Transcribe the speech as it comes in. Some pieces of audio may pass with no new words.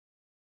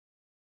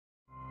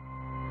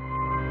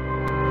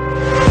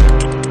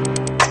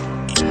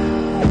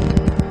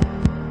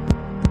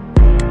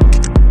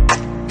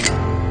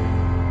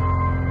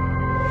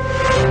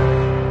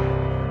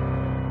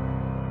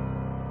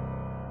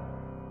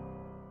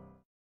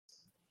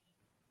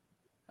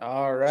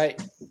All right.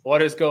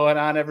 What is going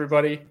on,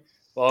 everybody?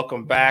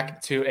 Welcome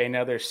back to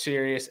another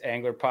Serious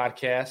Angler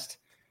podcast.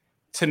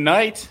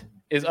 Tonight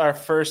is our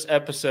first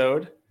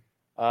episode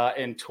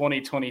in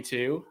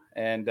 2022.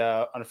 And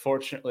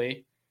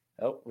unfortunately,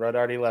 Rudd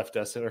already left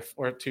us.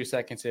 We're 2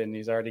 seconds in.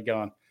 He's already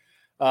gone.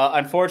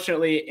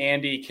 Unfortunately,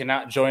 Andy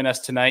cannot join us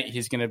tonight.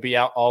 He's going to be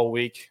out all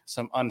week.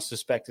 Some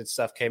unsuspected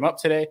stuff came up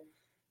today,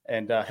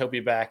 and he'll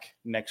be back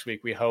next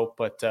week, we hope.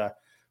 But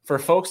for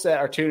folks that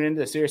are tuning into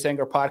the Serious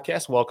Angler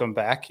podcast, welcome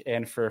back.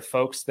 And for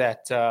folks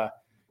that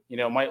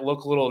might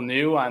look a little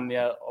new on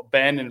the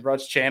Ben and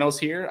Rudd's channels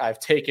here, I've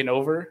taken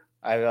over.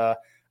 I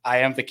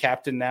am the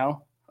captain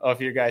now of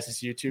your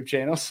guys' YouTube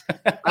channels.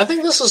 I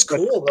think this is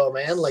cool though,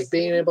 man. Like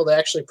being able to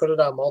actually put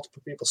it on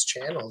multiple people's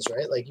channels,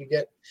 right? Like you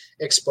get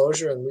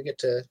exposure and we get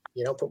to,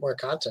 put more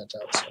content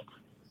out. So.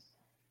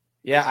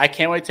 Yeah, I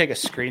can't wait to take a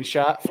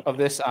screenshot of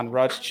this on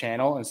Rudd's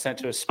channel and send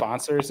to his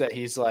sponsors that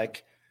he's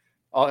like,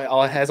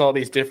 all has all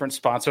these different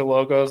sponsor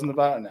logos in the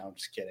bottom. No, I'm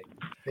just kidding.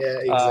 Yeah,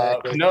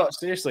 exactly. No,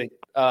 seriously.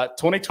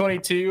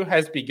 2022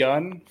 has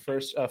begun.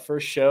 First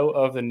show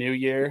of the new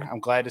year.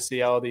 I'm glad to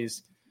see all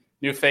these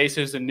new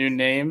faces and new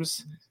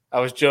names.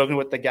 I was joking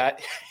with the guy.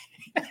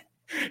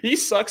 He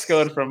sucks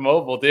going from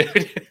mobile,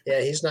 dude.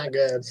 Yeah, he's not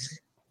good.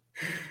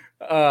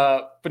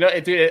 But no,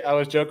 dude, I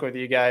was joking with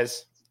you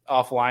guys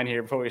offline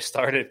here before we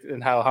started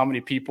and how many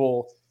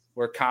people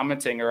were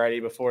commenting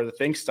already before the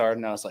thing started.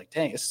 And I was like,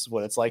 dang, this is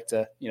what it's like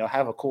to,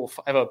 have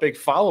a big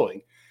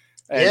following.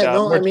 And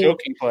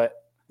joking, but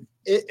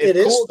it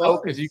is cool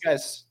though, because you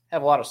guys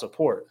have a lot of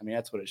support. I mean,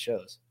 that's what it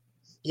shows.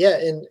 Yeah,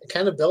 and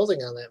kind of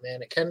building on that,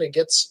 man, it kind of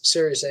gets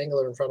Serious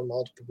Angler in front of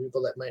multiple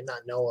people that might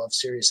not know of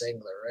Serious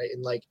Angler, right?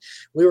 And like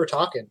we were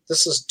talking,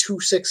 this is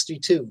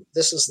 262.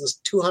 This is the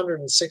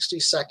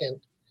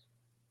 262nd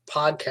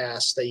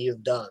podcast that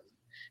you've done.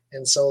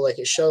 And so like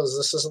it shows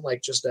this isn't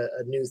like just a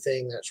new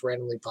thing that's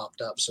randomly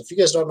popped up. So if you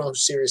guys don't know who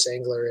Serious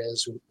Angler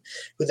is, who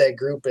that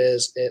group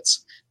is,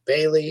 it's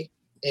Bailey,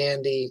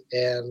 Andy,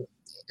 and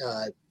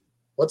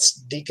what's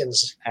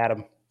Deacon's?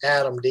 Adam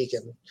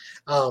Deacon.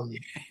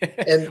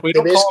 And we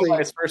don't call him by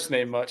his first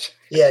name much.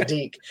 Yeah,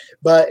 Deke.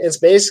 But it's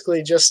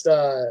basically just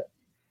a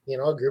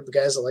group of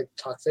guys that like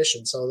to talk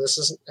fishing. So this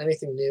isn't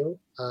anything new.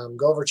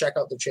 Go over, check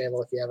out the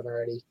channel if you haven't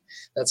already.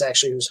 That's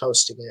actually who's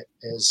hosting it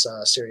is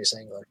Serious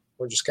Angler.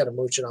 We're just kind of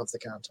mooching off the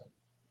content.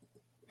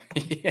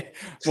 Yeah,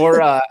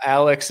 more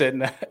Alex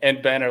and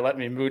Ben are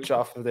letting me mooch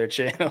off of their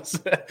channels.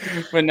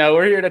 But no,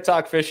 we're here to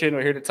talk fishing.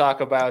 We're here to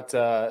talk about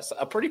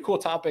a pretty cool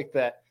topic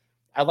that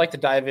I'd like to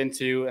dive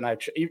into. And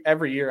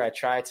every year I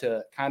try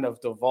to kind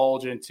of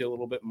divulge into a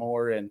little bit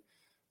more. And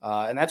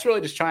that's really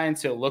just trying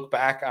to look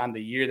back on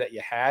the year that you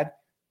had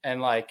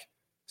and like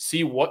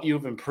see what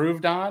you've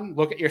improved on.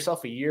 Look at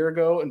yourself a year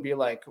ago and be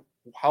like,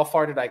 how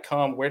far did I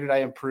come? Where did I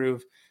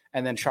improve?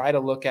 And then try to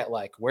look at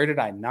like, where did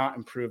I not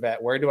improve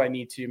at? Where do I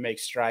need to make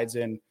strides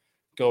in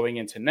going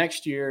into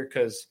next year?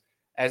 Because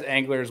as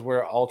anglers,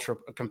 we're ultra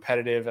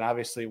competitive and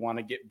obviously want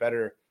to get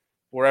better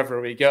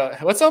wherever we go.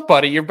 What's up,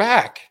 buddy? You're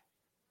back.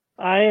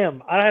 I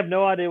am. I have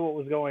no idea what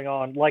was going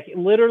on. Like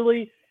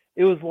literally,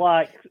 it was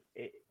like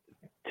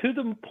to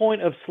the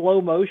point of slow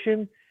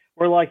motion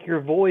where like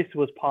your voice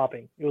was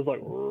popping. It was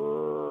like,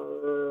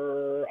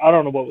 I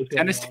don't know what was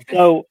going on.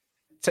 So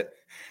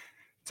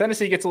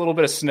Tennessee gets a little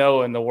bit of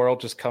snow and the world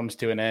just comes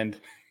to an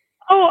end.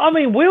 Oh, I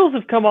mean, wheels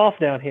have come off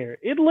down here.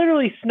 It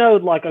literally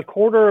snowed like a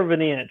quarter of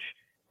an inch.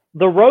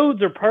 The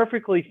roads are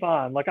perfectly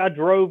fine. Like I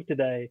drove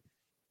today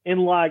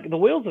and like the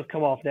wheels have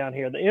come off down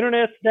here. The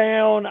internet's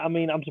down. I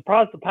mean, I'm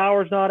surprised the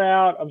power's not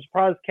out. I'm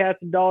surprised cats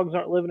and dogs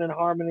aren't living in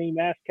harmony,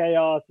 mass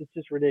chaos. It's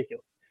just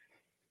ridiculous.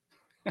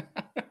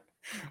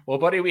 Well,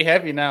 buddy, we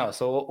have you now,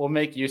 so we'll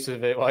make use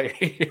of it while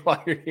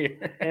you're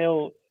here.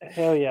 Hell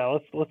yeah.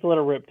 Let's let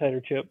her rip,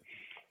 Tater Chip.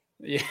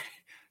 Yeah.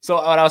 So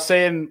what I was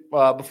saying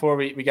before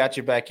we got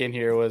you back in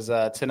here was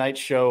tonight's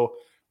show,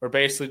 we're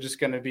basically just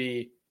going to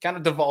be kind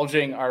of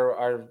divulging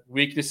our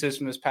weaknesses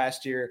from this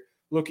past year,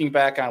 looking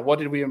back on what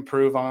did we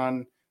improve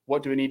on,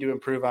 what do we need to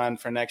improve on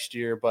for next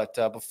year. But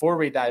before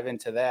we dive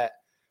into that,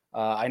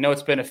 I know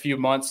it's been a few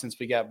months since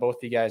we got both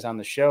you guys on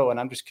the show, and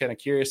I'm just kind of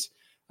curious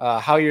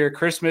how your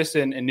Christmas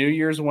and New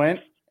Year's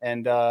went,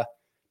 and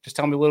just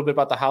tell me a little bit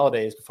about the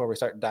holidays before we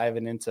start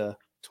diving into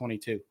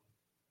 22.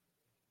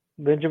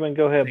 Benjamin,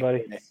 go ahead,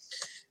 buddy.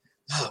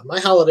 My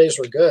holidays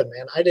were good,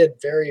 man. I did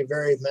very,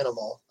 very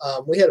minimal.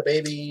 We had a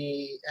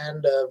baby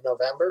end of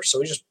November, so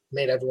we just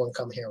made everyone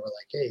come here. We're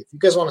like, hey, if you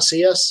guys want to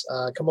see us,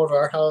 come over to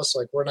our house.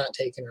 Like, we're not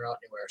taking her out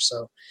anywhere.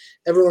 So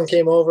everyone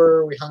came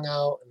over. We hung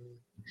out and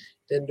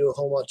didn't do a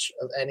whole much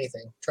of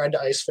anything. Tried to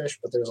ice fish,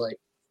 but there's like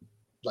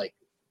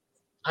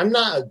I'm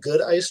not a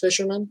good ice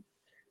fisherman,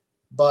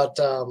 but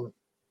I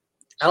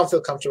don't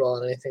feel comfortable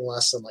on anything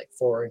less than like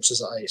 4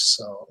 inches of ice.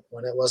 So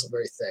when it wasn't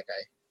very thick,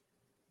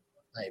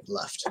 I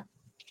left.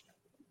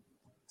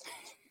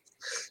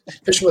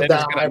 Fishing with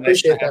Dom, I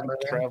appreciate that,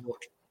 man.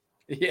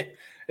 Yeah,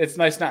 it's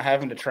nice not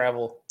having to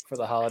travel for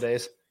the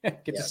holidays.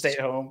 Get to stay at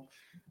home.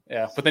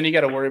 Yeah, but then you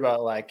got to worry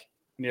about like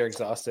when you're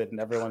exhausted and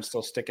everyone's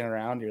still sticking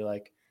around. You're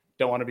like,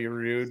 don't want to be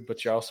rude,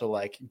 but you're also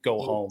like,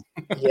 go home.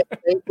 Yeah,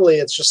 thankfully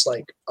it's just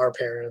like our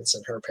parents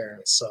and her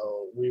parents.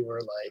 So we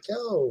were like,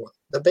 oh,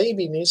 the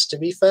baby needs to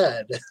be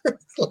fed.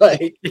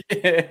 Like,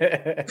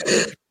 yeah,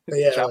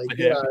 like,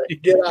 get out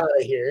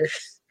of here.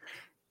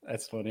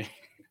 That's funny.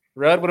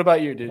 Rudd, what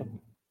about you, dude?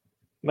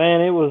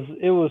 Man, it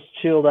was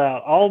chilled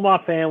out. All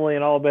my family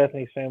and all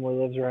Bethany's family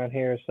lives around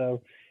here,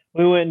 so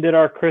we went and did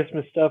our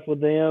Christmas stuff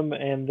with them,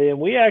 and then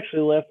we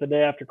actually left the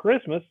day after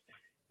Christmas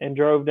and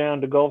drove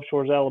down to Gulf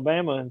Shores,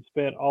 Alabama, and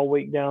spent all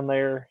week down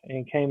there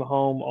and came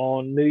home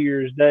on New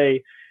Year's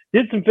Day.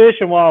 Did some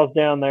fishing while I was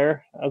down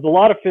there. It was a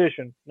lot of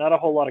fishing, not a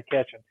whole lot of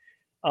catching.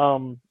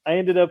 I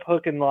ended up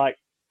hooking like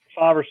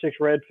 5 or 6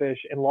 redfish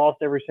and lost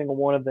every single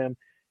one of them.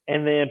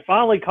 And then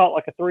finally caught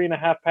like a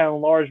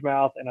 3.5-pound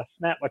largemouth, and I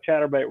snapped my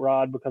chatterbait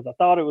rod because I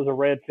thought it was a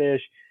redfish,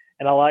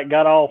 and I like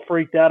got all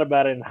freaked out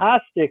about it and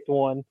high-sticked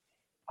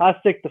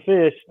the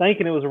fish,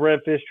 thinking it was a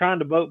redfish, trying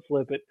to boat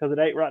flip it because it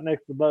ate right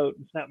next to the boat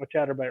and snapped my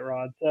chatterbait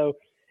rod. So,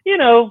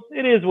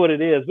 it is what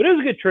it is. But it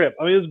was a good trip.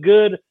 I mean, it was a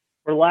good,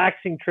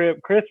 relaxing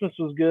trip. Christmas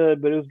was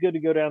good, but it was good to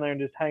go down there and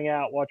just hang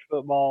out, watch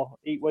football,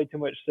 eat way too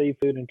much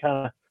seafood, and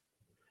kind of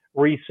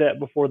reset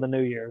before the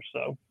new year.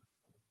 So.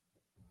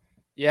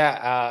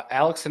 Yeah,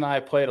 Alex and I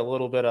played a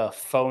little bit of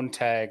phone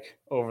tag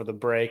over the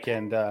break,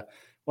 and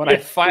when I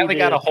finally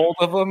got a hold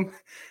of him,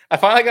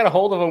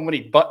 when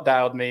he butt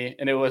dialed me,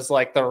 and it was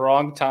like the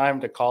wrong time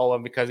to call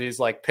him because he's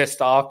like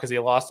pissed off because he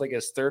lost like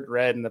his 3rd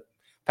red in the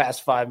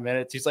past 5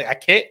 minutes. He's like, I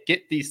can't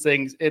get these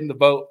things in the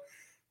boat,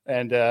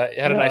 and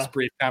had a nice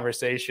brief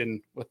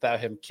conversation without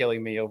him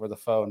killing me over the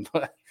phone.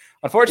 But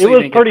unfortunately,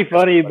 it was pretty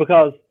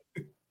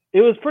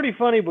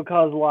funny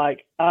because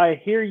like I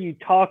hear you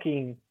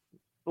talking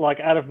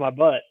like out of my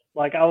butt.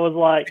 Like I was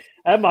like,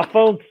 I had my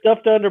phone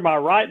stuffed under my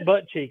right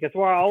butt cheek. That's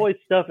where I always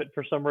stuff it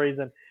for some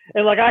reason.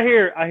 And like I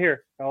hear,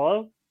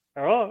 hello,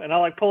 and I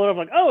like pull it up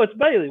like, oh, it's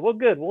Bailey. Well,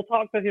 good. We'll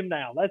talk to him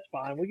now. That's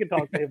fine. We can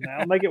talk to him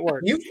now. Make it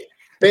work.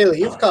 Bailey,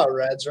 you've caught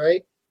reds,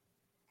 right?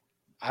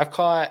 I've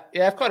caught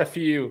a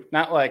few.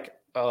 Not like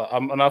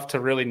enough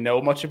to really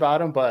know much about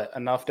them, but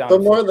enough down.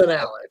 But more than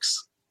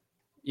Alex.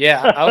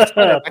 Yeah, I was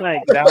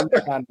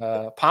down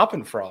on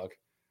Poppin' Frog.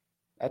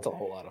 That's a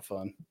whole lot of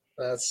fun.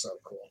 That's so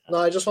cool. No,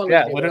 I just wanted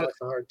to give Alex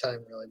a hard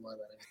time, really, more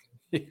than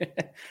anything.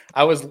 Yeah.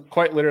 I was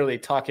quite literally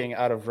talking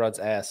out of Rudd's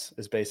ass,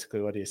 is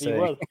basically what he's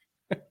saying.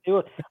 He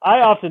was. I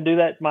often do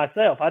that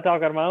myself. I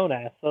talk out of my own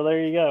ass. So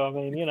there you go. I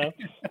mean,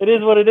 it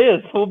is what it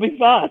is. We'll be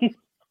fine.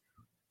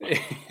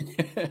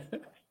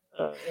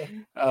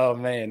 Oh,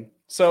 man.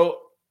 So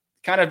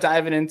kind of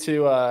diving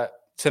into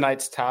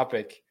tonight's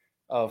topic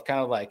of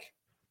kind of like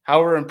how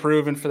we're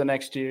improving for the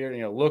next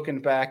year,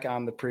 looking back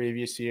on the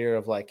previous year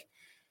of like,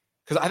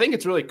 because I think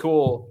it's really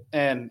cool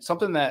and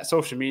something that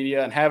social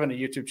media and having a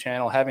YouTube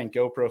channel, having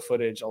GoPro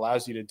footage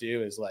allows you to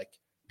do is like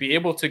be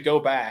able to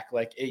go back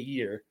like a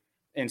year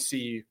and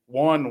see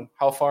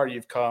how far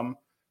you've come,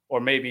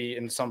 or maybe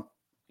in some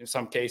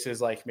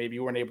cases, like maybe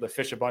you weren't able to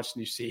fish a bunch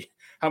and you see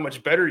how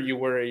much better you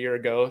were a year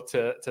ago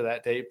to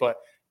that date. But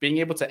being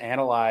able to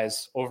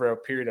analyze over a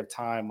period of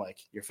time, like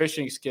your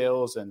fishing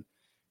skills, and,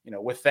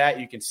 with that,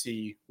 you can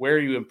see where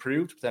you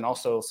improved, but then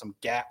also some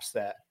gaps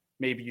that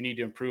maybe you need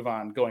to improve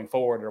on going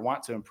forward or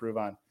want to improve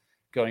on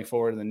going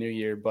forward in the new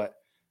year. But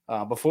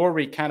before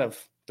we kind of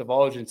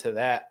divulge into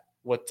that,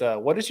 what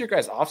does your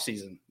guys' off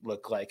season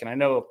look like? And I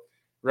know,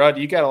 Rudd,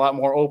 you got a lot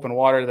more open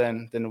water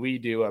than we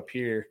do up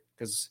here,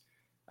 because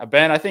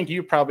Ben, I think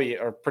you probably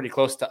are pretty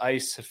close to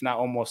ice, if not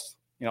almost,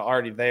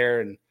 already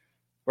there. And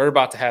we're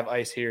about to have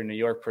ice here in New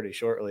York pretty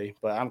shortly,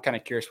 but I'm kind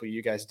of curious what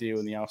you guys do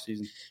in the off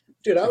season.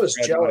 Dude, I was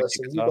jealous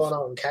of you going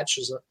out and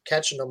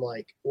catching them.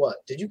 Like,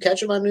 what? Did you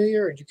catch them on New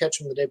Year, or did you catch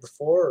them the day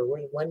before, or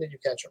when did you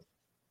catch them?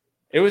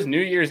 It was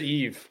New Year's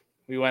Eve.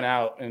 We went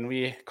out and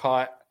we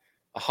caught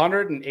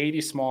 180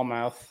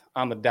 smallmouth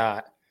on the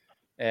dot.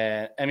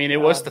 And I mean, it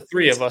was the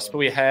 3 of us, but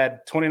we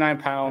had 29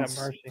 pounds,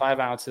 5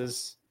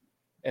 ounces,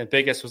 and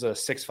biggest was a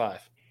 6.5.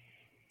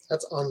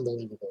 That's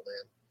unbelievable,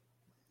 man.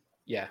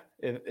 Yeah,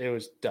 it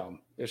was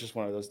dumb. It was just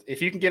one of those.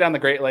 If you can get on the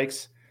Great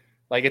Lakes,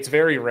 like it's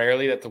very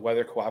rarely that the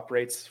weather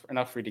cooperates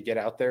enough for you to get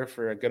out there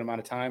for a good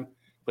amount of time.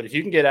 But if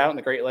you can get out in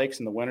the Great Lakes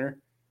in the winter,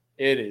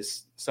 it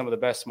is some of the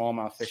best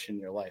smallmouth fishing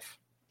in your life.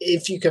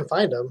 If you can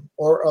find them,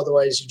 or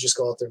otherwise you just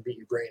go out there and beat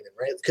your brain in,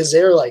 right? Because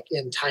they're like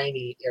in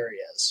tiny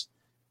areas.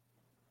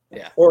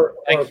 Yeah. Or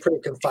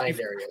pretty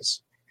confined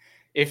areas.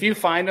 If you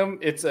find them,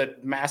 it's a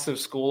massive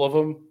school of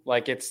them.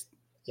 Like it's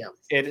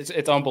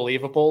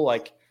unbelievable.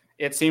 Like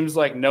it seems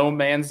like no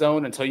man's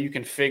zone until you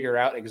can figure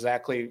out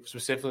exactly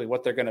specifically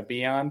what they're going to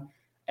be on.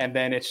 And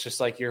then it's just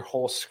like your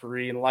whole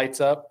screen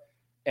lights up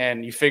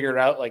and you figure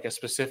out like a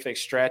specific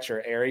stretch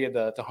or area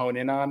to hone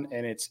in on.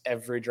 And it's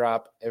every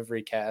drop,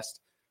 every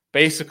cast,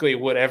 basically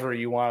whatever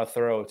you want to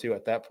throw to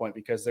at that point,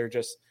 because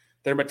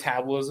their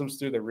metabolism's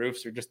through the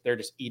roofs. They're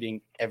just eating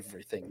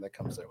everything that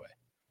comes their way.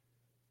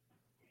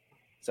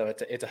 So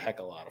it's a heck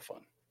of a lot of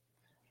fun.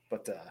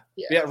 But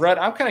yeah, Rudd,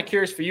 I'm kind of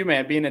curious for you,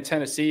 man, being in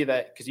Tennessee,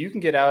 that because you can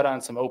get out on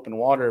some open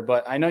water,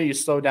 but I know you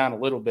slow down a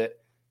little bit.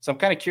 So I'm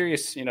kind of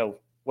curious,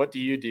 what do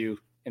you do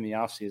in the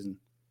off season?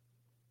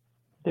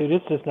 Dude,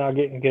 it's just not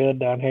getting good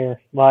down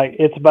here. Like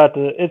it's about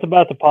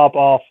to pop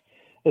off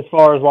as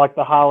far as like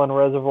the Highland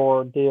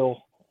Reservoir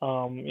deal.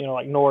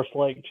 Like Norris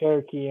Lake,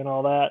 Cherokee, and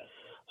all that.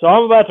 So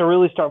I'm about to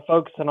really start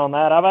focusing on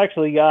that. I've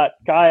actually got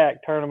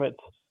kayak tournaments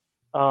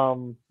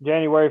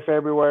January,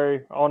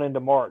 February, on into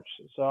March.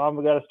 So I'm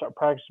got to start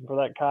practicing for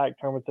that kayak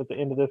tournament at the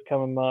end of this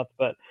coming month.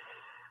 But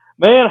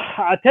man,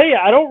 I tell you,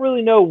 I don't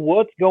really know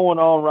what's going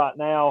on right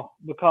now,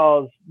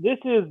 because this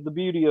is the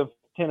beauty of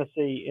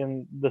Tennessee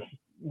in the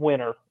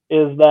winter,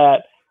 is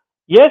that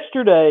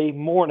yesterday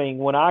morning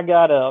when I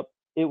got up,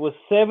 it was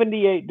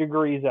 78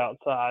 degrees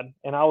outside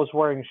and I was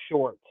wearing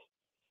shorts.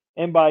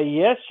 And by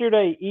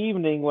yesterday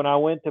evening when I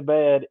went to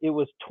bed, it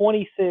was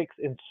 26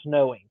 and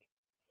snowing.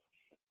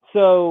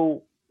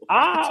 So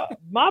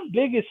my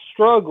biggest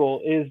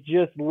struggle is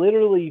just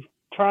literally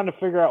trying to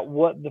figure out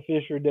what the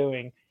fish are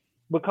doing,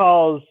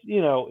 because,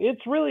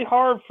 it's really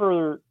hard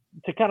to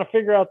kind of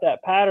figure out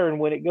that pattern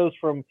when it goes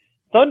from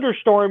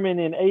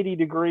thunderstorming in 80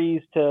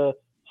 degrees to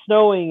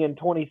snowing in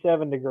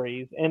 27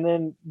 degrees. And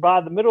then by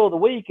the middle of the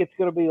week, it's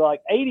going to be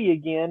like 80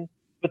 again.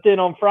 But then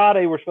on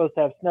Friday, we're supposed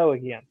to have snow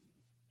again.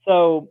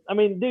 So, I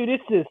mean, dude,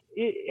 it's just,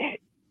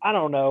 I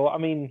don't know. I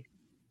mean,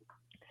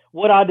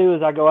 what I do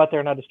is I go out there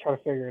and I just try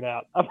to figure it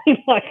out. I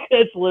mean, like,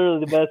 it's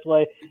literally the best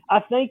way. I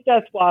think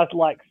that's why it's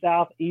like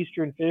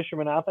southeastern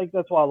fishermen. I think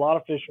that's why a lot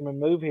of fishermen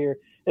move here,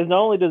 is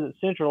not only does it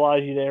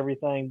centralize you to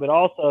everything, but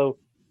also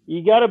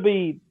you got to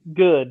be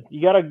good.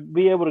 You got to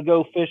be able to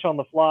go fish on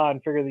the fly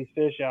and figure these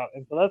fish out.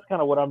 And so that's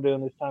kind of what I'm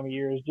doing this time of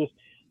year, is just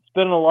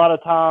spending a lot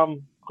of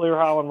time clear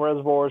Highland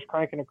reservoirs,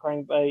 cranking a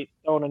crankbait,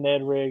 throwing a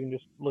Ned rig, and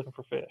just looking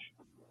for fish.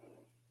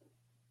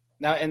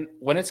 Now, and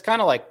when it's kind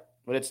of like,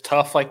 when it's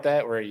tough like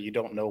that, where you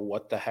don't know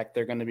what the heck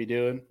they're going to be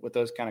doing with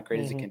those kind of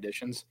crazy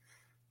conditions,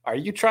 are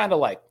you trying to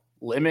like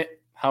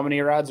limit how many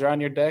rods are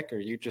on your deck, or are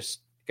you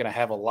just going to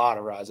have a lot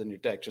of rods on your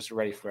deck just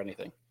ready for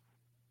anything?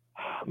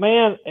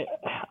 Man,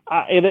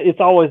 it's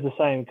always the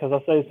same, because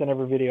I say this in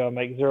every video. I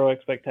make zero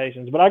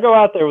expectations, but I go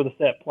out there with a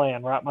set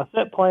plan, right? My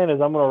set plan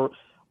is I'm going to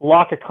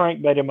lock a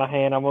crankbait in my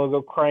hand. I'm going to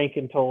go crank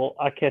until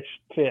I catch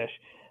fish.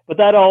 But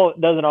that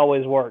doesn't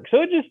always work.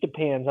 So it just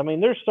depends. I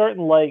mean, there's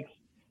certain lakes,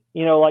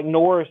 like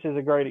Norris is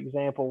a great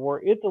example, where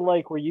it's a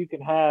lake where you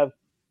can have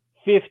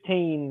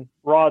 15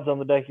 rods on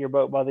the deck of your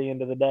boat by the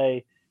end of the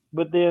day.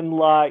 But then,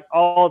 like,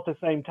 all at the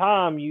same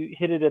time, you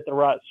hit it at the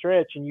right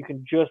stretch and you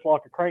can just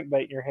lock a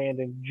crankbait in your hand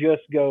and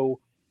just go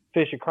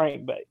fish a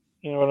crankbait.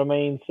 You know what I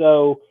mean?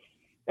 So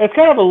it's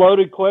kind of a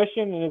loaded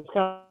question, and it's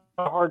kind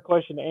of a hard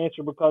question to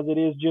answer because it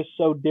is just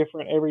so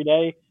different every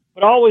day.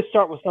 But I always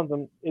start with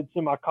something it's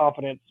in my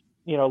confidence,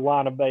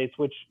 line of baits,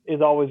 which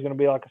is always going to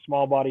be like a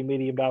small body,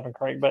 medium diving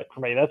crankbait for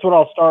me. That's what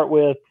I'll start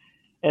with.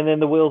 And then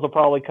the wheels will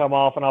probably come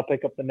off and I'll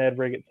pick up the Ned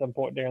rig at some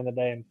point during the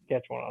day and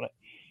catch one on it.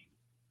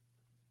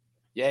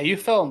 Yeah, you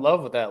fell in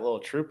love with that little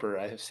trooper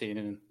I have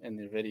seen in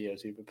the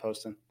videos you've been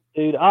posting.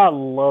 Dude, I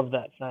love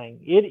that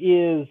thing. It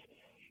is,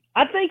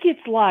 I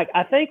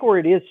think where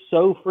it is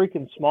so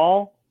freaking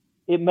small,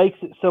 it makes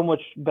it so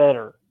much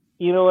better.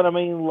 You know what I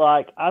mean?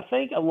 Like, I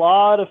think a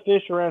lot of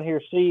fish around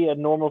here see a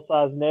normal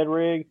size Ned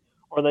rig,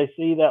 or they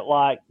see that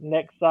like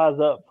next size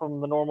up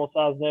from the normal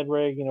size Ned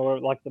rig,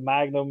 or like the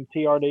Magnum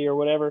TRD or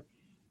whatever.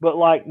 But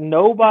like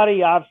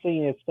nobody I've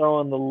seen is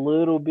throwing the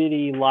little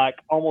bitty, like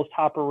almost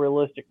hyper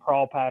realistic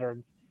crawl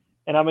patterns.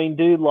 And I mean,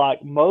 dude,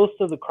 like most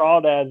of the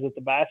crawdads that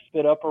the bass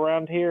spit up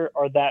around here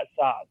are that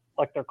size.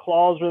 Like their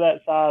claws are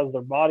that size,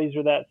 their bodies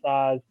are that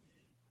size.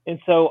 And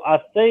so I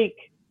think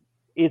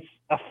it's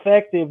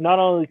effective not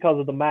only because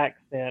of the max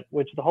scent,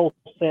 which the whole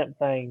scent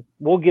thing,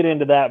 we'll get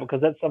into that because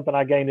that's something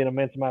I gained an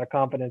immense amount of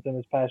confidence in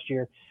this past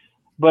year,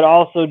 but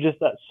also just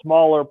that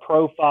smaller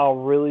profile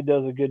really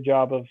does a good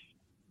job of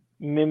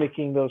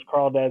mimicking those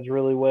crawdads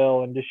really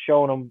well and just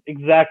showing them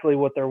exactly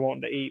what they're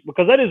wanting to eat.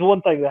 Because that is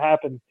one thing that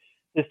happens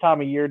this time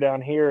of year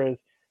down here is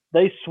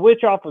they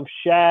switch off of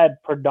shad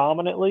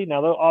predominantly. Now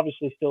they'll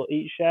obviously still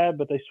eat shad,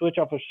 but they switch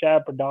off of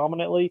shad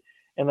predominantly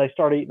and they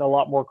start eating a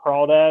lot more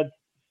crawdads.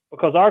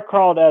 Because our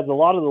crawdads, a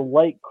lot of the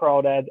lake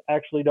crawdads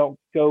actually don't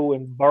go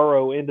and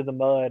burrow into the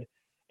mud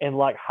and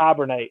like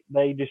hibernate.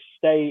 They just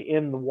stay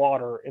in the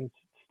water and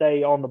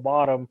stay on the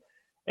bottom.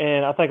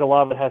 And I think a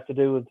lot of it has to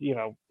do with,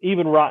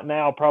 even right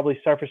now, probably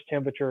surface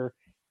temperature,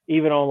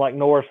 even on like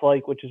Norris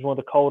Lake, which is one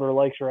of the colder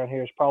lakes around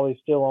here, is probably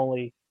still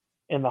only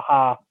in the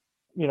high,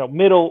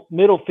 middle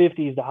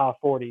 50s to high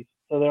 40s.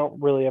 So they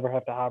don't really ever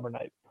have to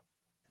hibernate.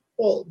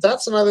 Well,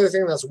 that's another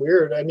thing that's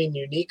weird. I mean,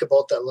 unique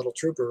about that little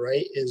trooper,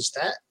 right, is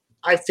that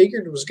I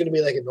figured it was going to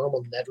be like a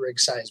normal Ned rig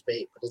size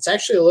bait, but it's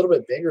actually a little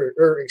bit bigger,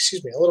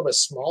 a little bit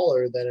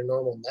smaller than a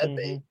normal Ned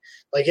bait.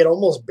 Like it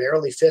almost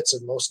barely fits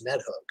in most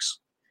Ned hooks.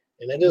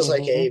 And it is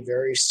like a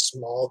very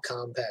small,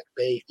 compact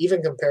bait,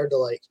 even compared to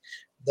like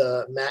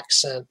the Max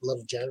Scent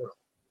Little General,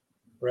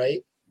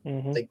 right?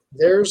 Like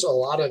there's a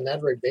lot of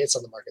Ned rig baits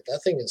on the market.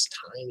 That thing is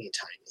tiny,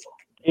 tiny.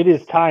 It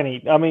is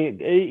tiny. I mean,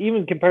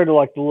 even compared to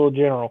like the Little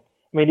General,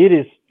 I mean, it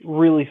is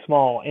really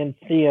small and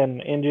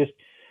thin and just,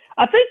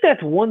 I think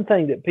that's one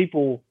thing that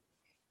people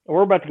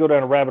we're about to go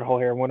down a rabbit hole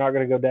here, and we're not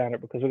going to go down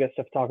it because we got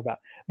stuff to talk about.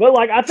 But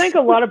like, I think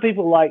a lot of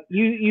people like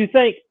you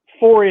think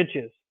 4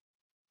 inches.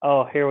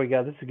 Oh, here we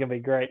go. This is going to be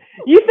great.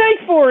 You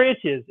think 4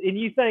 inches, and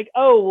you think,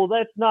 oh, well,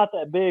 that's not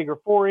that big, or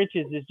 4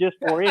 inches is just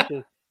 4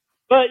 inches.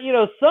 But, you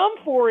know, some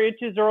 4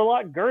 inches are a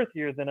lot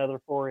girthier than other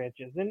 4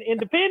 inches. And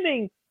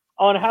depending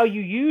on how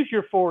you use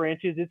your 4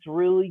 inches, it's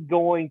really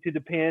going to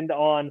depend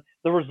on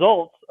the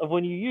results of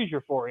when you use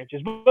your 4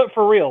 inches. But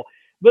for real.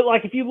 But,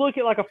 like, if you look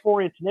at, like, a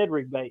 4-inch Ned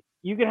rig bait,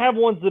 you can have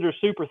ones that are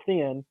super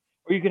thin,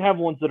 or you can have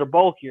ones that are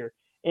bulkier.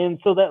 And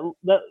so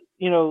that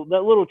you know,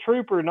 that little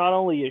trooper not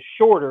only is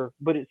shorter,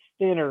 but it's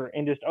thinner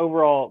and just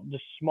overall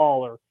just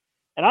smaller.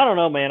 And I don't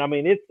know, man. I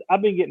mean,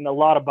 I've been getting a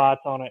lot of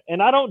bites on it,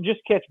 and I don't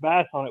just catch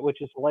bass on it,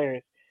 which is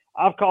hilarious.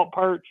 I've caught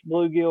perch,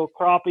 bluegill,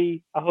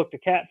 crappie. I hooked a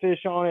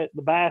catfish on it.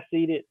 The bass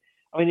eat it.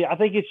 I mean, I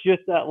think it's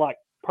just that like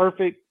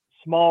perfect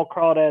small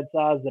crawdad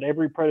size that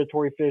every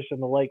predatory fish in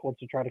the lake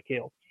wants to try to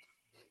kill.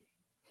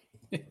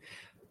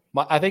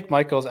 I think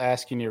Michael's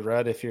asking you,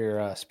 Rudd, if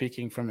you're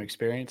speaking from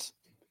experience.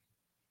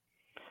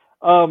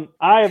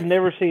 I have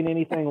never seen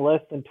anything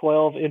less than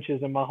 12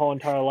 inches in my whole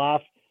entire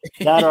life.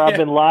 That or I've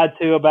been lied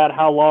to about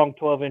how long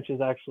 12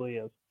 inches actually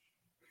is.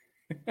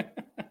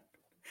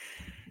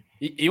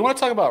 You want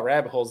to talk about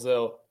rabbit holes,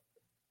 though?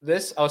 I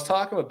was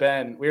talking with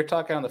Ben. We were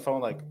talking on the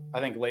phone, like, I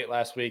think late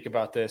last week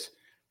about this.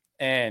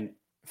 And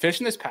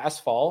fishing this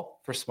past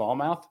fall for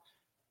smallmouth,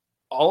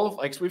 so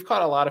we've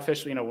caught a lot of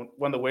fish, you know,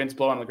 when the wind's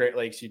blowing on the Great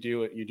Lakes, you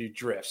do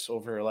drifts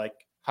over like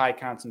high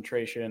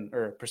concentration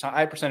or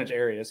high percentage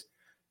areas.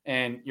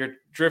 And you're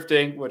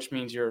drifting, which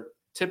means you're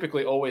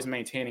typically always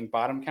maintaining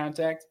bottom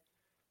contact.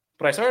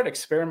 But I started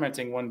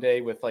experimenting one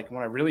day with like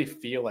when I really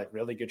feel like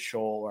really good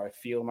shoal, or I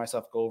feel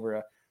myself go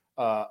over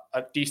a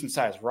decent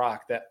sized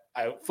rock, that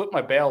I flip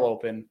my bail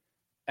open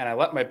and I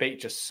let my bait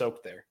just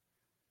soak there.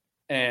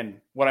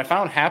 And what I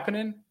found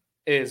happening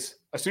is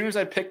as soon as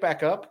I pick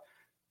back up,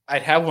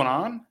 I'd have one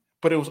on,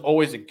 but it was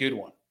always a good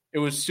one. It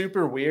was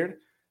super weird.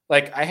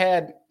 Like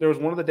there was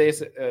one of the days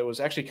that it was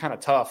actually kind of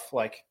tough,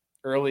 like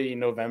early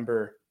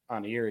November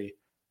on Erie.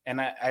 And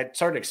I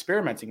started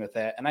experimenting with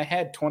that. And I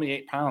had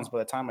 28 pounds by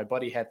the time my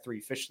buddy had 3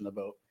 fish in the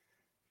boat.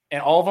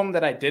 And all of them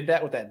that I did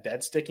that with that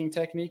dead sticking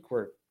technique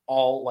were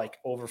all like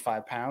over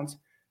 5 pounds.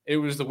 It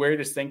was the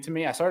weirdest thing to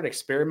me. I started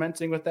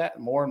experimenting with that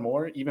more and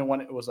more, even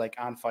when it was like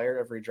on fire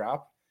every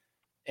drop.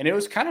 And it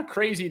was kind of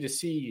crazy to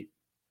see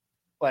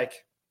like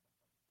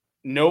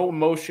no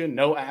motion,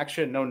 no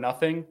action, no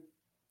nothing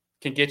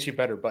can get you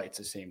better bites,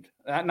 it seemed.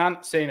 I'm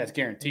not saying that's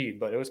guaranteed,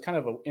 but it was kind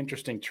of an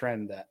interesting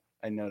trend that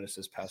I noticed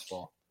this past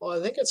fall. Well,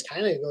 I think it's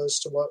kind of goes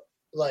to what,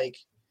 like,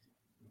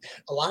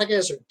 a lot of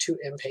guys are too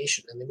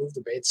impatient and they move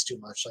the baits too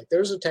much. Like,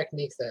 there's a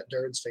technique that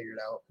Durd's figured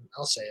out, and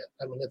I'll say it.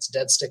 I mean, it's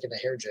dead sticking a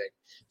hair jig.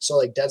 So,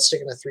 like, dead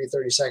sticking a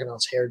 3/32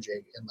 ounce hair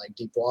jig in, like,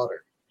 deep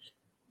water.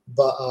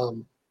 But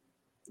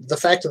the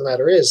fact of the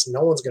matter is,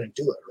 no one's going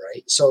to do it,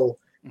 right? So,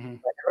 like, having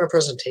a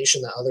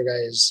presentation that other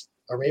guys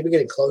are maybe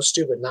getting close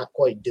to but not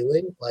quite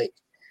doing, like,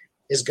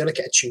 is going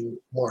to catch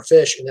you more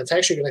fish. And it's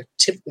actually going to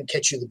typically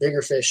catch you the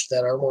bigger fish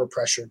that are more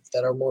pressured,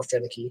 that are more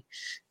finicky.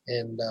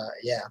 And,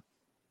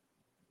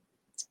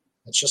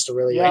 it's just a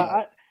really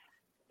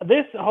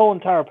this whole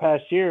entire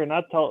past year, and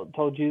I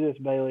told you this,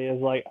 Bailey, is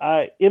like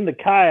in the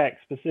kayak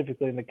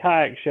specifically, and the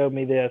kayak showed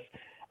me this.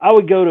 I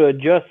would go to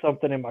adjust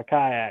something in my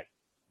kayak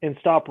and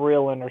stop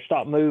reeling or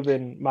stop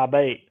moving my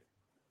bait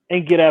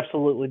and get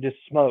absolutely just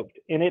smoked.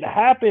 And it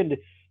happened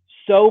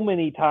so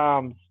many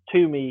times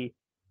to me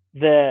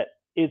that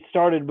it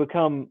started to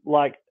become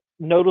like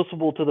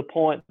noticeable to the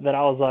point that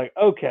I was like,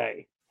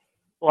 okay,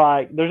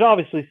 like there's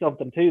obviously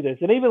something to this.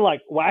 And even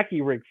like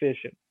wacky rig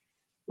fishing.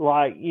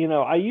 Like, you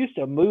know, I used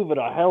to move it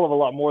a hell of a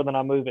lot more than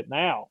I move it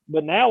now.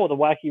 But now with a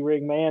wacky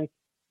rig, man,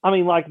 I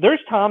mean, like,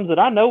 there's times that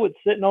I know it's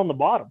sitting on the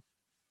bottom.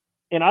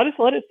 And I just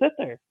let it sit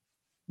there.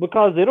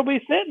 Because it'll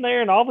be sitting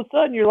there, and all of a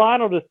sudden your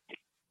line will just,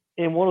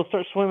 and one will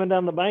start swimming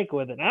down the bank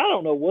with it. And I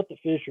don't know what the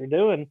fish are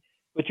doing,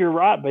 but you're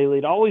right, Bailey.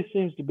 It always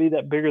seems to be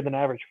that bigger than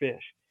average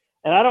fish.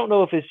 And I don't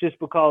know if it's just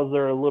because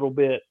they're a little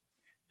bit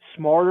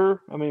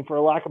smarter, I mean, for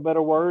lack of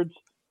better words,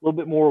 a little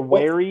bit more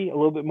wary, a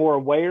little bit more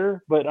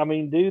aware. But, I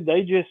mean, dude,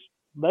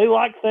 they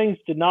like things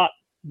to not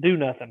do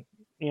nothing,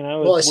 you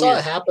know. Well, I saw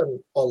it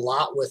happen a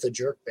lot with a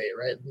jerkbait,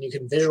 right? And you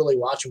can visually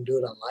watch them do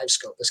it on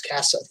LiveScope. Just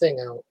cast that thing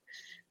out,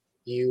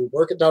 you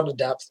work it down to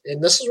depth,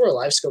 and this is where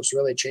LiveScope's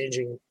really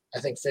changing, I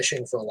think,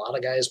 fishing for a lot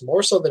of guys,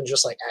 more so than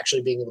just like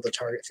actually being able to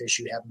target fish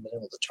you haven't been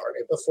able to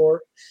target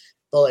before.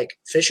 But like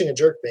fishing a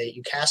jerkbait,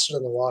 you cast it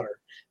in the water.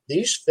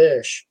 These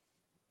fish,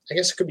 I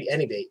guess it could be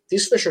any bait.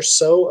 These fish are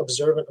so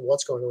observant of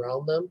what's going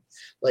around them.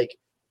 Like,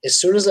 as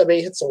soon as that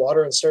bait hits the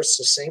water and starts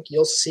to sink,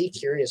 you'll see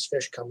curious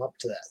fish come up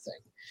to that thing.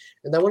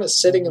 And then when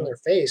it's sitting in their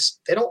face,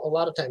 they don't a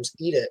lot of times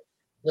eat it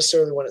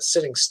necessarily when it's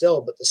sitting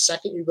still. But the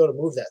second you go to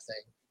move that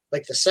thing,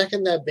 like the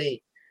second that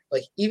bait,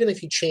 like even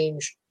if you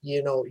change,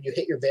 you know, you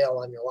hit your bail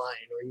on your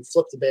line or you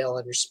flip the bail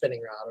on your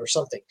spinning rod or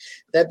something,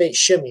 that bait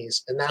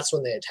shimmies and that's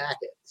when they attack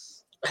it.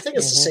 I think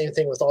it's the same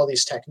thing with all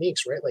these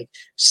techniques, right? Like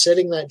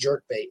sitting that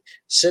jerk bait,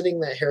 sitting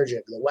that hair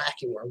jig, the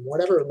wacky worm,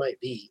 whatever it might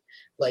be.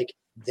 Like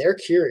they're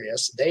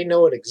curious, they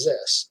know it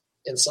exists.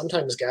 And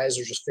sometimes guys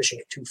are just fishing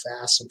it too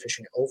fast and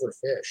fishing it over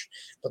fish.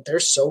 But they're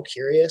so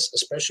curious,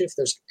 especially if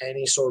there's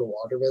any sort of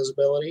water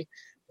visibility.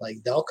 Like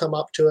they'll come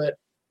up to it,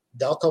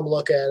 they'll come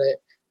look at it,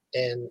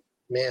 and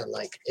man,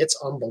 like it's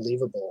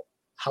unbelievable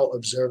how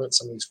observant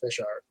some of these fish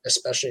are,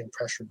 especially in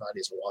pressured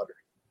bodies of water.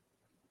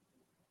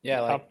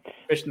 Yeah, like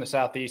fish in the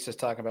Southeast is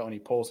talking about when he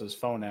pulls his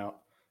phone out.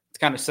 It's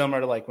kind of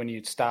similar to like when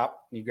you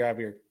stop and you grab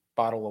your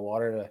bottle of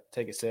water to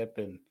take a sip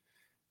and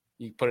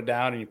you put it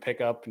down and you pick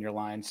up and your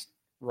line's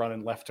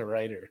running left to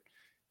right or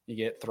you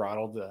get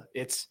throttled.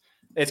 It's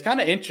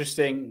kind of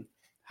interesting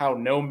how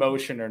no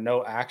motion or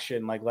no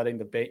action, like letting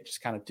the bait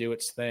just kind of do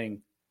its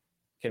thing,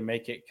 can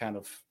make it kind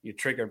of you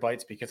trigger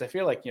bites. Because I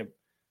feel like,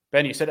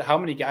 Ben, you said how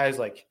many guys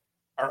like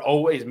are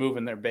always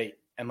moving their bait.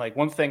 And like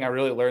one thing I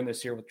really learned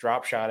this year with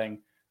drop shotting,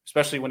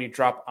 especially when you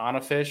drop on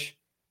a fish,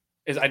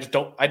 is I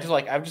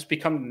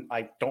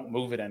don't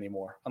move it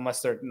anymore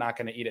unless they're not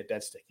going to eat a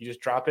dead stick. You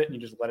just drop it and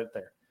you just let it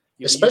there.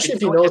 Especially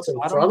if you know it's in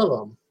front of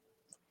them.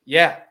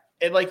 Yeah.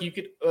 And like you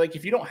could, like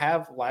if you don't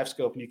have live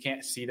scope and you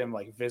can't see them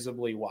like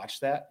visibly watch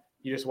that,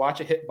 you just watch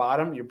it hit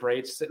bottom, your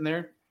braid's sitting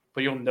there,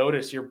 but you'll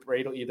notice your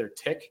braid will either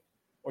tick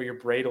or your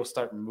braid will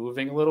start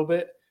moving a little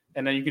bit.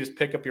 And then you can just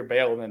pick up your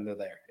bail and then they're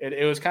there.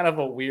 It was kind of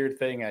a weird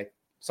thing I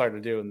started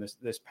to do in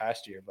this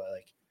past year, but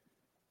like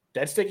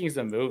dead sticking is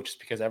the move just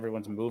because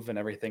everyone's moving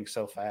everything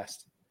so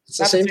fast. It's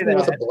the same thing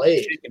with a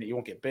blade. You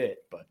won't get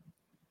bit, but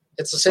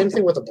it's the same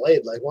thing with a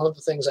blade. Like one of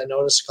the things I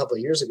noticed a couple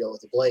of years ago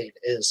with the blade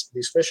is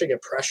these fish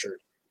get pressured.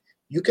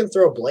 You can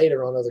throw a blade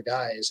around other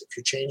guys if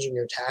you're changing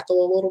your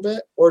tackle a little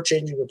bit or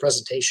changing your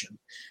presentation.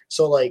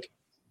 So like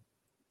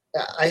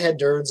I had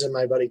Durds and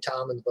my buddy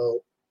Tom in the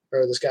boat,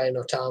 or this guy I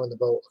know Tom in the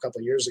boat a couple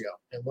of years ago.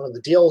 And one of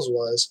the deals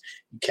was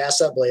you cast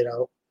that blade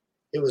out.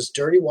 It was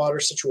dirty water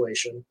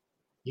situation.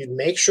 You'd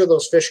make sure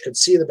those fish could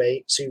see the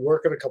bait. So you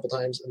work it a couple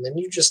times and then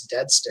you just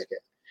dead stick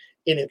it.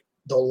 And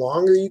the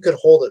longer you could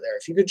hold it there,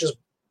 if you could just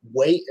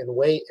wait and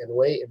wait and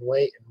wait and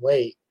wait and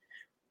wait,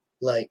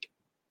 like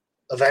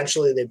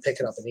eventually they'd pick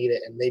it up and eat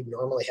it, and they'd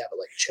normally have it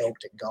like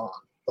choked and gone.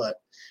 But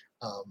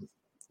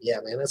yeah,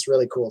 man, it's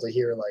really cool to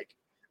hear like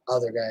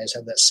other guys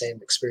have that same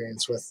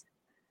experience with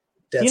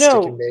dead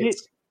sticking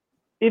baits.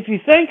 If you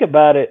think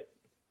about it,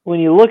 when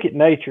you look at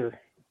nature,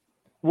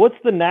 what's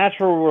the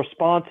natural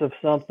response of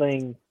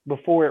something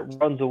before it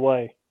runs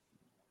away?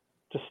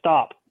 To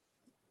stop.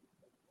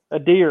 A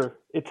deer,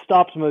 it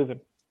stops moving.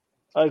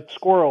 A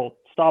squirrel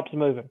stops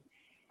moving.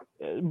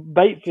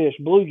 Bait fish,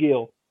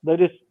 bluegill, they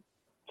just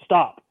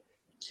stop.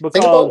 Think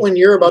about when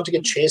you're about to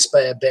get chased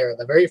by a bear.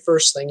 The very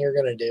first thing you're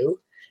going to do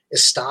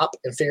is stop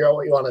and figure out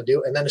what you want to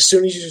do. And then as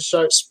soon as you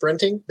start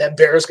sprinting, that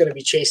bear is going to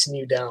be chasing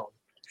you down.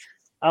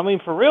 I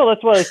mean, for real,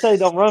 that's why they say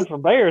don't run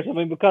from bears. I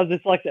mean, because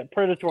it's like that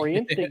predatory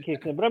instinct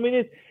kicks in. But I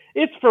mean,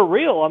 it's for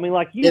real. I mean,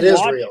 like you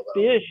watch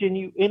fish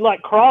and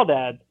like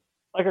crawdad,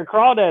 like a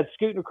crawdad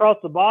scooting across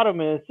the bottom,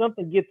 and if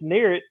something gets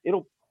near it,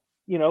 it'll,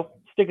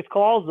 stick its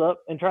claws up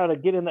and try to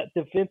get in that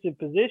defensive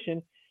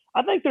position.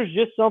 I think there's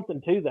just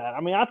something to that. I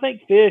mean, I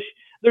think fish,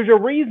 there's a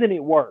reason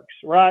it works,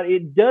 right?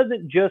 It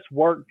doesn't just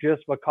work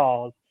just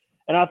because.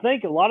 And I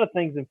think a lot of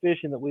things in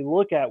fishing that we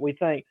look at, we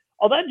think,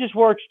 oh, that just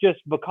works just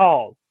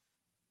because.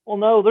 Well,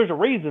 no, there's a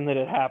reason that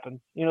it happens.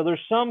 There's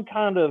some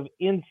kind of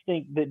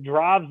instinct that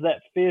drives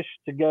that fish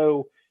to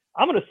go,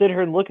 I'm going to sit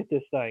here and look at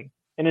this thing.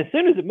 And as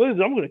soon as it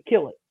moves, I'm going to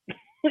kill it.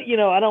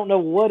 I don't know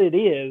what it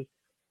is,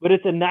 but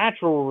it's a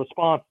natural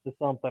response to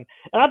something.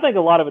 And I think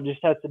a lot of it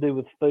just has to do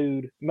with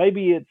food.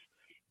 Maybe and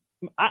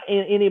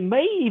it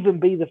may even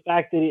be the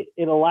fact that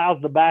it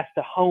allows the bass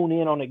to hone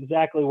in on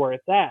exactly where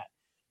it's at.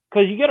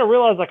 Because you got to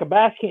realize, like, a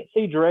bass can't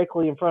see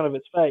directly in front of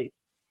its face.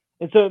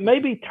 And so it may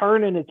be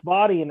turning its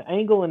body and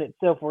angling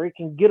itself where it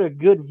can get a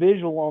good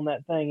visual on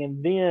that thing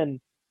and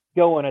then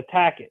go and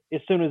attack it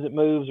as soon as it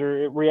moves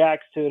or it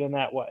reacts to it in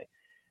that way.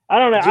 I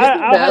don't know. Do you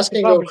think bass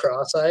can go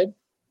cross-eyed?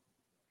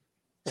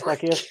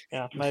 Like this?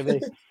 Yeah, maybe.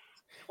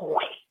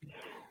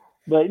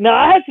 But no,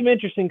 I had some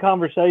interesting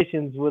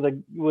conversations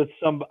with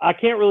some. I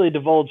can't really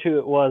divulge who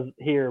it was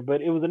here,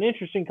 but it was an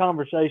interesting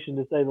conversation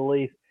to say the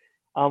least,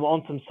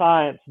 on some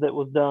science that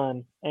was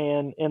done,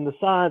 and the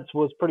science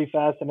was pretty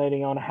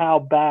fascinating on how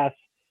bass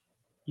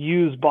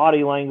use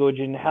body language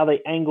and how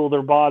they angle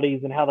their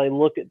bodies and how they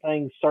look at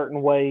things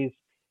certain ways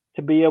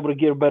to be able to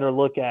get a better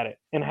look at it,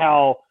 and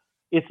how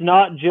it's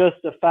not just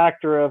a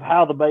factor of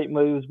how the bait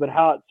moves, but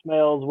how it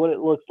smells, what it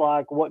looks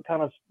like, what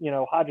kind of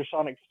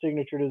hydrosonic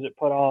signature does it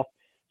put off.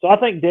 So I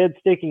think dead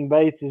sticking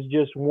baits is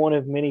just one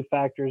of many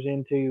factors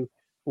into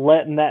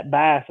letting that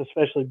bass,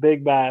 especially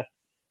big bass,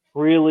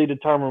 really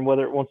determine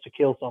whether it wants to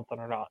kill something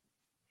or not.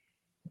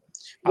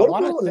 I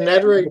want to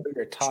say who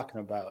you're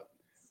talking about,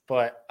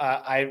 but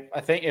I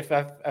think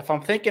if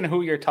I'm thinking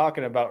who you're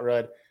talking about,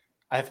 Rudd,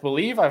 I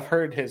believe I've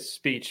heard his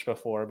speech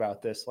before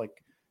about this, like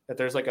that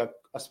there's like a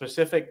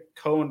specific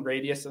cone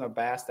radius in a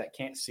bass that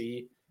can't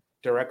see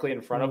directly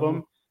in front of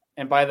them.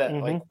 And by that,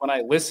 like when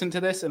I listened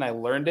to this and I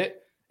learned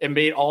it, it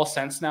made all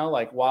sense now.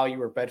 Like while you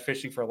were bed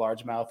fishing for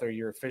largemouth or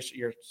you're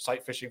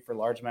sight fishing for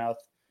largemouth,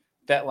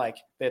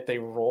 that they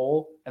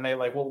roll and they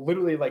like will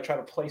literally like try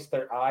to place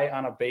their eye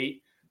on a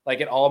bait. Like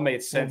it all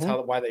made sense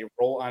why they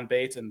roll on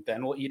baits and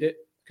then will eat it,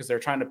 because they're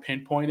trying to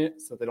pinpoint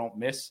it so they don't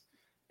miss.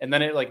 And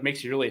then it like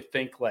makes you really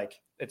think, like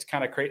it's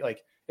kind of crazy.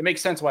 Like it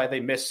makes sense why they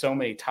miss so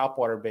many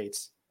topwater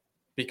baits,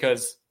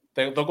 because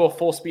they'll go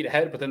full speed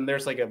ahead, but then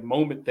there's like a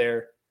moment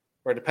there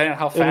where depending on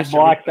how fast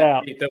you're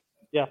out.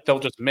 They'll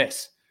just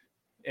miss.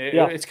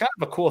 It's kind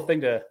of a cool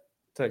thing to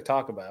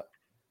talk about.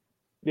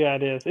 Yeah,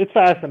 it is. It's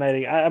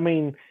fascinating. I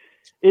mean,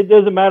 it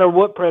doesn't matter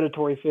what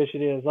predatory fish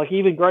it is. Like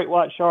even great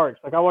white sharks.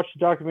 Like I watched a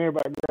documentary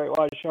about great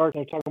white sharks,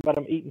 and they're talking about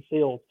them eating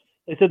seals.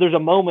 They said there's a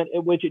moment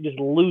at which it just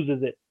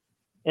loses it,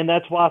 and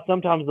that's why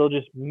sometimes they'll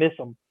just miss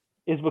them.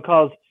 Is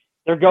because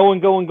they're going.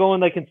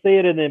 They can see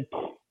it, and then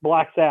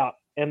blacks out,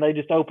 and they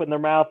just open their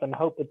mouth and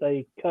hope that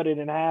they cut it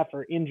in half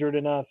or injure it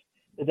enough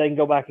that they can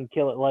go back and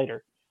kill it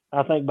later.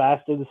 I think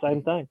bass do the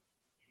same thing.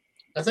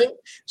 I think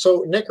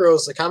so. Nick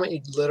Rose, the comment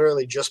you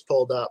literally just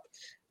pulled up,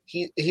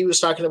 he was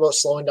talking about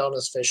slowing down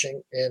his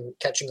fishing and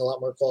catching a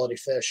lot more quality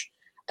fish.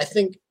 I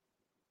think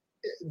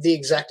the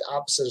exact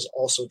opposite is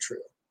also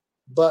true.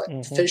 But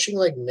fishing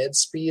like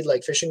mid-speed,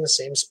 like fishing the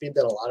same speed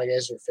that a lot of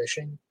guys are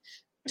fishing,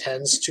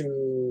 tends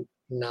to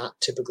not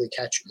typically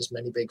catch as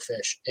many big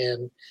fish.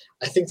 And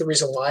I think the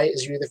reason why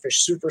is you either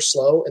fish super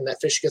slow and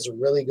that fish gets a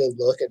really good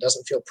look. It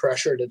doesn't feel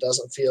pressured. It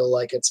doesn't feel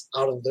like it's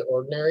out of the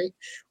ordinary.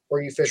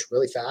 Or you fish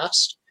really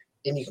fast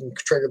and you can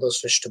trigger those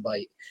fish to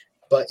bite.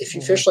 But if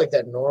you fish like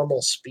that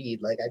normal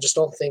speed, like I just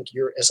don't think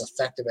you're as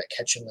effective at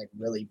catching like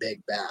really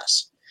big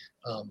bass.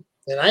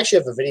 And I actually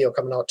have a video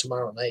coming out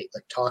tomorrow night,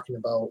 like talking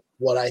about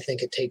what I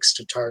think it takes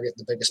to target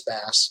the biggest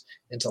bass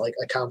and to like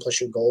accomplish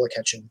your goal of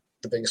catching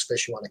the biggest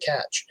fish you want to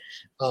catch.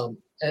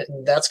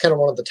 And that's kind of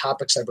one of the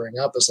topics I bring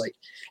up is like,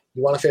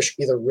 you want to fish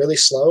either really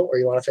slow or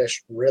you want to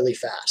fish really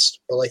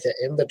fast. But like the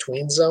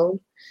in-between zone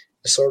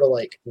is sort of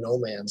like no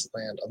man's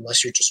land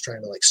unless you're just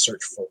trying to like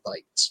search for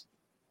bites.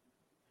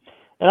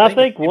 And I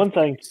think one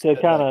thing to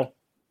kind of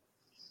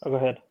go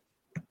ahead.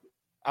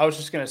 I was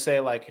just going to say,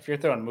 like, if you're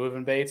throwing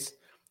moving baits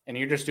and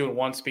you're just doing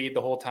one speed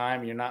the whole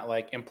time, you're not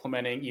like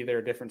implementing either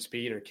a different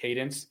speed or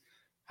cadence,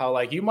 how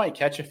like you might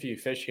catch a few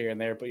fish here and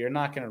there, but you're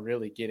not going to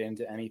really get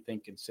into anything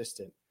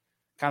consistent.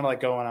 Kind of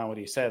like going on what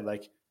he said,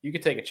 like you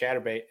could take a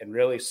chatterbait and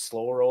really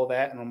slow roll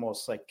that and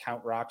almost like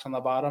count rocks on the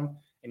bottom,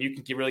 and you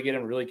can really get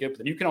them really good. But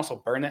then you can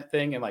also burn that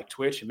thing and like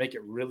twitch and make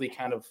it really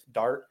kind of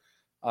dart.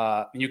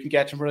 And you can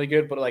catch them really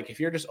good. But like if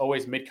you're just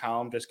always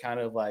mid-column, just kind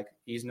of like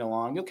easing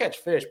along, you'll catch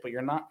fish, but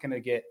you're not going to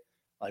get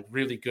like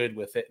really good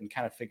with it and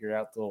kind of figure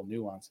out the little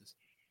nuances.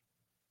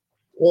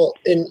 Well,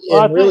 and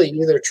really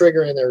either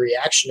triggering their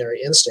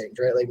reactionary instinct,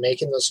 right? Like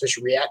making those fish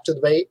react to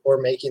the bait or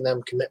making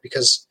them commit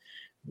because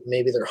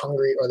maybe they're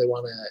hungry or they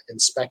want to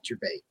inspect your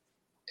bait.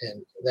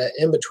 And that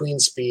in-between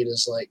speed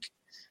is like,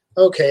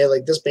 okay,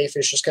 like this bait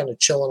fish is kind of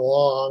chilling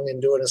along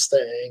and doing his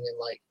thing and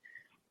like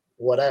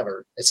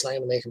whatever. It's not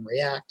going to make him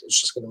react. It's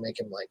just going to make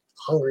him like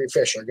hungry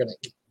fish are going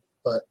to eat.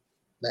 But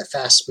that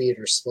fast speed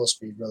or slow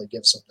speed really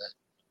gives them that.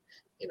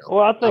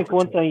 Well, I think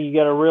one thing you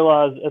got to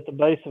realize at the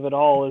base of it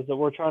all is that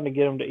we're trying to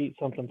get them to eat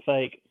something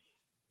fake.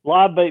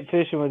 Live bait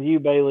fishing with you,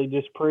 Bailey,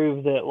 just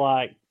proves that,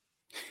 like,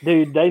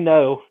 dude, they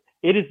know.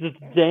 It is the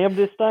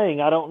damnedest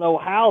thing. I don't know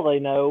how they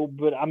know,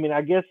 but, I mean,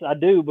 I guess I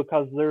do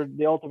because they're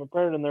the ultimate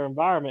predator in their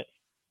environment.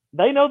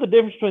 They know the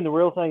difference between the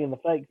real thing and the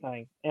fake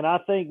thing. And I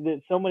think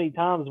that so many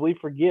times we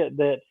forget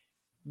that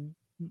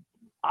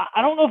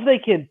I don't know if they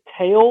can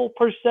tell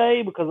per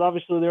se because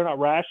obviously they're not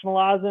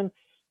rationalizing,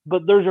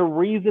 but there's a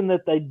reason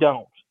that they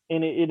don't.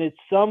 And it's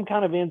some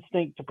kind of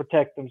instinct to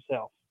protect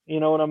themselves.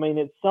 You know what I mean?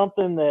 It's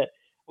something that,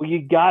 well,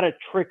 you got to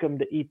trick them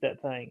to eat that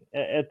thing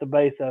at the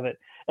base of it.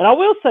 And I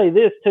will say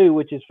this, too,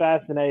 which is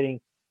fascinating.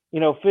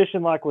 You know,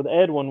 fishing like with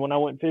Edwin, when I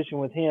went fishing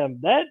with him,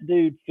 that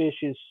dude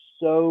fishes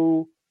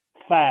so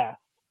fast.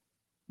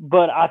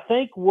 But I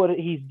think what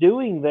he's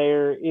doing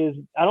there is,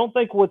 I don't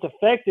think what's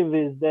effective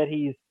is that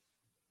he's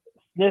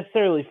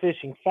necessarily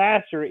fishing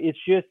faster. It's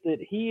just that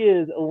he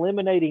is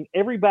eliminating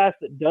every bass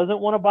that doesn't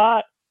want to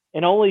bite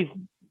and only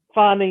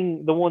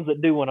finding the ones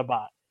that do want to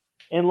bite.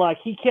 And like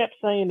he kept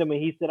saying to me,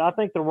 he said, I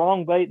think the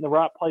wrong bait in the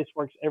right place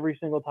works every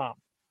single time.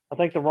 I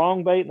think the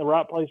wrong bait in the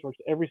right place works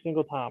every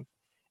single time.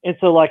 And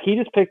so like he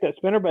just picked that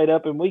spinnerbait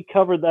up and we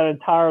covered that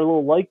entire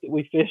little lake that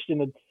we fished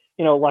in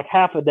like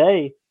half a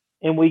day.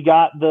 And we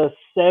got the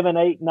 7,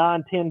 8,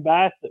 9, 10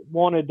 bass that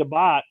wanted to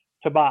bite.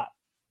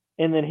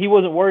 And then he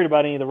wasn't worried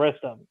about any of the rest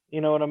of them.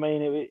 You know what I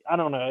mean? I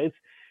don't know.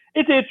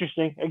 It's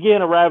interesting.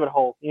 Again, a rabbit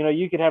hole. You know,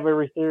 you could have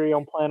every theory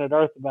on planet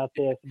Earth about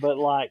this, but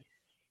like,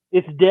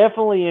 it's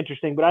definitely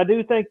interesting. But I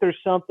do think there's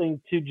something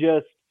to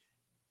just,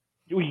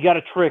 you got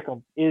to trick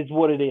them is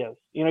what it is.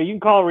 You know, you can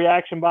call a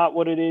reaction bite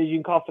what it is. You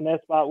can call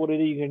finesse bite what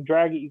it is. You can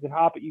drag it. You can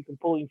hop it. You can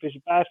pull it. You can fish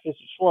it fast, fish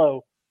it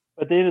slow.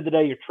 But at the end of the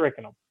day, you're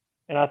tricking them.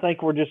 And I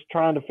think we're just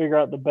trying to figure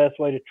out the best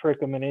way to trick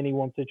them in any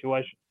one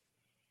situation.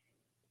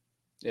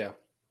 Yeah.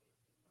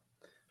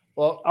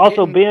 Well,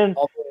 also Ben,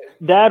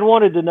 Dad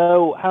wanted to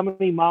know how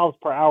many miles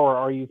per hour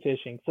are you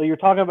fishing. So you're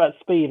talking about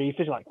speed. Are you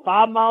fishing like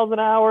 5 miles an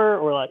hour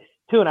or like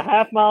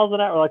 2.5 miles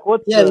an hour? Like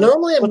what's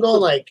normally I'm going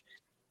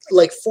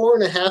like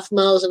 4.5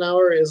 miles an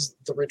hour is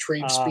the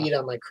retrieve speed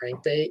on my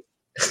crankbait.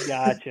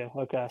 Gotcha.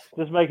 Okay.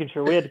 Just making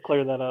sure. We had to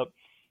clear that up.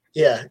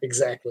 Yeah,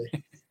 exactly.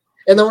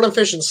 And then when I'm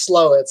fishing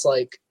slow, it's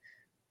like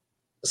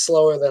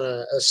slower than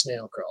a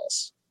snail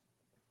crawls.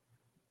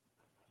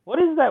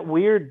 What is that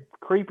weird,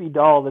 creepy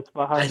doll that's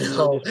behind you?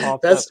 That just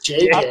popped that's up?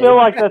 JJ. I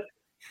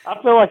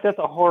feel like that's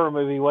a horror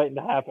movie waiting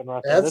to happen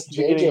right there. That's the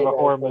beginning of a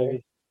horror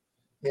movie.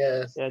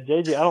 Yeah. Yeah,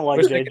 JJ. I don't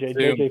like JJ.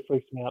 JJ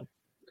freaks me out.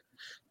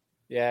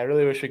 Yeah, I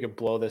really wish we could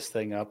blow this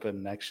thing up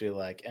and actually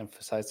like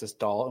emphasize this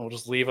doll, and we'll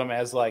just leave him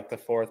as like the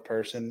fourth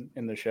person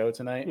in the show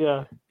tonight.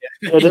 Yeah,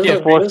 just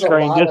a fourth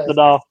screen, just the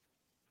doll.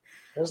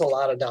 There's a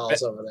lot of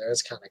dolls over there.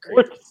 It's kind of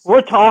creepy.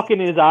 We're talking,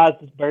 his eyes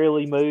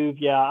barely move.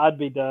 Yeah, I'd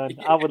be done.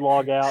 I would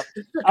log out.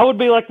 I would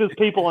be like those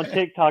people on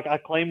TikTok. I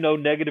claim no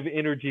negative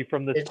energy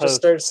from this post. It just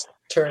starts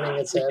turning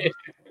its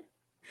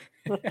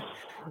head.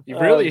 You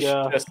really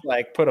should just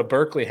like put a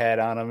Berkeley hat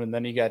on him, and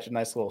then you got your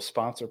nice little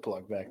sponsor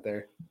plug back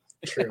there.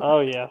 True. Oh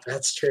yeah,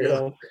 that's true.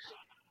 Yeah.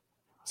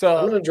 So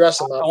I'm gonna dress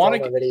them up for my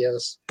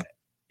videos.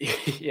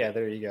 Yeah,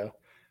 there you go.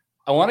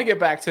 I want to get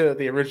back to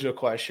the original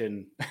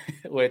question,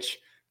 which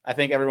I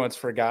think everyone's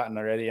forgotten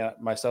already,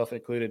 myself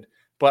included.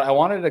 But I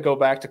wanted to go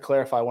back to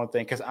clarify one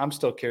thing because I'm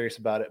still curious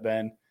about it,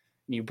 Ben.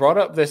 You brought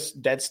up this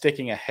dead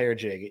sticking a hair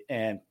jig,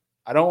 and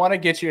I don't want to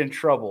get you in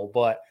trouble,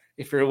 but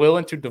if you're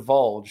willing to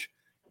divulge,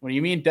 when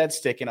you mean dead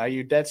sticking, are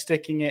you dead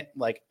sticking it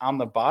like on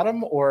the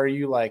bottom, or are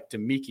you like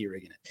Demiki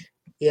rigging it?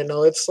 Yeah,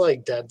 no, it's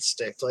like dead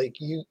stick. Like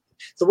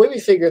the way we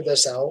figured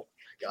this out,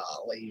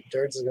 golly,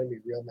 Dirds is gonna be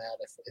real mad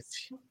if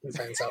he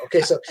finds out. Okay,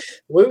 so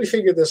the way we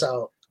figured this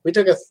out, we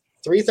took a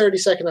 3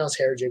 32nd-ounce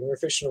hair jig. We were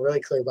fishing a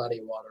really clear body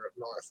of water up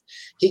north.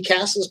 He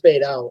casts his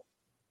bait out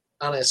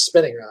on a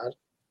spinning rod.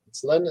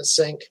 It's letting it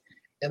sink,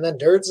 and then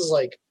Dirds is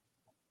like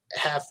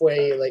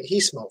halfway, like he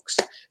smokes.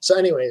 So,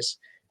 anyways,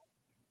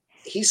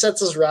 he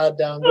sets his rod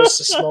down, goes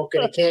to smoke,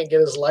 and he can't get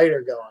his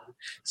lighter going.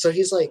 So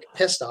he's like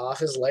pissed off.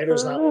 His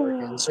lighter's not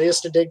working. So he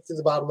has to dig through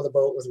the bottom of the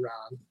boat with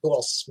Ron, who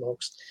also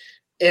smokes.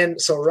 And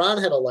so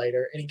Ron had a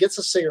lighter, and he gets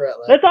a cigarette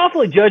lighter. That's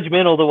awfully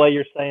judgmental the way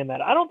you're saying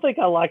that. I don't think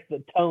I like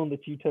the tone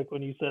that you took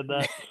when you said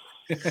that.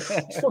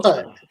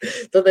 What?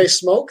 That they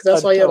smoke?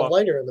 That's why he had a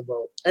lighter in the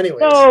boat. Anyway.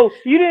 No,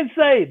 you didn't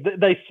say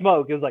they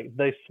smoke. It was like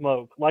they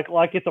smoke.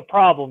 Like it's a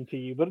problem to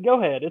you. But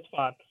go ahead. It's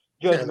fine.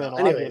 Judgmental.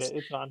 Yeah, no. I get it.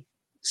 It's fine.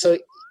 So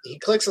he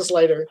clicks his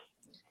lighter,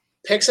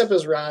 picks up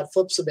his rod,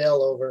 flips the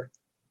bail over,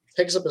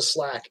 picks up his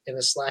slack, and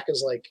his slack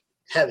is like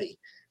heavy.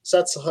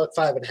 Sets the hook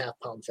 5.5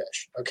 pound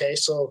fish. Okay,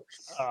 so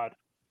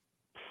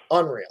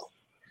unreal.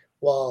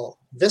 Well,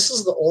 this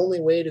is the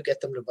only way to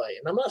get them to bite.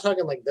 And I'm not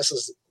talking like this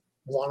is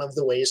one of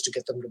the ways to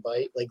get them to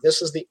bite. Like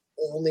this is the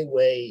only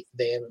way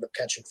they ended up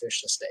catching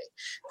fish this day.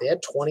 They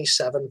had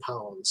 27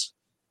 pounds.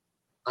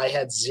 I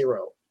had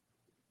 0.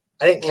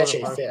 I didn't catch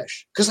any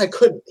fish because I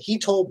couldn't. He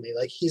told me,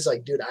 like, he's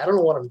like, dude, I don't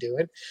know what I'm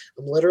doing.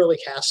 I'm literally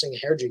casting a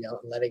hair jig out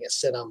and letting it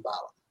sit on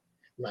bottom.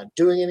 I'm not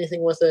doing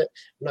anything with it.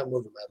 I'm not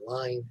moving my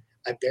line.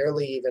 I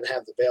barely even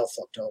have the bail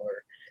flipped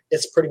over.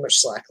 It's pretty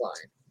much slack line.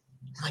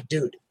 I'm like,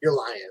 dude, you're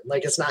lying.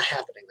 Like, it's not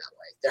happening that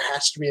way. There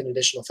has to be an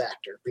additional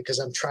factor because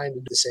I'm trying to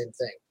do the same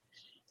thing.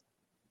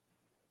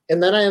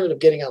 And then I ended up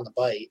getting on the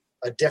bite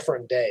a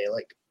different day,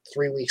 like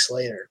 3 weeks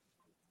later.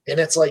 And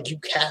it's like you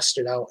cast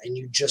it out and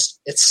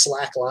it's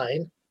slack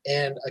line.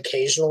 And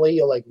occasionally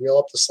you'll like reel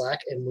up the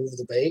slack and move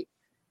the bait.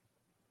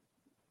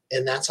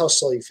 And that's how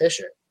slow you fish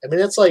it. I mean,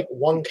 it's like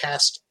one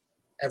cast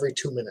every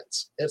 2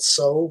 minutes. It's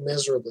so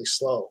miserably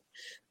slow.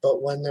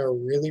 But when they're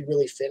really,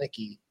 really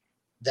finicky,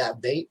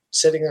 that bait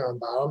sitting there on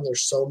bottom,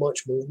 there's so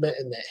much movement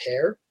in that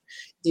hair,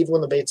 even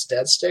when the bait's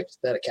dead sticked,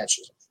 that it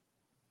catches them.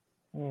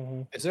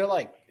 Mm-hmm. Is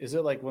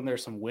it like when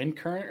there's some wind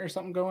current or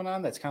something going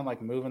on that's kind of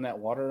like moving that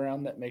water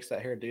around that makes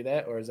that hair do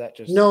that? Or is that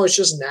just... No, it's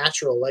just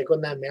natural. Like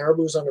when that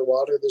marabou's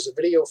underwater, there's a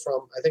video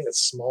from, I think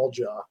it's Small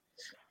Jaw,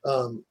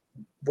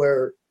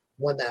 where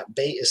when that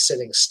bait is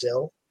sitting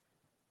still,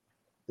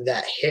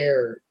 that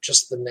hair,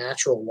 just the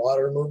natural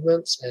water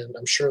movements, and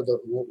I'm sure the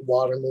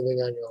water moving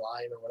on your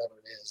line or whatever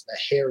it is, the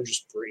hair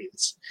just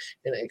breathes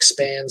and it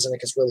expands and it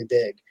gets really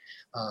big,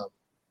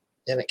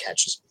 and it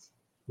catches them.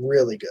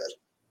 Really good.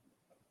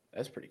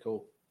 That's pretty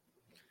cool.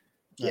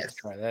 Yeah, let's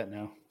try that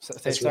now.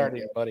 Say sorry to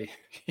your buddy.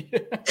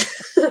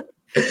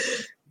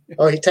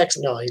 Oh, he texted.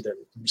 No, he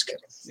didn't. I'm just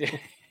kidding.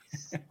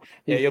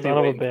 Yeah, you'll be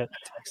waiting for that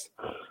text.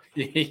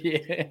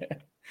 Yeah.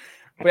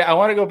 But I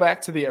want to go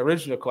back to the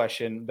original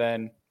question,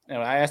 Ben.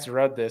 I asked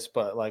Rudd this,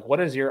 but like, what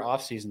does your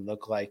off season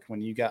look like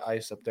when you got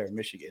ice up there in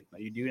Michigan? Are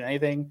you doing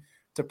anything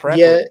to prep?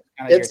 Yeah,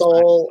 it's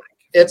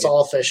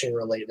all fishing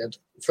related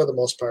for the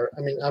most part.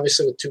 I mean,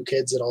 obviously with 2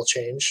 kids, it all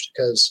changed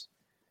because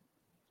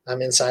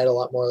I'm inside a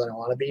lot more than I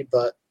want to be,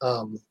 but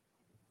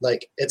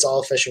like it's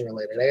all fishing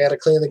related. I got to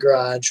clean the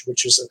garage,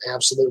 which is an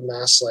absolute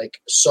mess. Like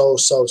so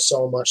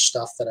much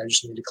stuff that I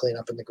just need to clean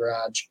up in the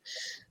garage.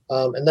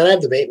 And then I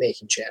have the bait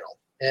making channel.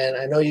 And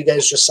I know you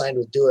guys just signed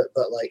with Do It,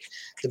 but like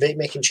the bait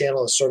making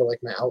channel is sort of like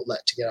my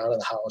outlet to get out of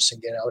the house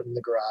and get out in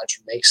the garage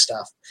and make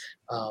stuff.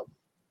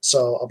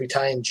 So I'll be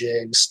tying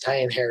jigs,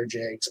 tying hair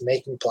jigs,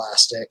 making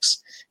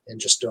plastics, and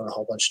just doing a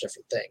whole bunch of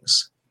different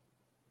things.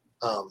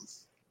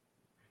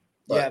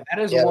 That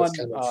is one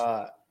kind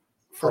of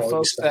for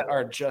folks that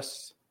are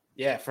just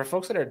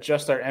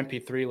our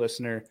MP3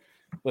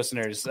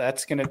 listeners.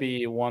 That's going to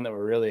be one that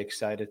we're really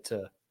excited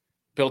to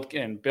build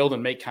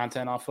and make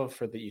content off of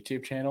for the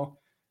YouTube channel.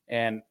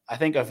 And I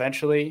think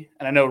eventually,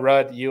 and I know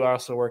Rudd, you are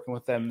also working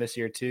with them this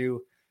year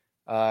too,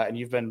 and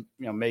you've been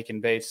making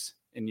baits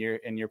in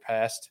your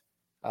past.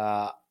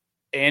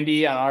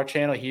 Andy on our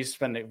channel, he's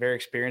been very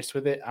experienced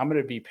with it. I'm going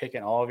to be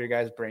picking all of your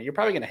guys' brain. You're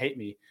probably going to hate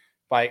me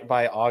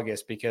by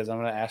August because I'm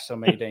going to ask so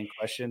many dang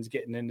questions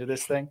getting into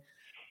this thing.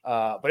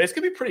 But it's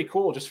going to be pretty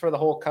cool just for the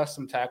whole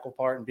custom tackle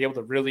part and be able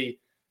to really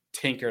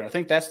tinker. And I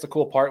think that's the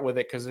cool part with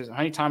it because there's how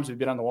many times we've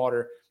been on the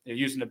water, you're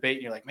using a bait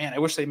and you're like, man, I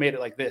wish they made it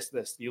like this.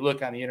 You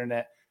look on the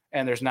internet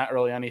and there's not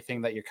really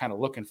anything that you're kind of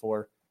looking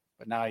for.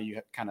 But now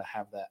you kind of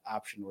have that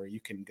option where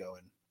you can go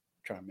and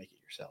try and make it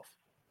yourself.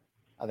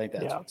 I think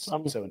that's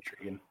what's so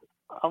intriguing.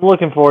 I'm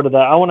looking forward to that.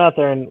 I went out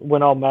there and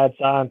went all mad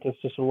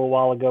scientist just a little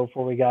while ago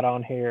before we got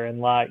on here, and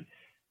like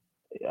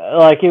it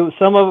was,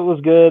 some of it was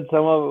good,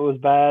 some of it was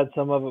bad,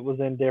 some of it was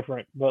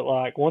indifferent. But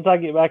like once I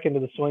get back into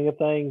the swing of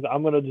things,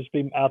 I'm gonna just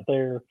be out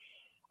there.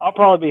 I'll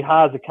probably be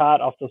high as a kite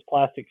off those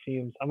plastic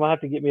fumes. I'm gonna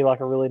have to get me like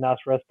a really nice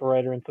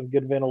respirator and some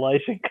good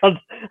ventilation because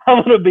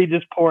I'm gonna be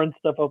just pouring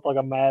stuff up like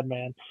a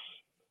madman.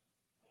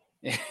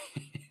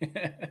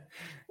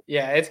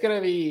 Yeah, it's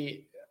gonna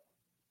be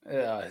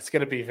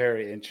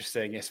very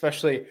interesting.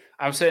 Especially,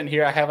 I'm sitting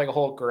here. I have like a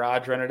whole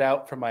garage rented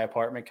out from my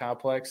apartment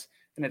complex,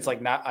 and it's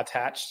like not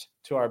attached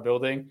to our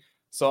building.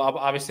 So I'll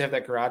obviously have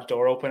that garage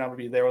door open. I'm gonna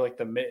be there with like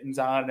the mittens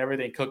on and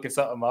everything, cooking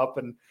something up,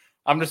 and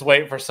I'm just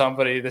waiting for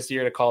somebody this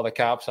year to call the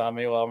cops on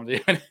me while I'm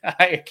doing it.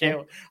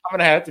 I'm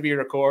gonna have to be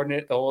recording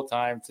it the whole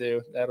time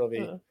too. That'll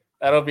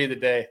be the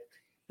day.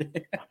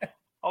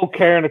 Oh,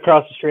 Karen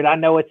across the street. I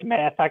know it's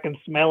meth. I can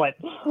smell it.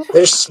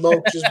 There's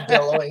smoke just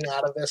billowing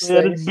out of this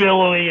thing. It's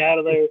billowing out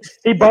of there.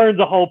 He burns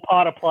a whole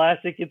pot of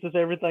plastic. It's just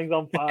everything's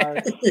on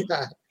fire.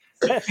 Yeah.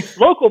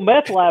 Local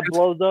meth lab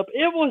blows up.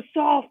 It was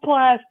soft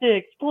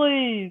plastics,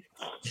 please.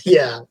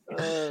 Yeah.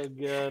 Oh,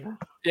 good.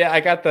 Yeah, I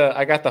got the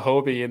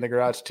Hobie in the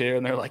garage too,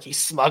 and they're like, he's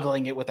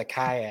smuggling it with a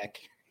kayak.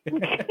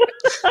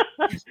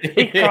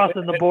 He's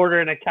crossing the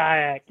border in a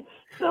kayak,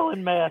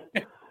 selling meth.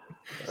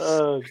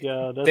 Oh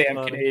God, that's damn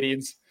funny.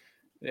 Canadians.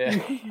 Yeah,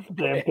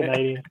 damn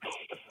Canadians.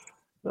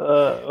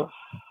 All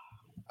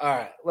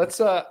right, let's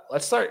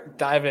start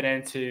diving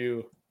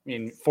into.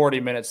 40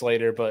 minutes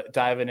later, but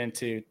diving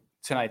into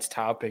tonight's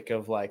topic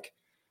of like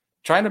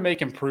trying to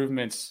make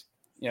improvements,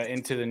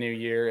 into the new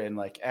year, and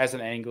like as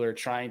an angler,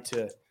 trying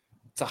to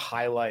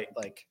highlight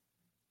like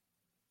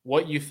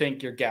what you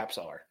think your gaps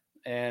are.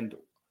 And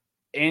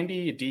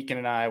Andy, Deacon,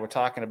 and I were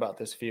talking about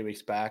this a few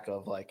weeks back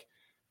of like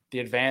the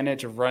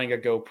advantage of running a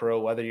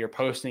GoPro, whether you're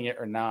posting it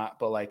or not,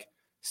 but like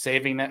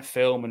saving that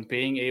film and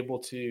being able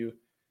to,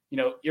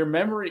 your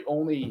memory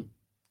only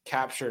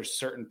captures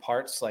certain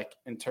parts, like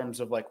in terms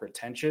of like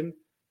retention.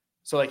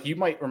 So like you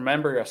might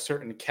remember a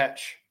certain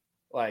catch,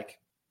 like,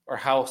 or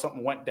how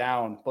something went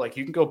down, but like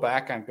you can go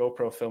back on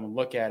GoPro film and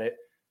look at it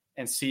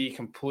and see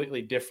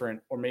completely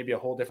different, or maybe a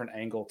whole different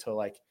angle to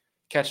like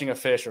catching a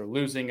fish or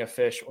losing a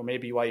fish, or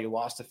maybe why you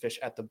lost a fish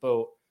at the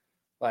boat.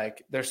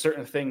 Like there's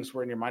certain things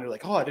where in your mind you're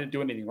like, oh, I didn't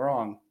do anything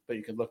wrong, but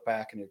you could look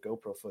back in your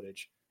GoPro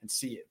footage and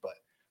see it. But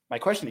my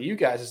question to you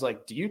guys is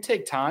like, do you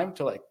take time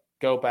to like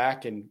go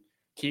back and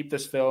keep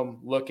this film,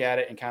 look at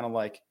it, and kind of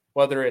like,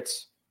 whether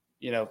it's,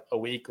 a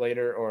week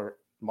later or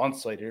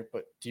months later,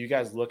 but do you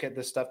guys look at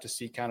this stuff to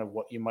see kind of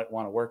what you might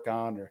want to work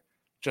on, or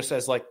just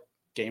as like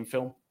game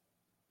film?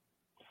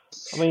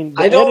 The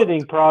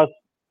editing process.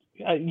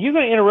 You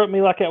going to interrupt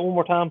me like that one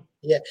more time?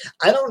 Yeah,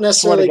 I don't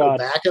necessarily go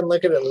back and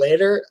look at it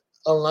later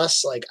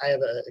unless like I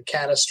have a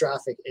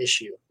catastrophic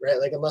issue, right?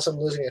 Like unless I'm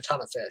losing a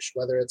ton of fish,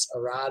 whether it's a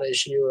rod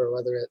issue or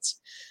whether it's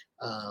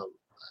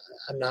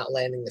I'm not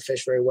landing the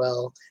fish very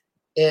well.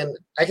 And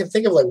I can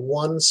think of like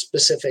one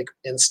specific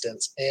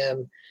instance,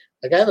 and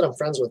the guy that I'm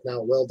friends with now,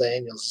 Will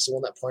Daniels, is the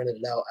one that pointed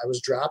it out. I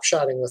was drop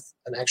shotting with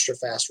an extra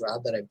fast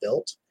rod that I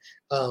built.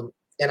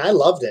 And I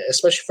loved it,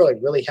 especially for like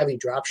really heavy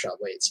drop shot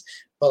weights.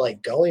 But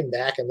like going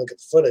back and look at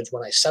the footage,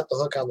 when I set the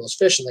hook on those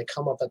fish and they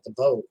come up at the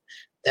boat,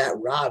 that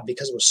rod,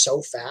 because it was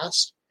so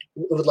fast,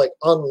 it would like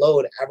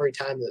unload every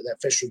time that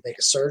fish would make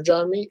a surge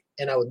on me,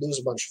 and I would lose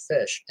a bunch of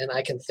fish. And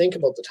I can think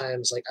about the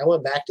times, like I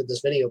went back to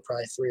this video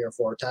probably 3 or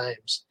 4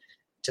 times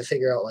to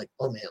figure out like,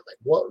 oh man, like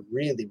what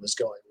really was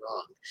going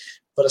wrong.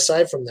 But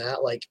aside from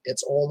that, like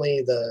it's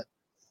only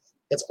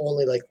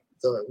like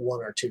the 1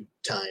 or 2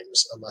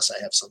 times, unless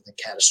I have something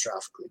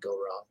catastrophically go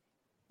wrong.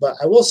 But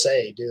I will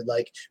say, dude,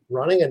 like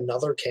running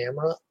another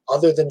camera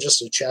other than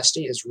just a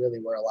chesty is really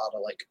where a lot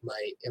of like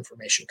my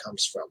information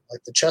comes from.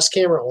 Like the chest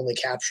camera only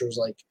captures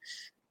like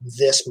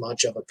this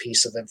much of a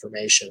piece of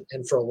information.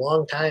 And for a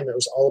long time, it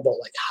was all about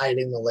like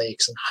hiding the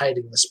lakes and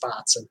hiding the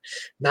spots and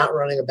not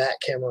running a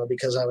back camera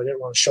because I didn't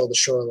want to show the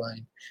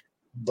shoreline.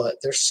 But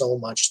there's so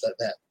much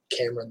that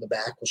camera in the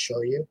back will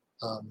show you,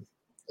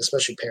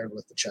 especially paired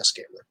with the chest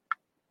camera.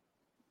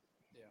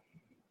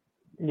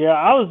 Yeah,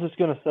 I was just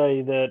going to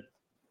say that.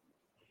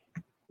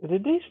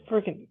 Did these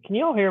freaking? Can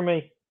y'all hear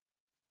me?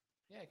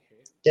 Yeah, I can hear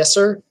you. Yes,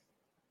 sir.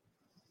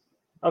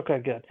 Okay,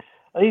 good.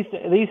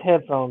 These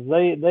headphones,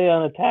 they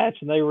unattach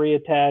and they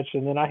reattach,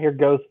 and then I hear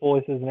ghost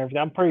voices and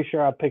everything. I'm pretty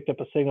sure I picked up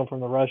a signal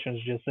from the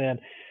Russians just then.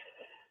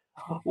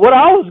 What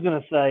I was going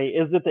to say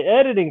is that the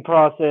editing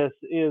process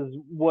is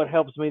what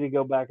helps me to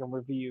go back and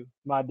review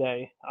my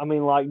day. I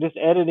mean, like just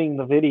editing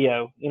the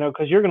video,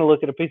 because you're going to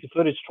look at a piece of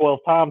footage 12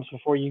 times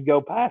before you go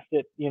past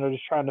it,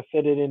 just trying to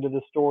fit it into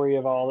the story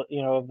of all,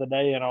 of the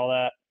day and all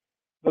that.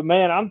 But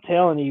man, I'm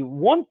telling you,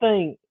 one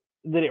thing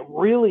that it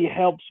really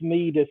helps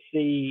me to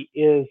see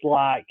is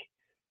like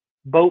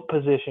boat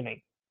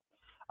positioning.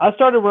 I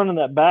started running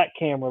that back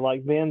camera,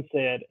 like Ben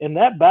said, and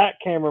that back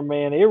camera,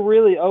 man, it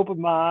really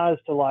opened my eyes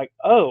to like,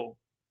 oh,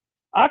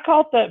 I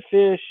caught that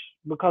fish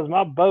because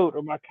my boat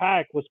or my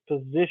kayak was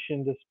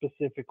positioned a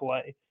specific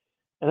way.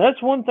 And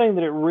that's one thing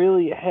that it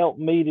really helped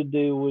me to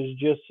do was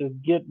just to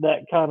get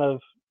that kind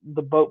of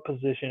the boat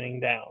positioning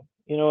down.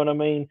 You know what I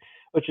mean?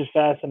 Which is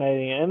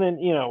fascinating. And then,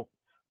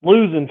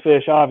 losing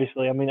fish,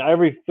 obviously. I mean,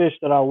 every fish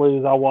that I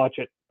lose, I watch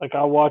it. Like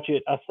I watch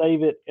it, I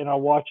save it, and I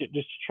watch it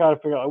just to try to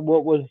figure out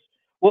what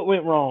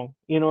went wrong.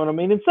 You know what I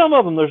mean? And some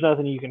of them, there's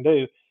nothing you can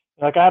do.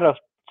 Like I had a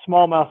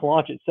smallmouth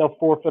launch itself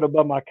 4 foot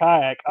above my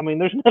kayak. I mean,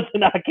 there's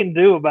nothing I can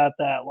do about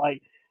that.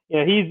 Like,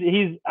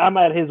 I'm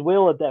at his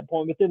will at that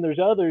point. But then there's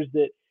others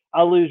that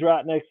I lose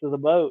right next to the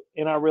boat,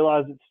 and I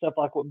realize it's stuff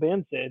like what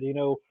Ben said.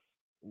 The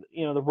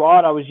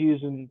rod I was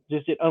using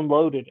just it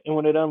unloaded, and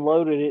when it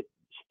unloaded, it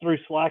threw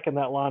slack in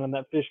that line, and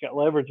that fish got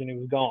leverage, and he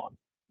was gone.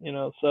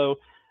 So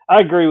I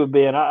agree with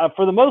Ben.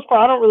 For the most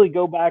part, I don't really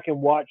go back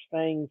and watch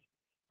things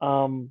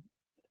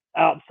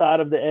outside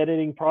of the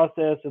editing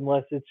process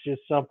unless it's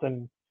just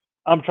something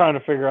I'm trying to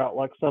figure out,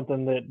 like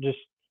something that just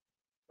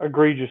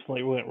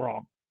egregiously went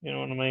wrong. You know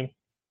what I mean?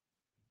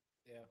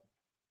 Yeah.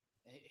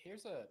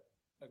 Here's a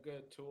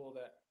good tool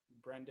that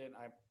Brendan,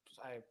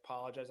 I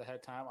apologize ahead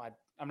of time.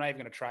 I'm not even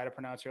going to try to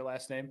pronounce your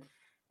last name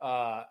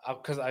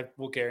because I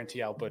will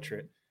guarantee I'll butcher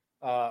it.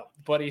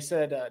 But he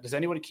said, does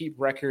anyone keep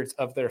records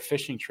of their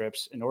fishing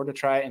trips in order to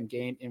try and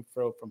gain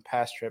info from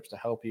past trips to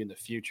help you in the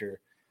future?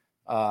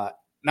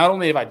 Not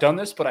only have I done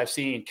this, but I've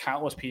seen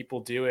countless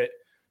people do it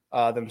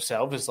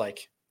themselves. Is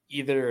like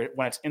either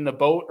when it's in the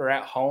boat or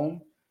at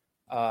home,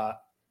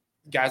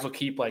 guys will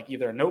keep like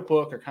either a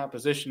notebook or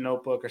composition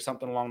notebook or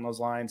something along those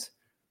lines.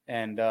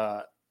 And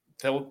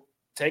they'll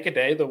take a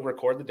day, they'll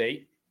record the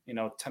date,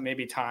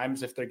 maybe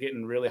times if they're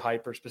getting really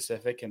hyper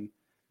specific and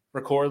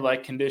record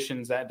like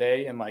conditions that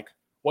day and like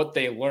what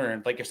they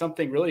learned. Like if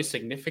something really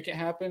significant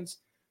happens,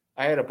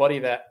 I had a buddy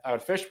that I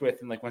would fish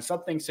with, and like when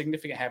something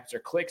significant happens or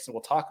clicks and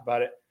we'll talk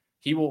about it,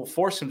 he will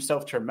force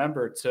himself to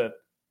remember to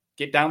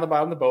get down the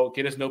bottom of the boat,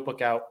 get his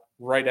notebook out,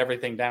 write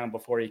everything down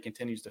before he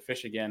continues to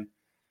fish again.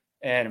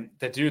 And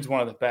the dude's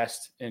one of the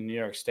best in New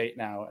York State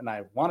now. And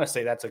I want to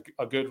say that's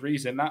a good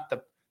reason, not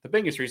the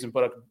biggest reason,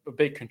 but a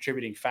big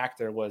contributing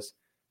factor was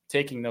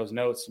taking those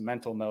notes,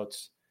 mental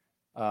notes.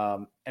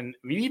 And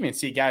we even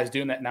see guys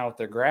doing that now with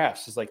their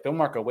graphs. It's like they'll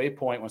mark a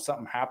waypoint when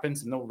something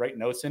happens and they'll write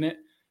notes in it.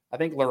 I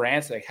think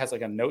Lowrance has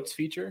like a notes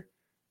feature.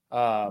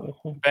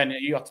 Ben,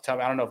 you have to tell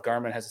me, I don't know if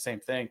Garmin has the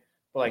same thing,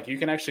 but like you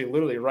can actually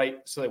literally write.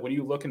 So like when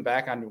you're looking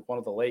back on one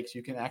of the lakes,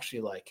 you can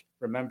actually like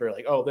remember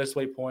like, oh, this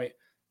waypoint,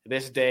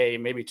 this day,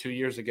 maybe 2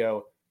 years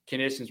ago,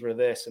 conditions were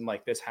this, and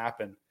like this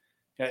happened.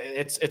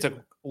 It's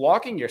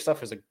logging your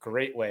stuff is a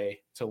great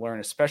way to learn,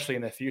 especially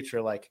in the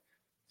future. Like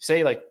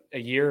say like a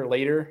year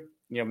later,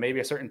 maybe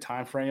a certain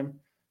time frame,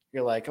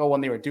 you're like, oh,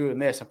 when they were doing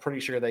this, I'm pretty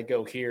sure they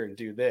go here and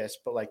do this.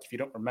 But like if you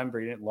don't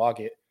remember, you didn't log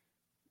it,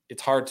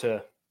 it's hard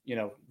to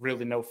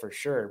really know for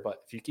sure.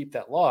 But if you keep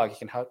that log, it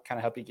can kind of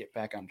help you get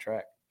back on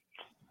track.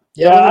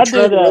 Yeah, I'm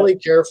gonna tread really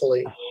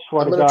carefully.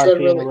 I'm gonna tread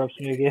really.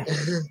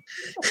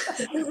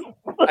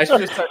 I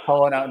should start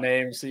calling out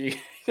names.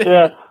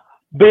 Yeah,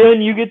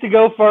 Ben, you get to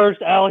go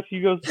first. Alex,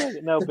 you go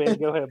second. No, Ben,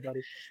 go ahead,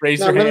 buddy. Raise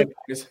your hand.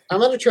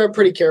 I'm gonna tread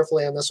pretty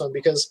carefully on this one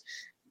because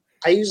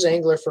I used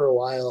Angler for a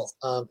while,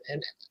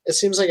 and it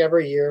seems like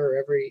every year or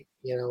every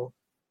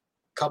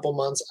couple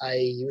months I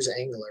use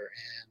Angler,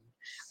 and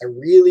I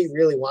really,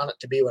 really want it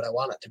to be what I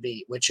want it to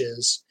be, which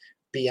is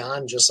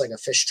beyond just like a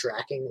fish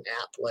tracking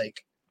app,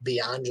 like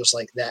beyond just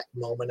like that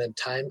moment in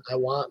time. I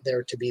want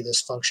there to be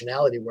this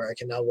functionality where I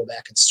can now go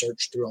back and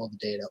search through all the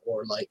data,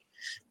 or like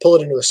pull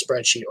it into a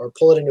spreadsheet, or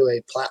pull it into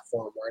a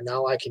platform where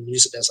now I can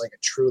use it as like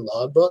a true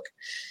logbook.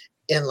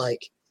 And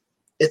like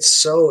it's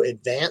so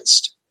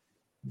advanced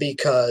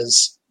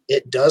because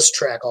it does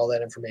track all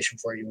that information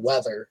for you,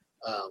 weather,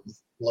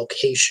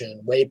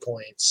 location,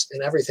 waypoints,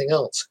 and everything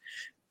else.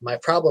 My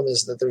problem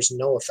is that there's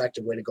no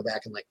effective way to go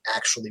back and like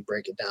actually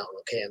break it down,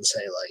 okay, and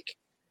say like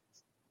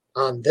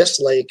on this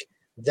lake,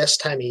 this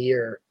time of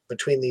year,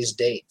 between these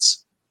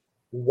dates.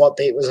 What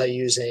bait was I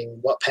using?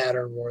 What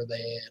pattern were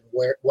they in?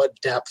 Where? What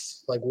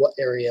depth? Like what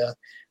area?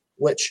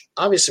 Which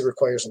obviously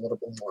requires a little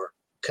bit more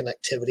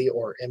connectivity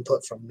or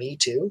input from me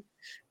too.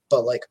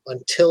 But like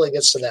until it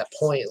gets to that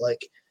point,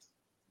 like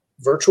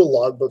virtual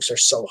logbooks are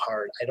so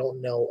hard. I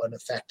don't know an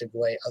effective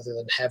way other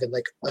than having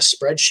like a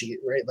spreadsheet,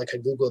 right? Like a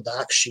Google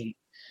Doc sheet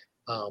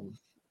on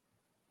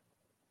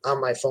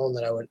my phone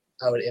that I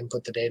would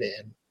input the data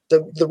in.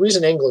 The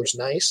reason Angler's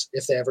nice,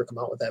 if they ever come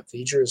out with that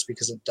feature, is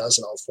because it does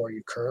it all for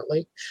you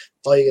currently.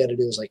 All you got to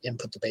do is like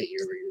input the bait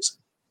you were using.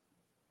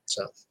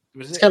 So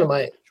it's kind of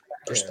my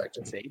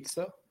perspective. Dates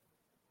though?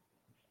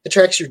 It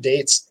tracks your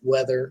dates,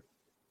 weather,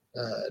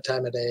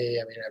 time of day.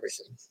 I mean,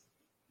 everything.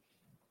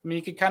 I mean,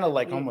 you could kind of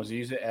like almost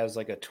use it as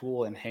like a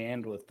tool in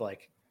hand with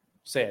like,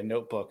 say, a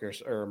notebook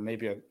or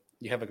maybe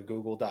you have like a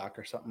Google Doc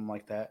or something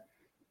like that.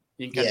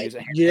 You can kind of use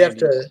it. You have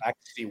to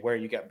see where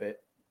you got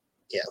bit.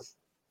 Yeah.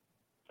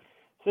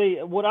 See,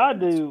 what I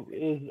do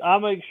is I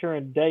make sure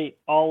and date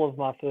all of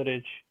my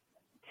footage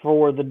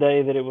for the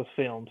day that it was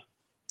filmed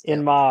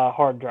in my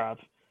hard drive.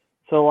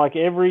 So, like,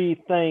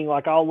 everything,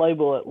 like, I'll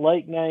label it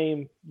lake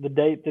name, the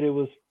date that it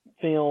was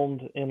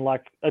filmed, and,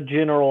 like, a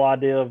general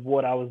idea of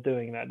what I was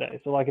doing that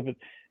day. So, like, if it's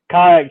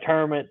kayak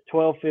tournament,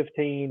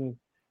 12:15,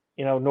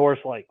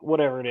 Norris Lake,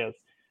 whatever it is.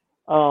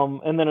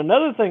 And then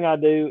another thing I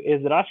do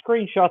is that I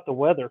screenshot the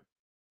weather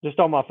just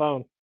on my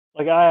phone.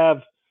 Like, I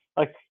have,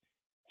 like,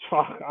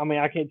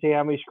 I can't tell you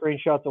how many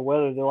screenshots of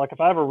weather. They're like,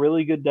 if I have a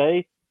really good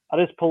day, I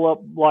just pull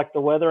up like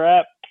the weather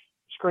app,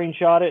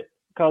 screenshot it,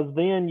 because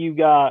then you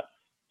got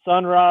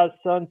sunrise,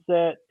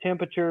 sunset,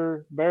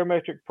 temperature,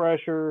 barometric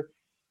pressure,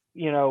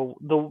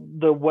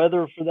 the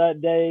weather for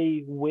that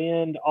day,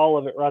 wind, all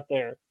of it right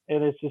there.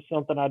 And it's just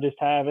something I just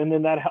have. And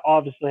then that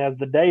obviously has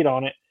the date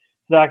on it,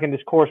 so that I can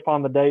just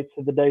correspond the dates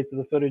to the dates of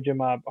the footage in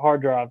my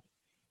hard drive.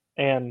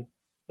 And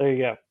there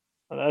you go.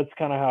 That's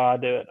kind of how I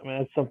do it. I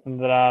mean, it's something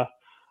that I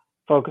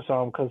focus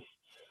on because,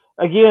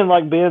 again,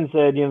 like Ben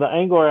said, the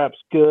Angler app's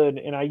good,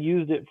 and I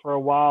used it for a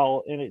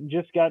while, and it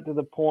just got to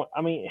the point.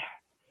 I mean,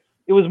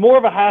 it was more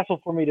of a hassle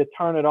for me to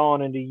turn it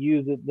on and to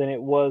use it than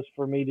it was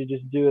for me to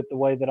just do it the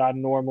way that I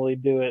normally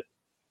do it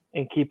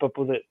and keep up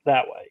with it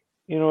that way.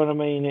 You know what I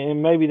mean?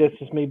 And maybe that's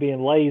just me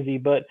being lazy,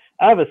 but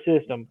I have a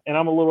system, and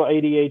I'm a little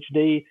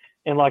ADHD,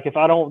 and like if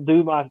I don't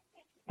do my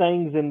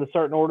things in the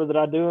certain order that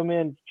I do them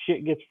in,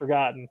 shit gets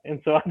forgotten.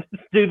 And so I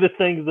just do the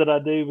things that I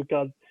do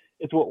because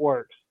it's what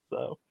works.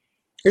 So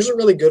here's a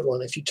really good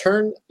one. If you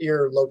turn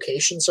your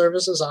location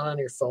services on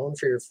your phone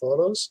for your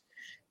photos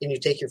and you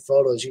take your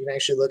photos, you can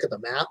actually look at the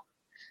map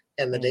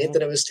and the date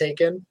that it was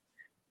taken.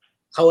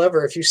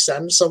 However, if you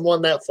send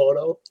someone that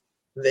photo,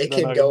 they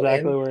can go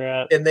exactly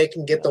in and they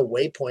can get the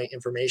waypoint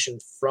information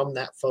from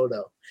that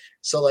photo.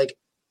 So like,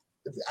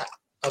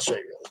 I'll show you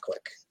really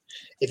quick.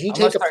 If you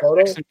take a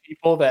photo,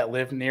 people that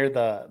live near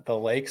the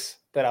lakes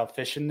that I'm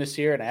fishing this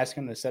year and ask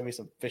them to send me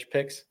some fish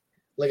pics.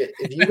 Like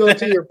if you go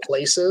to your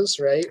places,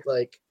 right?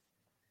 Like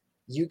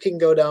you can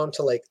go down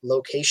to like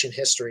location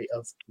history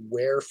of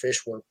where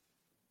fish were,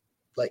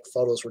 like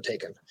photos were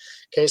taken.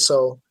 Okay,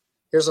 so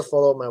here's a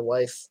photo of my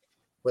wife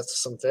with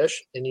some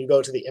fish, and you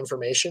go to the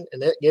information,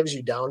 and it gives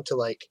you down to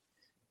like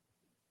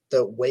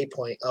the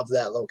waypoint of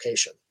that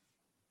location.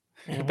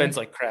 Ben's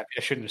like, crap,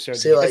 I shouldn't have showed you.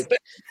 See, like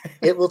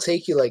it will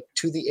take you like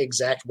to the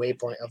exact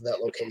waypoint of that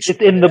location.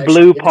 It's in the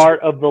blue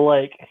part of the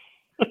lake.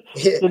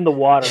 It's in the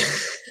water.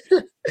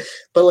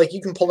 But like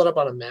you can pull it up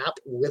on a map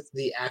with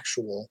the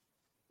actual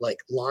like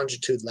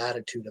longitude,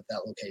 latitude of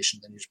that location,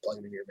 then you just plug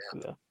it into your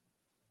map. Yeah.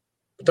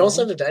 But don't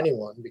send it to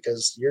anyone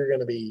because you're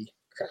gonna be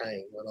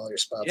crying when all your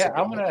spots. Yeah,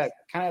 I'm gonna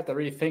kind of have to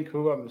rethink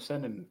who I'm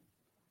sending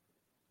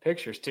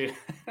pictures to.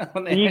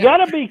 You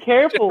gotta be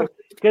careful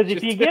because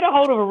if you get a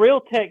hold of a real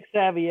tech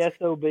savvy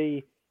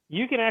SOB,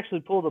 you can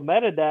actually pull the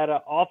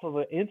metadata off of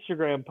an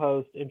Instagram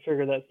post and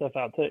figure that stuff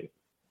out too.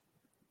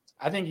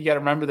 I think you got to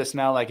remember this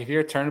now. Like if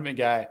you're a tournament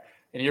guy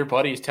and your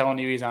buddy is telling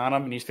you he's on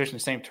them and he's fishing the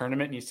same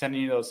tournament and he's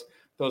sending you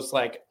those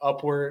like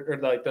upward or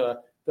like the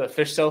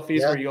fish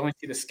selfies where you only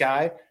see the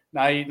sky.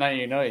 Now you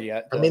know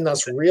yet. I mean,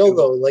 that's real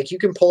though. Like you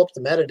can pull up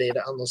the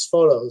metadata on those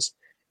photos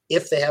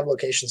if they have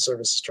location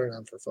services turned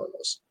on for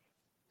photos.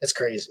 It's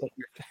crazy.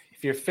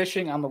 If you're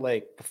fishing on the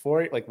lake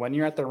before, like when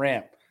you're at the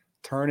ramp,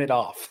 turn it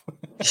off.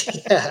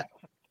 Yeah.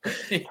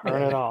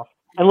 Turn it off.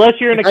 Unless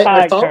you're in a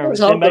kayak tournament,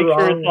 then make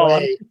sure it's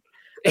on.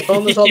 I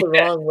found this all the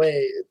wrong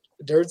way.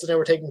 Dirds and I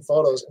were taking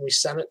photos, and we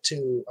sent it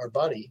to our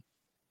buddy,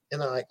 and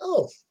they're like,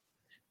 "Oh,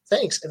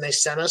 thanks." And they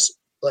sent us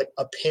like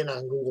a pin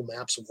on Google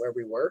Maps of where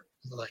we were.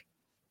 And we're like,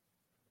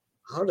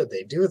 "How did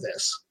they do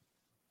this?"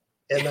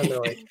 And then they're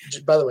like,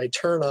 "By the way,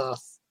 turn off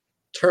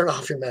your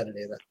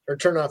metadata or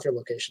turn off your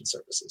location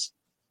services."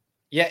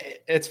 Yeah,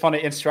 it's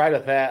funny. In stride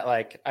of that,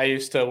 like I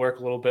used to work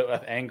a little bit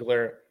with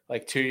Angler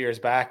like 2 years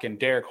back, and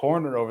Derek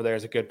Horner over there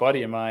is a good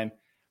buddy of mine.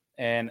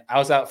 And I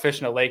was out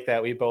fishing a lake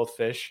that we both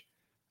fish.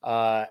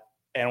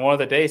 And one of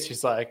the days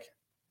he's like,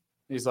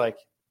 I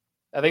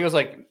think it was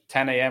like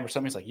 10 a.m. or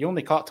something. He's like, "You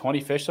only caught 20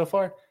 fish so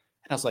far?"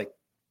 And I was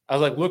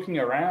like looking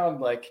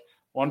around, like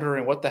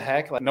wondering what the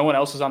heck, like no one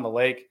else is on the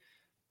lake.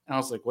 And I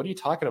was like, what are you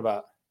talking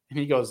about? And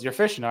he goes, you're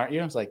fishing, aren't you?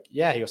 I was like,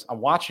 yeah. He goes,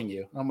 I'm watching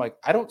you. And I'm like,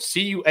 I don't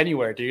see you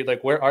anywhere, dude.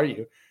 Like, where are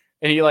you?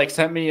 And he like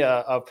sent me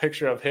a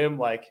picture of him,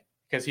 like,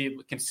 because he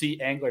can see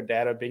angler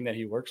data being that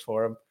he works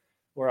for him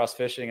where I was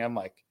fishing. I'm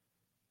like,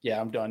 yeah,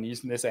 I'm done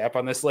using this app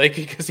on this lake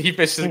because he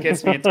fishes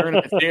against me in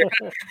tournaments here.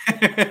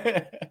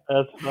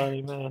 That's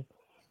funny, man.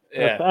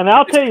 Yeah. And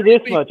I'll tell you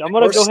this much. I'm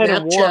going to go ahead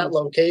and warn. Snapchat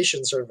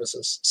location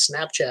services.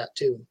 Snapchat,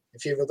 too.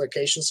 If you have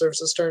location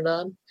services turned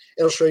on,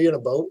 it'll show you in a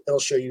boat. It'll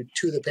show you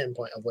to the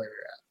pinpoint of where you're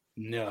at.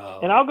 No.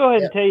 And I'll go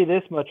ahead and tell you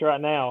this much right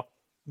now.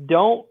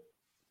 Don't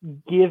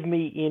give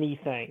me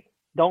anything.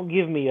 Don't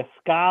give me a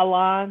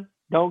skyline.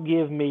 Don't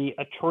give me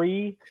a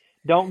tree.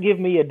 Don't give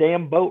me a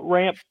damn boat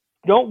ramp.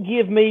 Don't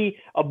give me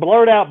a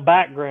blurred out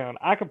background.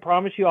 I can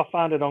promise you I'll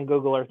find it on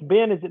Google Earth.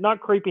 Ben, is it not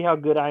creepy how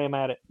good I am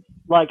at it?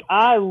 Like,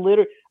 I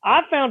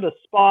found a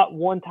spot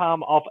one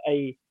time off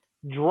a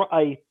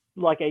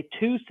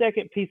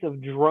 2-second piece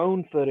of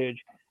drone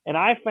footage, and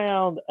I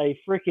found a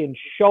freaking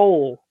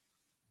shoal,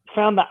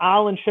 found the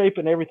island shape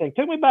and everything.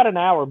 Took me about an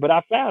hour, but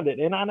I found it,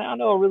 and I now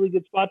know a really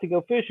good spot to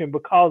go fishing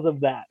because of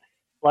that.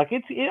 Like,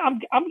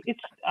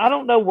 I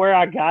don't know where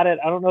I got it.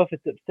 I don't know if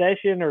it's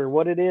obsession or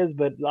what it is,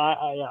 but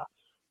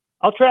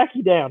I'll track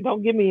you down.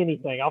 Don't give me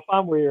anything. I'll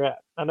find where you're at.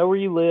 I know where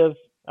you live.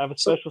 I have a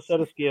special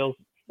set of skills.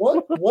 What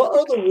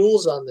are the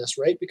rules on this,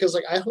 right? Because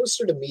like I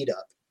hosted a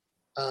meetup,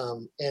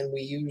 and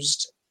we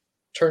used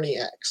Tourney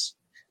X.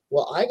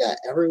 Well, I got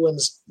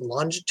everyone's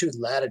longitude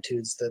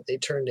latitudes that they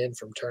turned in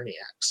from Tourney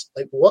X.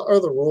 Like, what are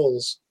the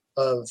rules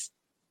of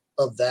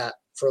that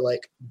for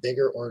like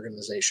bigger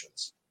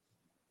organizations?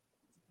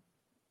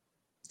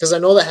 Because I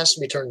know that has to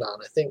be turned on.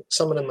 I think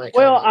someone in my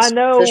I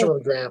know Fisherman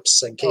with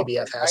Gramps and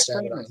KBF has to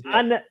have it on.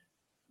 I know.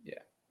 Yeah.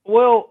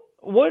 Well,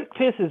 what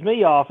pisses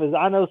me off is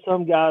I know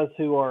some guys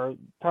who are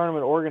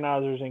tournament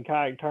organizers in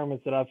kayak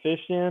tournaments that I've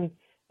fished in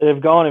that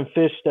have gone and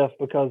fished stuff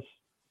because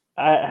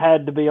I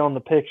had to be on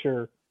the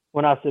picture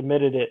when I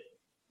submitted it.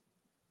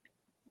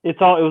 It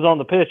was on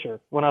the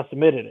picture when I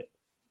submitted it.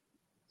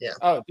 Yeah.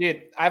 Oh,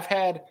 dude,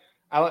 it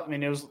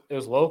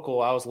was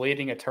local. I was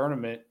leading a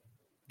tournament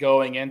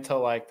going into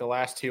like the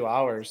last 2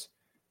 hours,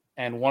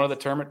 and one of the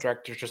tournament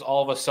directors just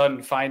all of a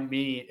sudden find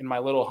me in my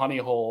little honey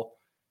hole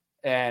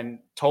and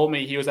told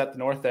me he was at the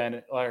north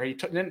end. Or he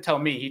didn't tell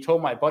me. He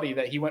told my buddy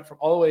that he went from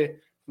all the way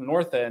from the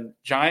north end,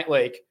 giant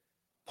lake,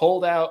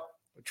 pulled out,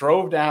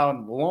 drove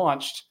down,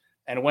 launched,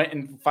 and went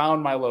and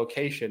found my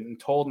location and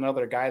told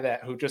another guy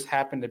that who just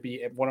happened to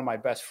be one of my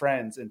best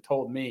friends and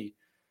told me.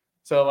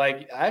 So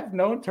like I've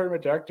known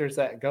tournament directors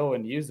that go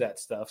and use that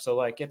stuff. So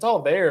like it's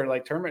all there.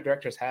 Like tournament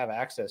directors have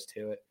access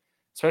to it,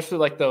 especially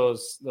like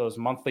those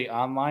monthly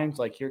onlines.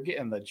 Like you're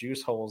getting the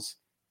juice holes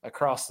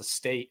across the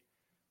state.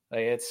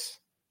 Like it's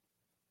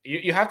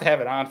you have to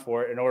have it on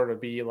for it in order to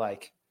be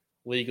like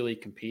legally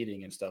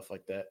competing and stuff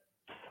like that.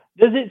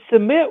 Does it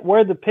submit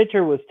where the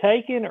picture was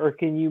taken, or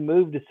can you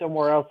move to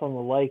somewhere else on the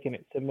lake and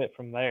it submit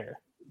from there?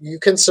 You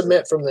can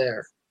submit from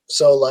there.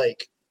 So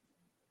like,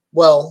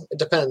 well, it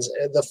depends.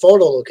 The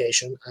photo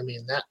location, I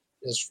mean, that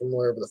is from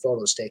wherever the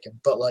photo is taken.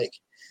 But like,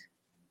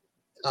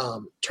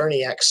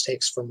 Tourney X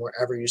takes from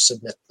wherever you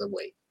submit the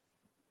weight.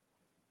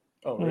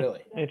 Oh, really?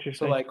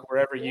 Interesting. So like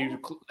wherever you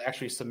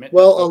actually submit.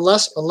 Well,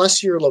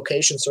 unless your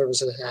location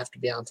services have to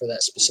be on for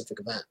that specific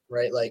event,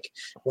 right? Like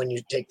when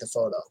you take the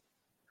photo.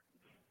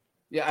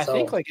 Yeah, I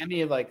think like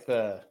any of like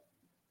the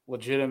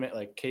legitimate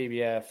like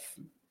KBF,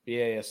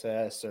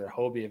 BASS, or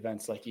Hobie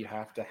events, like you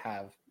have to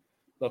have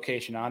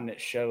location on, and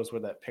it shows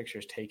where that picture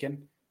is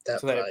taken,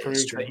 so that it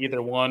proves that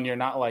either one, you're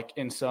not like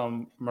in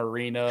some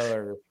marina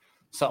or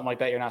something like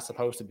that you're not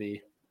supposed to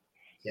be.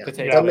 Yeah, to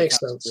take that makes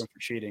sense. For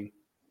cheating.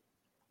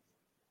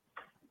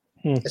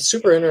 It's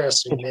super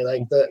interesting to me,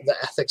 like the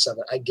ethics of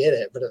it. I get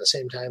it, but at the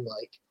same time,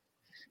 like,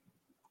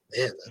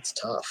 man, that's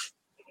tough.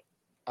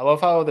 I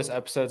love how this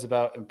episode's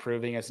about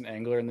improving as an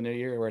angler in the new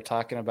year. We're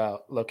talking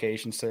about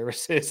location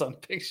services on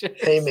pictures.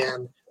 Hey,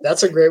 man,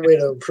 that's a great way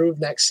to improve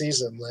next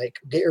season. Like,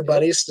 get your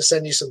buddies to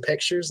send you some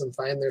pictures and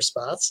find their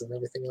spots and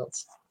everything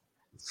else.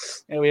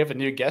 And we have a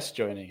new guest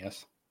joining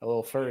us, a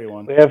little furry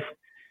one.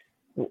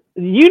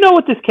 You know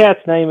what this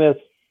cat's name is?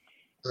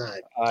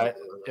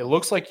 It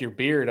looks like your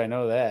beard. I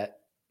know that.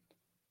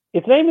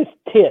 Its name is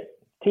Tit,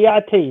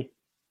 T-I-T,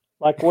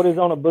 like what is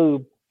on a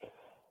boob.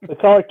 We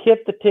call her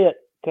Kip the Tit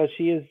because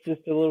she is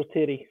just a little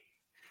titty.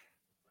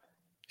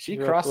 She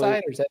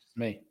cross-eyed, or is that just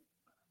me?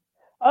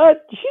 She's a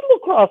little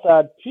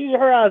cross-eyed.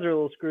 Her eyes are a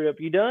little screwed up.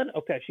 You done?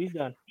 Okay, she's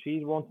done.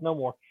 She wants no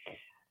more.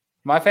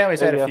 My family's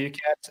had a few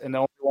cats, and the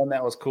only one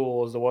that was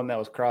cool was the one that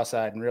was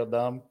cross-eyed and real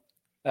dumb.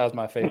 That was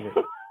my favorite.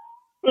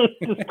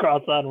 Just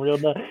cross-eyed and real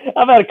dumb.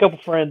 I've had a couple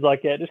friends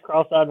like that, just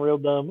cross-eyed and real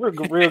dumb. We're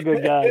real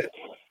good guys.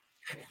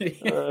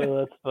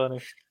 That's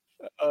funny.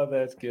 Oh,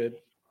 that's good.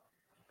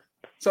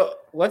 So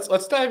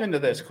let's dive into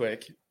this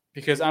quick,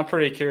 because I'm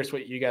pretty curious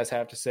what you guys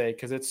have to say,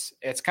 because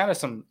it's kind of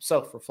some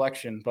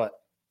self-reflection, but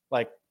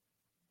like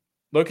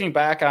looking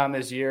back on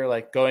this year,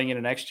 like going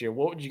into next year,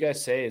 what would you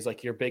guys say is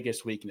like your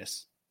biggest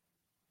weakness?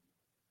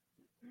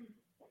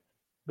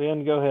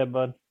 Ben, go ahead,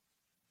 bud.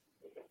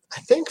 I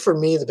think for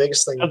me, the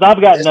biggest thing. Because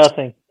I've got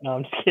nothing. No,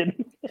 I'm just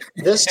kidding.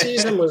 This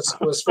season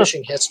was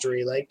fishing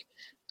history. Like,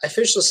 I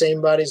fished the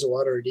same bodies of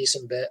water a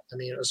decent bit. I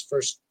mean, it was the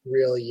first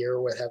real year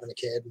with having a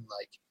kid, and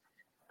like,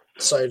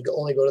 so I'd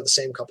only go to the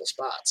same couple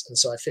spots, and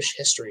so I fished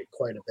history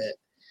quite a bit,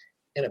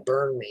 and it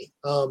burned me.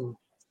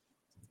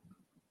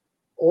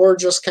 Or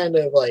just kind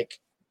of like,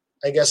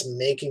 I guess,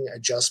 making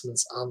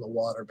adjustments on the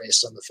water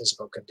based on the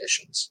physical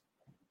conditions.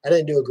 I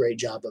didn't do a great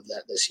job of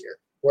that this year.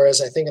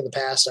 Whereas I think in the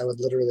past, I would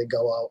literally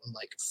go out and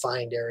like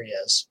find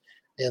areas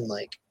and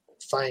like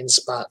find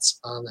spots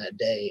on that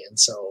day. And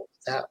so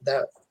that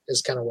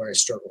is kind of where I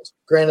struggled.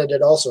 Granted,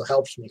 it also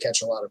helped me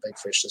catch a lot of big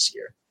fish this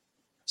year.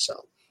 So,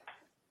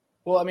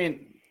 well, I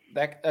mean,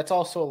 that's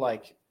also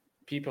like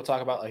people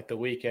talk about like the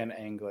weekend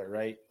angler,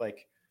 right?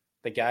 Like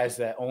the guys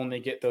that only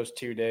get those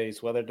 2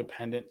 days, weather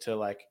dependent to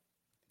like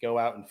go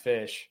out and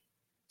fish.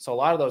 So a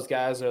lot of those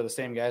guys are the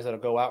same guys that'll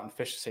go out and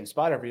fish the same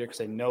spot every year because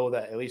they know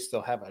that at least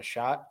they'll have a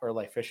shot or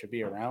like fish will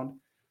be around.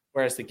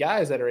 Whereas the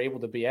guys that are able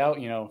to be out,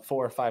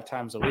 4 or 5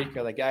 times a week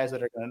are the guys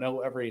that are going to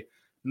know every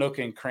nook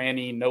and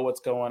cranny, know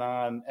what's going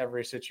on,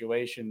 every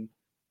situation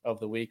of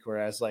the week.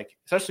 Whereas like,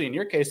 especially in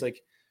your case,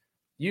 like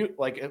you,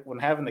 like when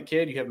having the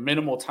kid, you have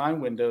minimal time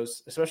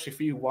windows, especially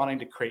for you wanting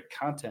to create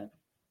content.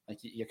 Like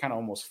you're kind of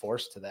almost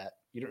forced to that.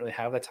 You don't really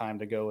have the time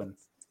to go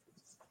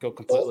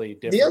completely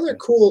different.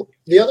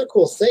 The other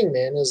cool thing,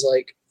 man, is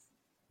like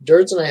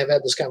Dirds and I have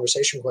had this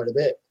conversation quite a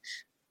bit.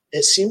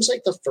 It seems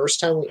like the first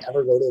time we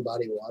ever go to a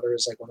body of water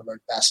is like one of our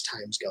best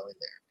times going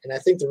there. And I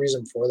think the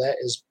reason for that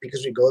is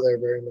because we go there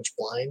very much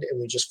blind and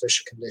we just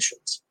fish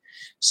conditions.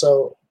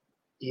 So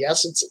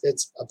yes,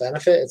 it's a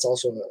benefit. It's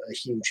also a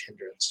huge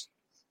hindrance.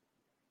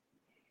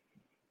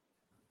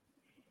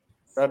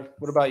 Fred,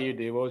 what about you,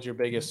 dude? What was your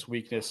biggest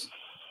weakness?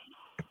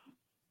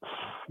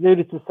 Dude,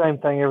 it's the same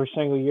thing every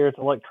single year. It's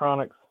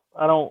electronics.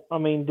 I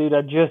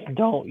just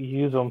don't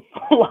use them.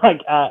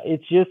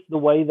 It's just the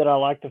way that I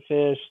like to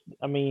fish.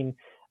 I mean,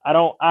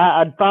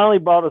 I finally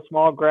bought a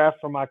small graph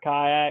for my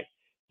kayak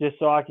just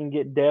so I can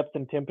get depth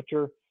and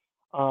temperature.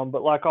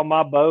 But like on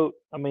my boat,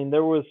 I mean,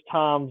 there was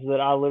times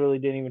that I literally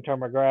didn't even turn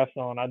my graphs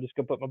on. I just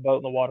go put my boat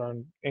in the water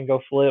and go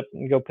flip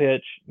and go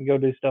pitch and go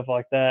do stuff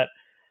like that.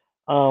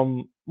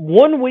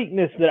 One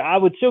weakness that I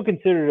would still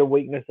consider it a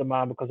weakness of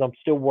mine because I'm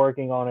still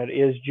working on it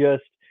is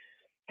just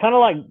kind of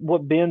like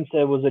what Ben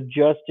said, was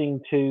adjusting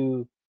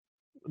to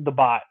the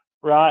bite,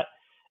 right?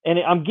 And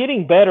I'm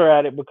getting better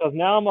at it because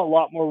now I'm a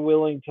lot more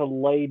willing to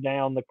lay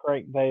down the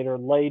crankbait or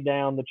lay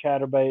down the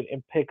chatterbait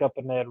and pick up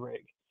a Ned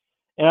rig.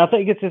 And I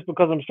think it's just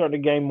because I'm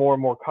starting to gain more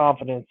and more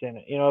confidence in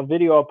it. A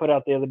video I put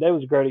out the other day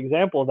was a great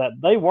example of that.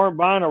 They weren't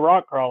buying a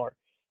rock crawler.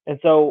 And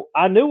so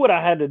I knew what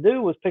I had to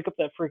do was pick up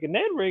that freaking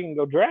Ned rig and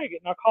go drag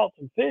it. And I caught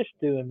some fish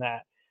doing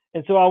that.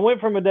 And so I went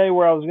from a day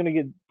where I was going to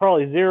get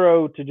probably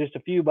 0 to just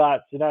a few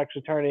bites that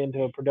actually turned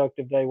into a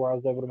productive day where I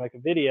was able to make a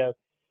video.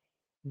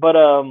 But,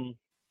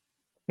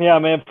 yeah,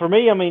 man, for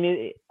me, I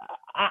mean,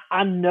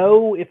 I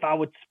know if I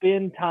would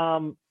spend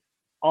time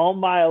on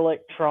my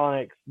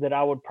electronics that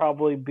I would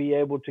probably be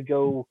able to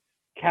go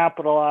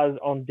capitalize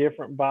on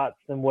different bites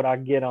than what I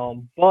get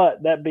on.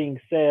 But that being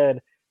said,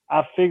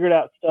 I figured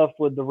out stuff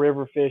with the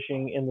river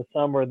fishing in the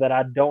summer that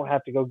I don't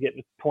have to go get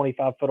in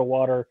 25 foot of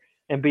water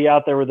and be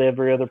out there with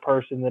every other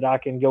person, that I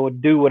can go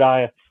and do what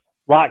I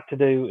like to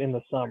do in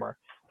the summer.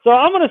 So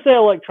I'm going to say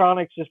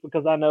electronics just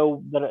because I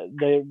know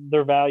that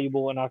they're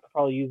valuable and I could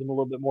probably use them a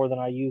little bit more than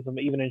I use them,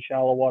 even in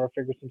shallow water,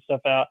 figure some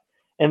stuff out,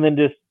 and then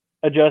just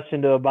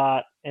adjusting to a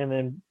bite and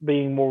then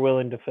being more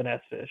willing to finesse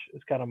fish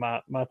is kind of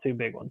my 2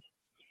 big ones.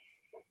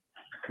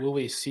 Will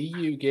we see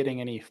you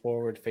getting any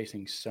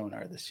forward-facing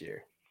sonar this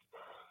year?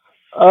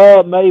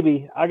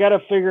 Maybe. I got to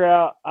figure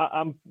out.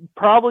 I'm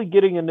probably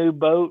getting a new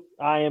boat.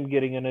 I am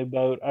getting a new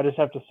boat. I just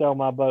have to sell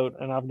my boat,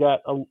 and I've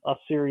got a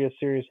serious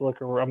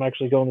looker where I'm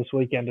actually going this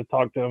weekend to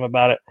talk to him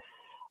about it.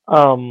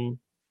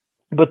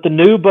 But the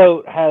new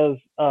boat has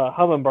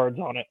hummingbirds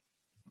on it,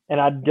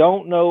 and I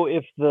don't know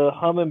if the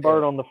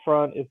hummingbird on the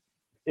front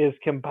is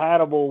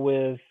compatible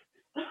with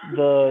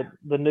the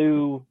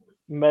new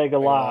Mega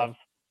Live.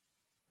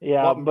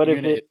 Yeah, but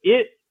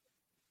if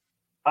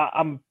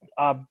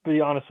I'll be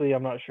honestly,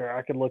 I'm not sure.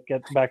 I could look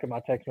back at my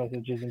text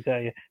messages and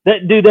tell you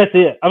that, dude, that's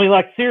it. I mean,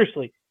 like,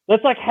 seriously,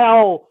 that's like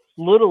how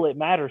little it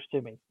matters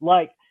to me.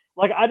 Like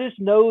I just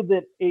know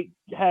that it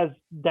has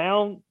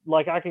down,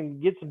 like I can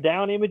get some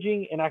down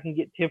imaging and I can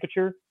get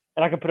temperature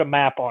and I can put a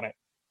map on it.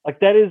 Like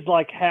that is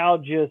like how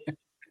just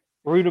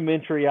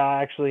rudimentary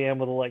I actually am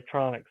with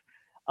electronics.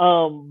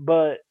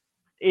 But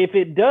if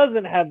it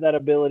doesn't have that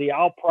ability,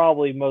 I'll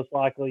probably most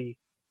likely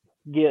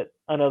get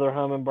another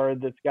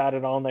hummingbird that's got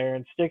it on there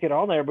and stick it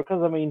on there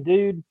because, I mean,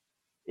 dude,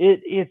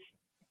 it's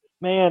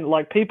man,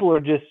 like people are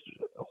just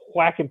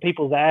whacking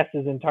people's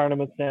asses in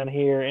tournaments down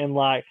here and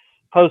like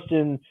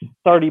posting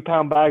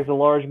 30-pound bags of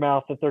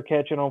largemouth that they're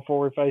catching on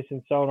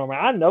forward-facing sonar. I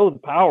mean, I know the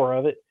power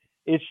of it.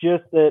 It's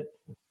just that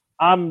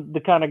I'm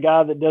the kind of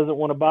guy that doesn't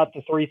want to buy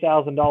the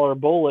 $3,000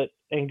 bullet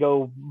and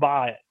go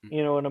buy it.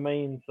 You know what I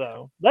mean?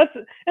 So that's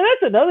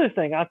another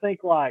thing. I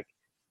think, like,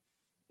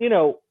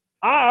 I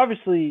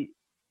obviously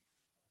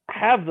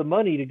have the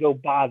money to go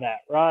buy that,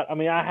 right? I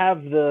mean, I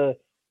have the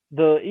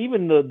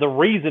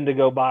reason to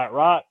go buy it,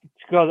 right?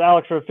 It's because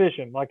Alex Road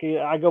Fishing. Like,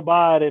 I go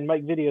buy it and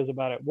make videos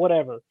about it,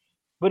 whatever.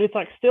 But it's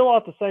like still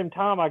at the same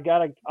time, I got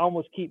to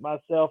almost keep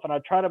myself, and I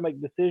try to make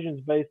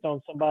decisions based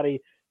on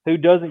somebody who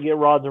doesn't get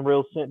rods and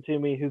reels sent to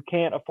me, who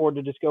can't afford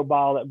to just go buy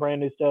all that brand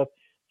new stuff.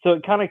 So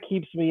it kind of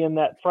keeps me in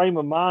that frame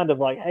of mind of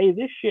like, hey,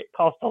 this shit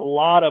costs a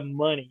lot of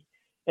money.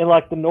 And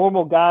like the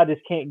normal guy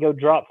just can't go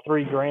drop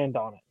 $3,000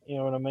 on it. You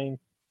know what I mean?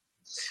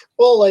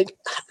 Well, like,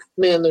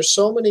 man, there's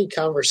so many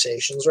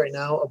conversations right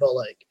now about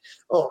like,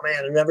 oh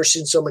man, I've never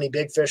seen so many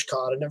big fish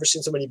caught. I've never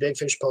seen so many big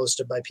fish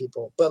posted by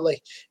people. But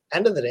like,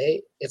 end of the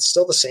day, it's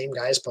still the same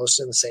guys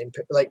posting the same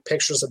like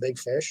pictures of big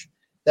fish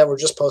that were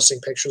just posting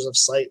pictures of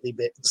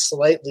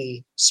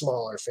slightly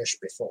smaller fish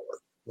before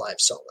live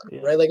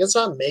sonar, right? Like, it's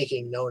not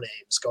making no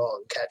names go out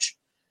and catch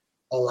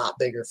a lot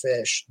bigger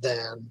fish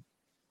than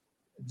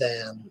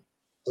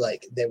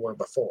like they were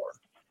before.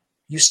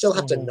 You still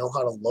have to know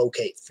how to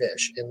locate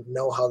fish and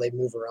know how they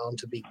move around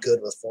to be good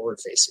with forward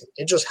facing.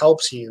 It just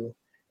helps you,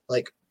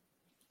 like,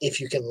 if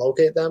you can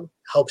locate them,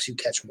 helps you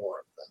catch more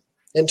of them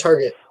and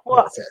target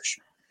more fish.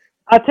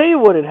 I tell you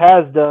what it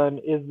has done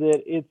is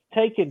that it's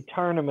taken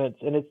tournaments,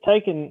 and it's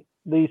taken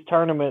these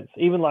tournaments,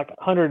 even like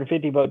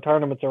 150 boat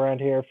tournaments around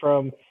here,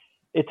 from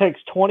it takes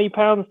 20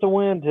 pounds to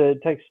win to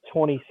it takes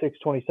 26,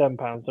 27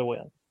 pounds to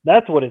win.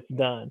 That's what it's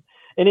done.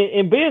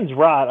 And Ben's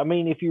right. I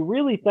mean, if you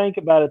really think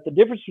about it, the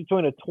difference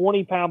between a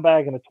 20-pound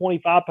bag and a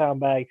 25-pound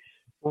bag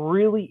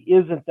really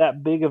isn't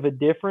that big of a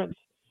difference.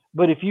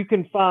 But if you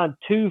can find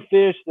two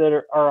fish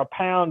that are a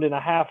pound and a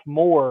half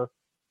more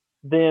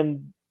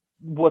than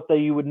what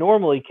you would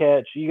normally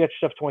catch, you got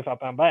yourself a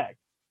 25-pound bag.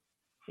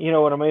 You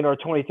know what I mean? Or a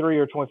 23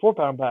 or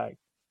 24-pound bag.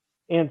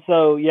 And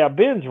so, yeah,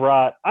 Ben's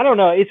right. I don't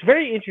know. It's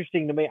very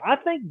interesting to me. I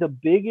think the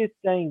biggest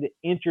thing that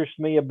interests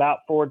me about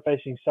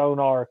forward-facing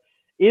sonar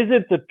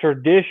isn't the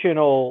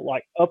traditional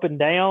like up and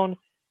down.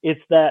 It's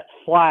that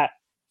flat,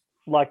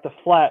 like the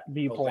flat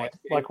viewpoint,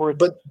 like where.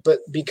 But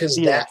because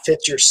that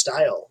fits your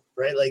style,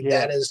 right? Like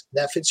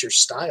that fits your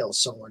style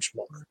so much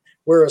more.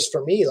 Whereas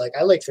for me, like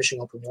I like fishing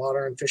open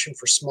water and fishing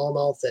for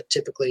smallmouth that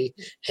typically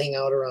hang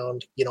out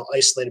around,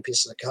 isolated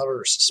pieces of cover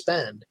or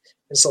suspend.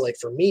 And so like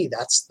for me,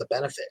 that's the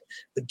benefit.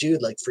 But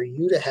dude, like for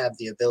you to have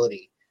the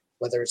ability,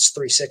 whether it's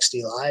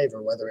 360 live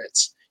or whether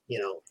it's,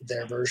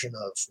 their version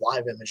of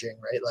live imaging,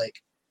 right?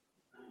 Like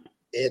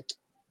it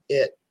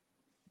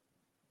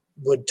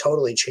would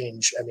totally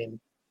change. I mean,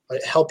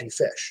 help you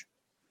fish.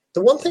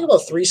 The one thing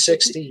about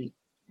 360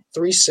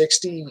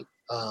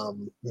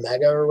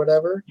 mega or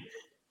whatever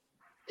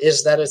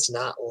is that it's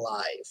not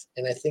live.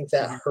 And I think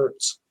that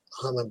hurts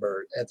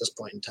Humminbird at this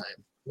point in time.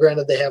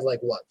 Granted, they have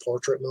like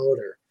portrait mode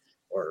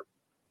or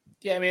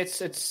yeah, I mean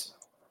it's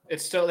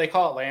still, they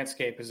call it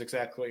landscape, is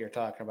exactly what you're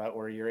talking about,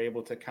 where you're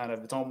able to kind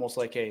of, it's almost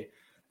like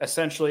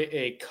essentially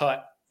a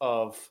cut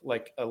of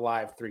like a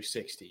live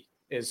 360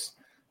 is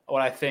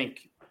what I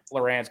think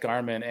Lowrance,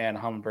 Garmin, and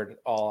Humminbird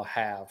all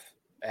have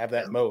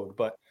that mode.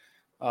 But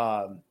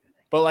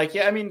like,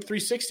 yeah, I mean,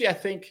 360, I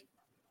think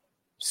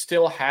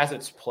still has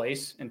its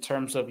place in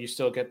terms of you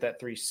still get that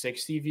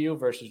 360 view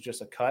versus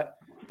just a cut.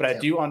 But I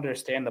do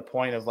understand the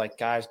point of like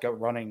guys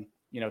running,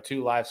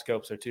 two live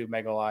scopes or two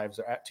mega lives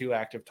or two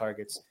active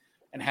targets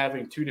and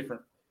having two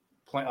different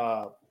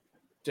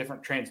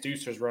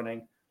transducers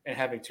running and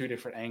having two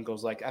different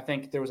angles. Like I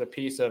think there was a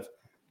piece of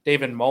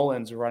David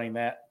Mullins running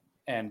that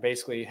and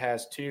basically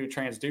has two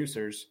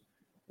transducers.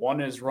 One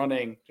is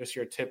running just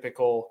your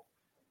typical,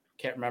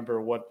 can't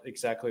remember what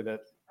exactly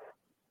that.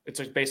 It's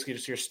like basically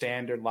just your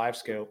standard live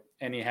scope.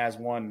 And he has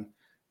one,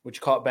 which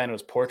you call it, Ben, it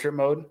was portrait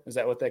mode. Is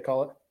that what they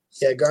call it?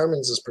 Yeah.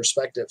 Garmin's is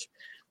perspective.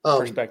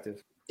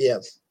 Perspective. Yeah.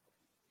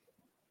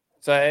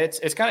 So it's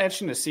kind of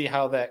interesting to see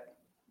how that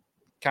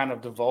kind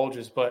of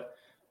divulges, but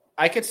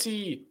I could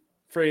see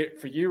for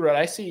you, Rod,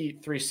 I see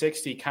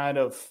 360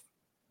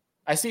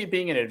 I see it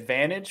being an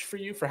advantage for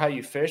you for how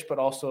you fish, but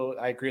also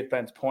I agree with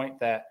Ben's point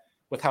that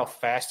with how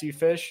fast you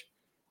fish,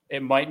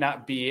 it might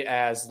not be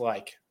as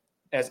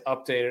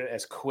updated,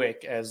 as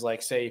quick as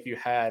like, say, if you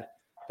had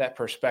that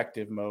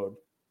perspective mode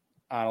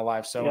on a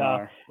live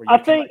sonar. Where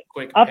I think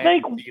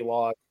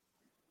log.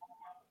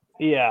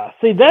 Yeah.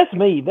 See, that's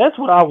me. That's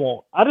what I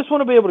want. I just want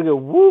to be able to go,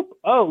 whoop.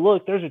 Oh,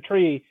 look, there's a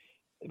tree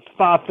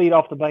 5 feet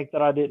off the bank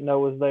that I didn't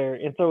know was there,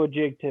 and throw a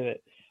jig to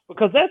it.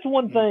 Because that's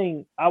one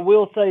thing I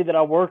will say that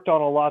I worked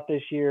on a lot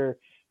this year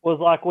was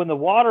like when the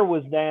water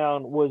was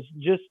down, was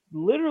just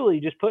literally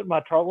just putting my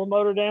trolling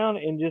motor down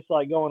and just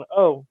like going,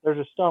 oh, there's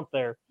a stump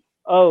there.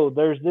 Oh,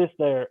 there's this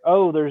there.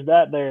 Oh, there's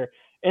that there.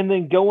 And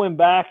then going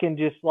back and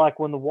just like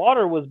when the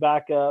water was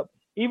back up,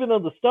 even though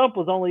the stump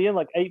was only in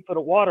like 8 foot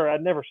of water,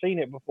 I'd never seen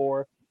it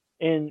before,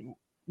 and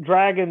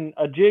dragging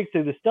a jig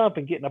through the stump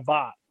and getting a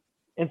bite.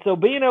 And so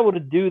being able to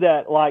do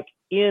that like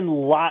in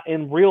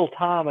real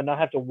time and not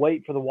have to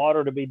wait for the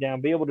water to be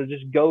down, be able to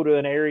just go to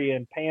an area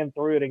and pan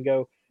through it and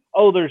go,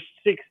 oh, there's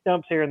 6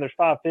 stumps here and there's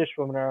 5 fish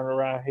swimming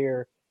around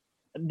here.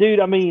 Dude,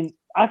 I mean,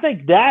 I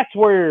think that's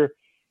where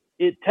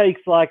it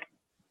takes like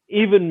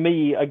even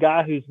me, a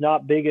guy who's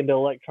not big into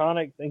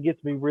electronics and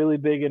gets me really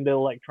big into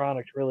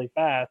electronics really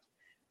fast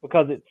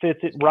because it fits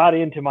it right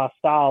into my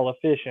style of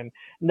fishing.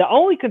 And the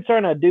only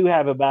concern I do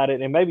have about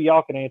it, and maybe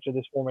y'all can answer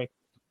this for me,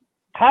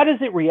 how does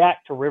it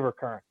react to river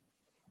current?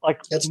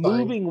 Like It's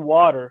moving fine.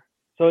 water,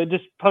 so it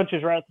just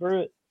punches right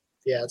through it?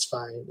 Yeah, it's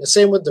fine. The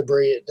same with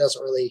debris. It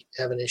doesn't really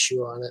have an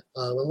issue on it,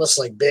 unless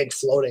like big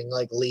floating,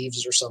 like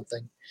leaves or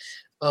something.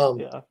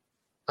 Yeah.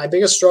 My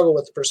biggest struggle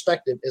with the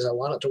perspective is I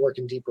want it to work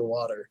in deeper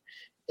water.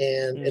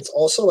 And it's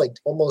also like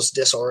almost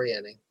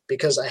disorienting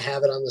because I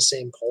have it on the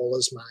same pole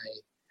as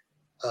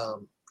my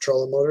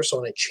trolling motor. So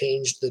when I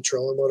change the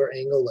trolling motor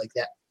angle, like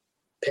that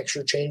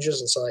picture changes.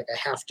 And so like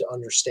I have to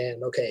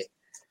understand, okay,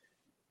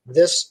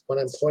 this, when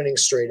I'm pointing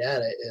straight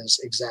at it, is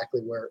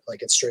exactly where,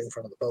 like, it's straight in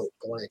front of the boat.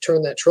 But when I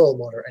turn that trolling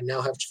motor, I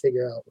now have to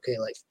figure out, okay,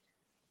 like,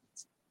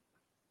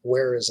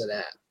 where is it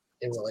at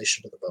in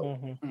relation to the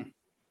boat? Mm-hmm.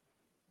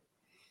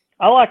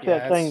 I like Yeah,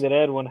 that thing that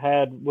Edwin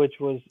had, which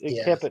was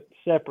it kept it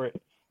separate.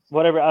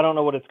 Whatever, I don't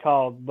know what it's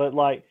called, but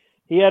like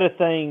he had a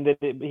thing that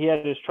he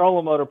had his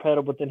trolling motor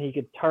pedal, but then he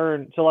could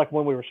turn. So like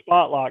when we were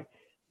spot locked,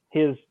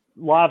 his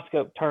live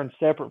scope turned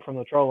separate from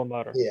the trolling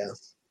motor. Yeah.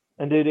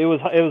 And dude, it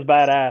was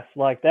badass.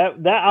 Like that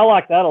I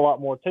like that a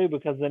lot more too,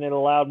 because then it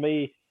allowed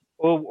me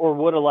or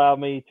would allow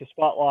me to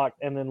spot lock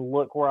and then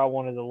look where I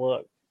wanted to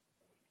look.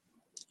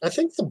 I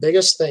think the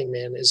biggest thing,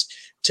 man, is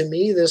to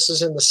me this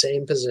is in the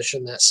same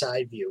position that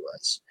side view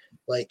was.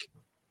 Like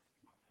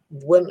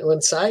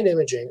when side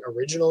imaging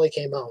originally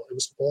came out, it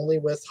was only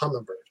with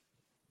Humminbird,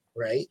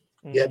 right?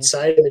 Mm-hmm. You had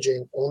side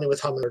imaging only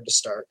with Humminbird to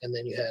start, and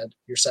then you had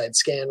your side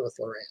scan with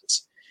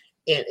Lowrance.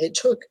 And it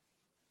took,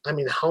 I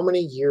mean, how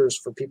many years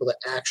for people to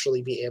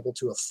actually be able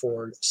to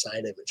afford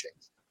side imaging?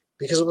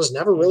 Because it was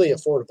never really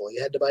affordable.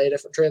 You had to buy a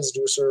different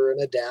transducer,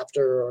 an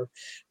adapter,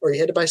 or you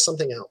had to buy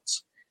something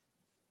else.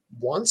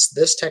 Once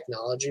this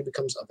technology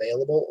becomes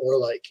available, or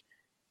like,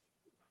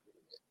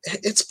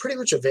 it's pretty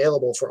much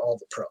available for all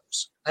the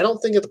pros. I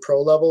don't think at the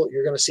pro level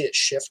you're going to see it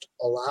shift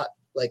a lot.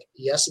 Like,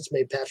 yes, it's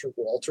made Patrick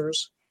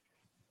Walters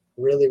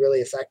really,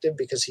 really effective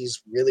because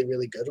he's really,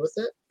 really good with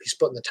it. He's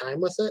putting the time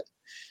with it.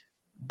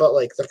 But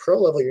like the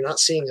pro level, you're not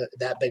seeing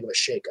that big of a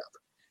shakeup.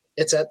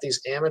 It's at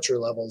these amateur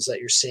levels that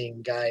you're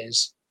seeing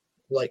guys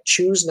like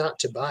choose not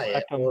to buy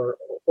it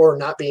or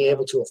not being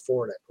able to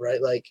afford it,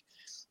 right? Like,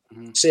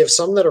 so you have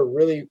some that are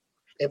really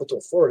able to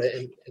afford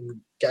it, and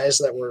guys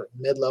that were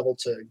mid-level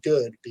to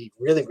good be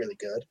really, really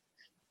good,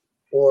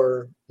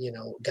 or, you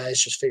know,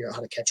 guys just figure out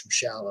how to catch them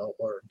shallow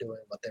or doing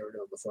what they were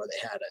doing before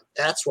they had it.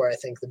 That's where I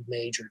think the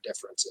major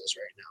difference is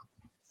right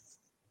now.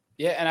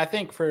 Yeah, and I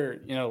think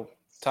for, you know,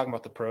 talking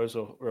about the pros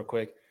real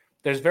quick,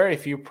 there's very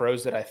few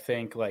pros that I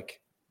think like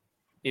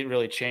it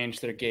really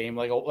changed their game,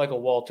 like a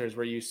Walters,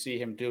 where you see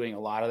him doing a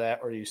lot of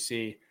that, or you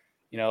see,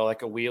 you know,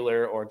 like a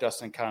Wheeler or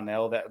Dustin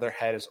Connell, that their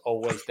head is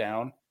always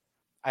down.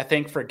 I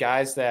think for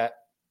guys that,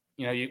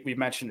 you know, we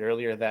mentioned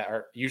earlier that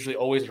are usually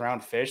always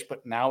around fish,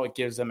 but now it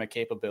gives them a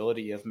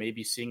capability of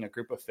maybe seeing a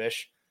group of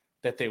fish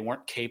that they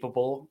weren't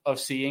capable of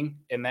seeing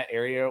in that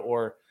area,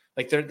 or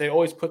like they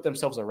always put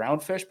themselves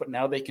around fish, but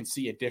now they can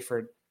see a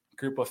different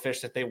group of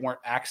fish that they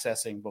weren't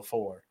accessing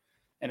before.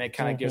 And it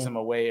kind of gives them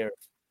a way of,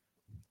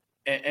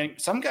 and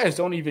some guys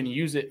don't even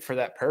use it for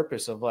that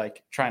purpose of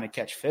like trying to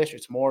catch fish.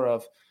 It's more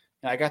of,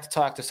 and I got to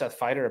talk to Seth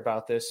Feider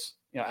about this,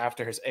 you know,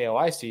 after his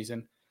AOI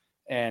season.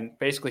 And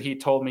basically he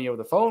told me over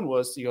the phone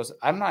he goes,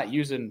 I'm not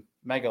using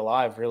Mega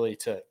Live really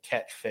to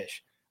catch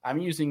fish. I'm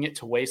using it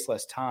to waste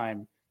less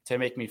time to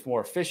make me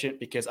more efficient,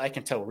 because I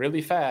can tell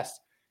really fast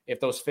if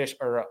those fish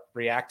are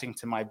reacting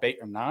to my bait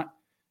or not.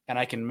 And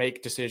I can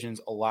make decisions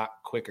a lot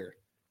quicker.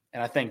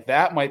 And I think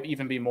that might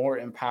even be more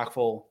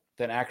impactful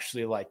than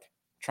actually like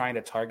trying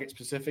to target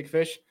specific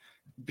fish,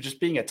 but just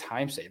being a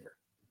time saver.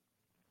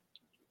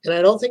 And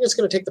I don't think it's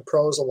going to take the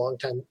pros a long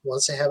time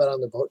once they have it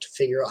on the boat to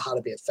figure out how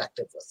to be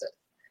effective with it.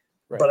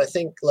 Right. But I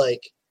think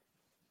like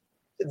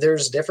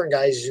there's different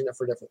guys using it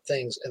for different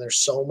things, and there's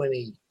so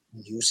many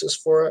uses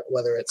for it,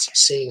 whether it's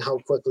seeing how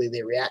quickly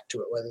they react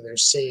to it, whether they're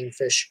seeing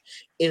fish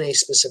in a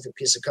specific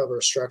piece of cover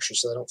or structure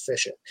so they don't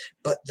fish it.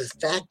 But the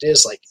fact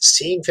is, like,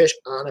 seeing fish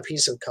on a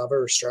piece of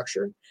cover or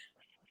structure,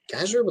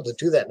 guys are able to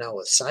do that now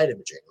with side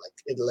imaging.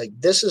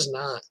 This is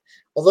not,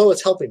 although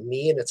it's helping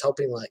me and it's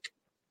helping like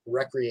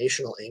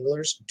recreational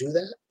anglers do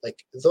that,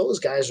 like those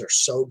guys are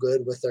so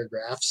good with their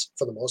graphs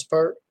for the most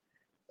part.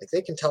 Like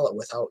they can tell it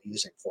without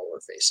using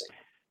forward facing.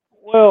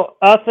 Well,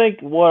 I think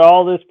what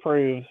all this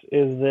proves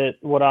is that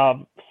what I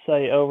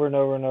say over and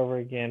over and over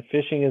again,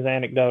 fishing is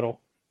anecdotal.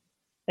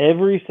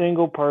 Every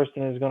single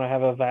person is going to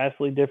have a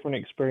vastly different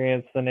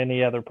experience than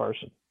any other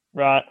person,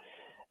 right?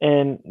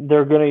 And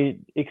they're going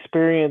to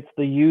experience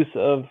the use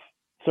of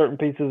certain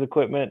pieces of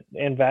equipment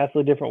in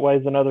vastly different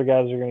ways than other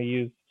guys are going to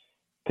use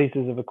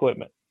pieces of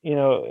equipment. You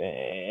know,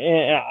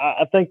 and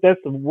I think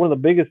that's one of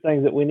the biggest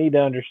things that we need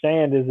to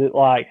understand is that,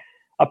 like,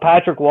 a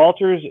Patrick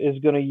Walters is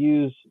going to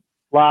use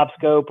live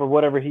scope or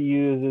whatever he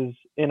uses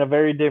in a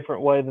very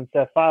different way than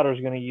Seth Feider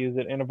is going to use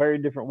it, in a very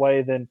different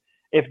way than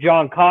if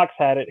John Cox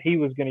had it, he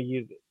was going to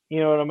use it. You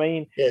know what I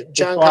mean? Yeah,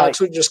 John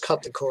Cox would just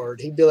cut the cord.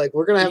 He'd be like,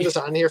 "We're gonna have this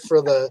on here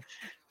for the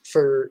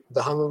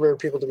Humminbird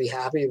people to be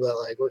happy, but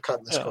like we're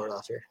cutting this cord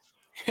off here."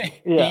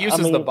 He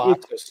uses the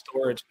box as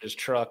storage in his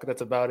truck.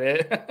 That's about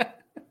it.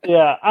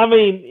 Yeah, I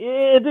mean,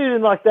 dude,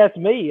 and like that's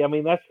me. I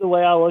mean, that's the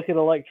way I look at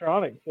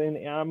electronics.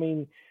 And I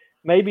mean,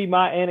 maybe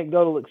my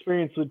anecdotal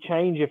experience would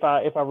change if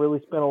I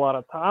really spent a lot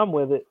of time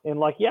with it. And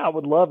like, yeah, I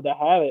would love to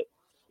have it.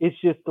 It's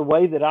just the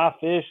way that I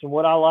fish and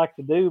what I like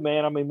to do,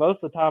 man. I mean, most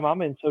of the time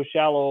I'm in so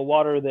shallow a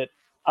water that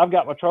I've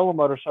got my trolling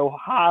motor so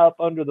high up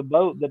under the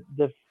boat that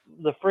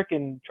the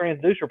freaking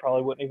transducer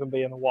probably wouldn't even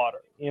be in the water,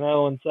 you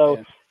know? And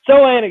so,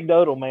 so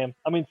anecdotal, man.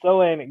 I mean,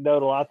 so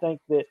anecdotal. I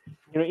think that,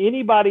 you know,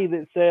 anybody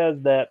that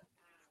says that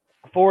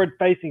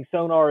forward-facing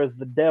sonar is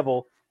the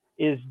devil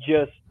is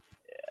just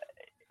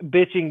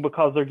bitching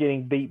because they're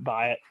getting beat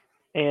by it,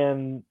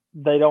 and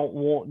they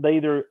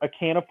either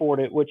can't afford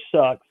it, which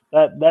sucks.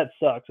 That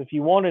sucks. If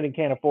you want it and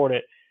can't afford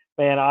it,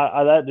 man,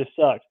 that just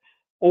sucks.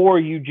 Or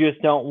you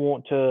just don't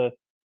want to,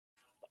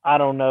 I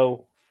don't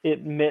know,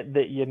 admit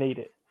that you need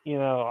it, you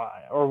know,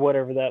 or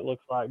whatever that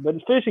looks like. But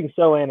fishing's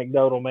so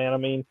anecdotal, man. I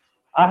mean,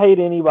 I hate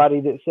anybody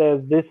that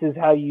says this is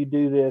how you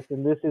do this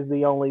and this is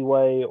the only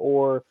way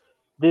or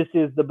this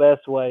is the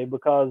best way,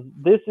 because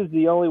this is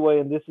the only way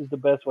and this is the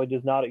best way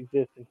does not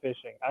exist in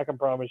fishing. I can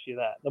promise you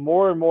that. The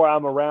more and more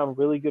I'm around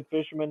really good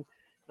fishermen,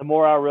 the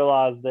more I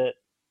realize that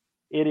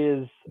it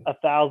is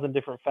 1,000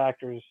 different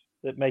factors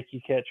that make you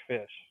catch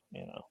fish,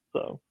 you know.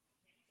 So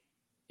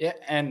yeah,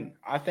 and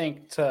I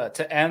think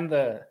to end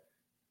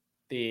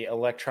the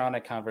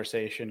electronic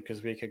conversation,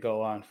 because we could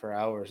go on for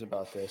hours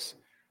about this,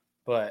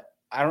 but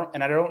I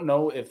don't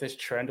know if this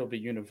trend will be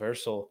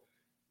universal.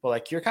 But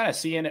like you're kind of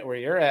seeing it where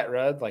you're at,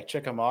 Rudd, like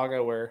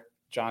Chickamauga, where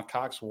John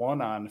Cox won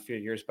on a few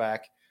years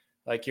back.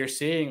 Like you're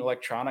seeing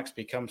electronics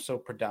become so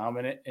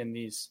predominant in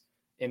these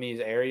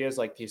areas,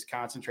 like these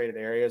concentrated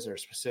areas or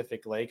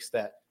specific lakes,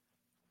 that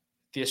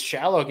this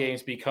shallow game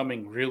is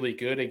becoming really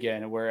good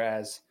again.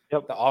 Whereas the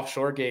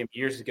offshore game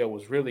years ago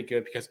was really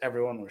good because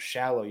everyone was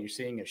shallow. You're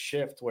seeing a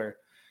shift where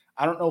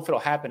I don't know if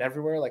it'll happen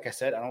everywhere. Like I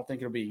said, I don't think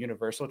it'll be a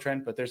universal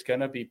trend, but there's going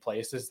to be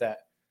places that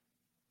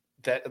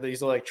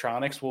these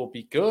electronics will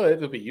be good,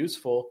 they'll be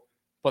useful,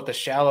 but the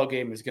shallow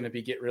game is going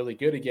to get really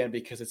good again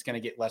because it's going to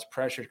get less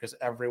pressure because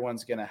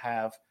everyone's going to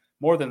have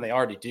more than they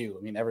already do.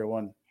 I mean,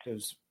 everyone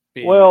is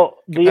being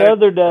the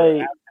other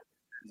day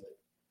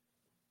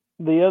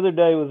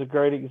was a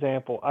great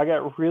example. I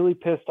got really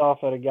pissed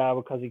off at a guy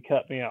because he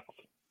cut me off.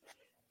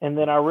 And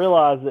then I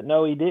realized that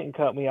no, he didn't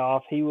cut me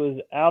off. He was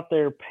out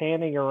there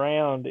panning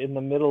around in the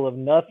middle of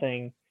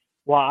nothing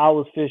while I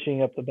was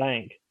fishing up the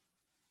bank.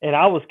 And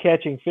I was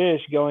catching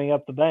fish going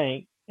up the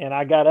bank, and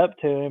I got up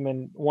to him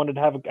and wanted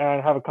to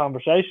have a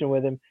conversation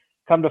with him.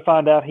 Come to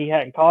find out he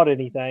hadn't caught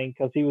anything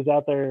because he was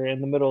out there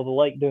in the middle of the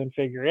lake doing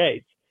figure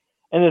eights.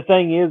 And the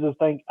thing is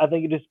I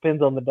think it just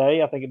depends on the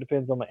day. I think it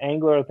depends on the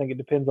angler. I think it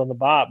depends on the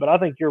bite. But I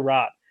think you're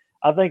right.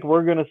 I think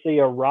we're going to see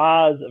a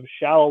rise of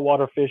shallow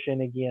water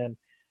fishing again.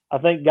 I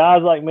think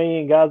guys like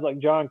me and guys like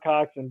John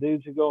Cox and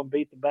dudes who go and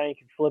beat the bank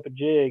and flip a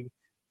jig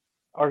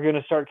are going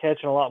to start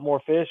catching a lot more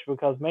fish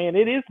because, man,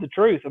 it is the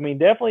truth. I mean,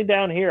 definitely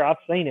down here, I've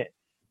seen it.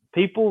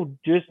 People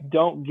just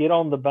don't get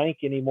on the bank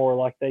anymore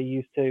like they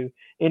used to.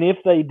 And if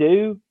they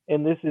do,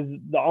 and this is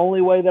the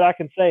only way that I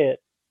can say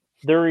it,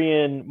 they're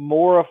in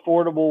more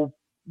affordable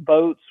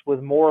boats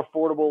with more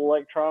affordable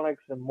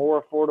electronics and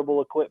more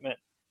affordable equipment.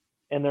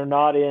 And they're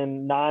not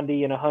in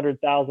 $90,000 and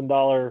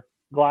 $100,000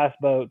 glass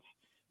boats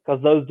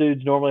because those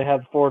dudes normally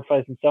have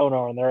forward-facing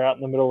sonar and they're out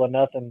in the middle of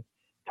nothing,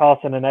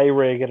 tossing an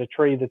A-rig at a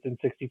tree that's in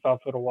 65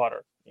 foot of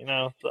water, you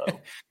know, so.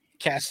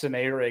 Casting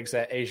A-rigs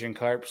at Asian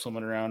carp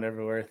swimming around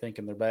everywhere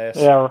thinking they're bass.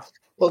 Yeah.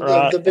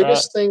 Well, the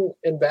biggest thing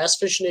in Bass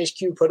Fishing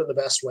HQ put it the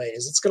best way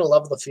is it's going to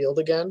level the field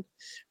again.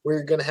 Where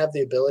you're going to have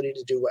the ability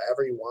to do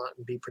whatever you want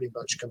and be pretty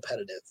much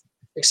competitive,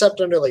 except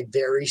under like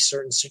very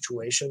certain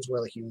situations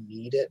where like you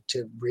need it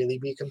to really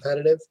be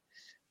competitive.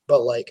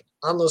 But like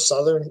on those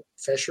southern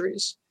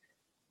fisheries,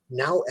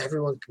 now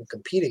everyone can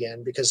compete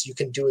again because you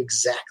can do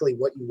exactly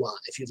what you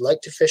want. If you'd like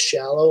to fish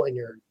shallow and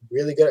you're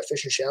really good at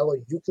fishing shallow,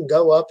 you can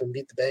go up and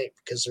beat the bank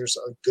because there's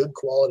a good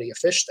quality of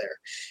fish there.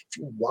 If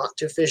you want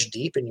to fish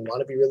deep and you want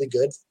to be really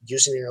good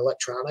using your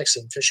electronics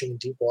and fishing in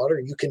deep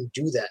water, you can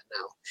do that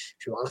now.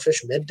 If you want to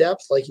fish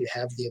mid-depth, like you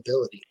have the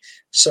ability.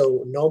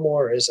 So no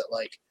more is it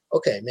like,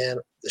 okay, man,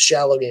 the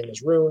shallow game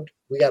is ruined.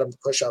 We got to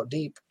push out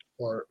deep,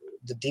 or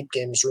the deep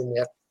game is ruined. We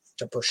have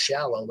to push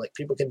shallow. Like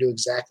people can do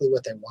exactly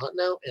what they want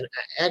now, and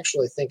I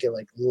actually think it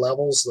like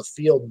levels the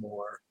field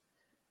more,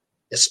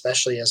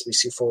 especially as we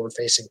see forward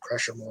facing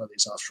pressure more of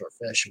these offshore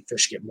fish, and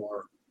fish get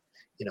more,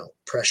 you know,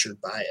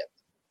 pressured by it.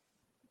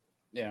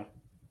 Yeah,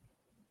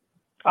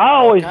 I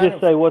always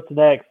just say what's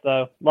next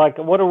though. Like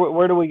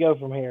where do we go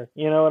from here?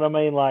 You know what I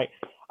mean? Like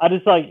I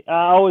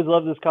always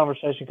love this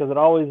conversation because it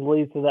always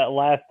leads to that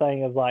last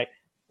thing of like,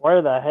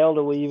 where the hell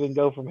do we even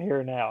go from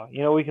here now?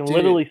 You know, we can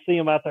literally see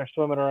them out there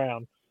swimming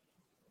around.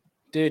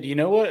 Dude, you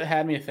know what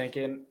had me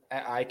thinking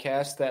at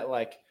ICAST that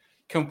like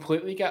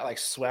completely got like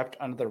swept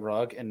under the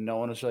rug and no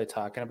one was really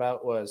talking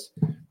about was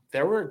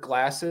there were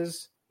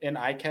glasses in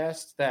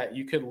iCast that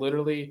you could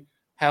literally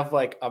have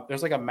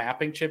there's like a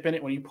mapping chip in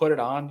it. When you put it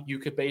on, you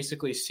could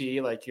basically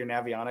see like your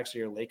Navionics or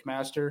your Lake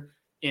Master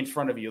in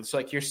front of you. It's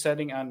like you're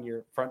sitting on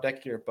your front deck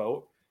of your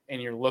boat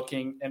and you're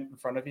looking in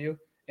front of you,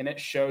 and it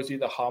shows you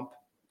the hump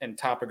and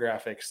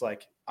topographics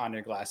like on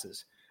your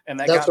glasses. And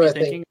that got me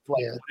thinking,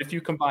 what if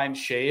you combine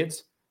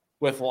shades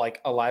with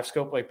like a live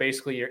scope, like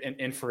basically you're in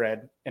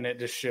infrared, and it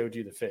just showed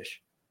you the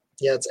fish.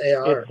 Yeah, it's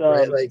AR,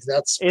 right? Like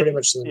that's pretty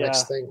much the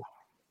next thing.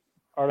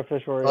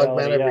 Artificial reality,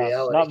 augmented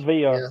reality, not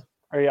VR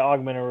or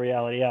augmented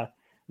reality,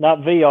 not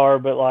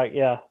VR, but like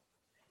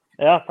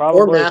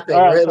probably or mapping,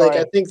 right? Like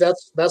I think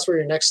that's where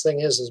your next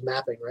thing is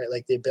mapping, right?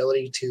 Like the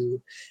ability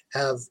to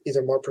have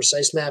either more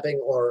precise mapping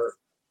or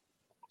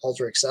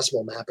ultra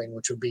accessible mapping,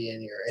 which would be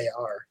in your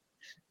AR,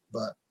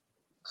 but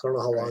I don't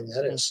know how long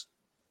that is.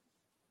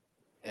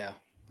 Yeah.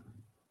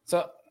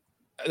 So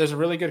there's a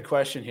really good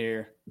question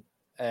here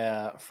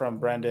from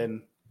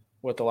Brendan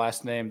with the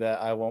last name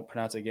that I won't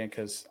pronounce again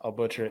because I'll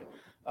butcher it.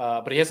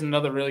 But he has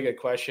another really good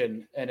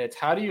question, and it's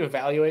how do you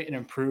evaluate and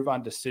improve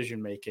on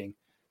decision making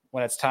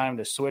when it's time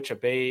to switch a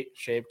bait,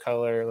 shape,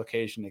 color,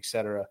 location,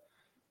 etc.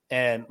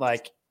 And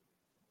like,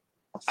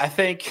 I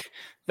think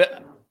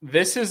that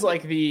this is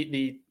like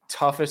the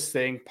toughest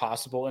thing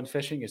possible in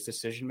fishing is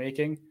decision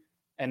making,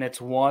 and it's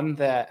one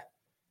that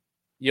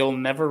you'll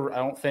never, I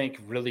don't think,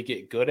 really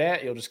get good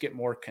at. You'll just get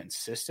more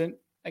consistent,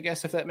 I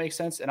guess, if that makes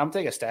sense. And I'm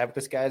taking a stab at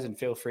this, guys, and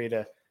feel free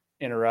to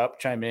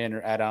interrupt, chime in,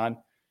 or add on.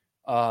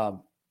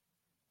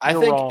 I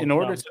think wrong. In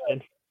order to,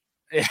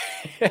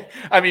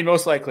 I mean,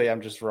 most likely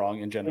I'm just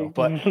wrong in general,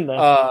 but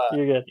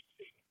you're good.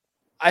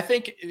 I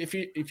think if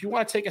you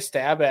want to take a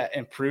stab at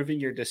improving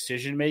your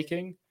decision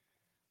making,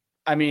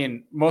 I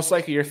mean, most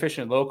likely you're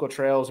fishing local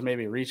trails or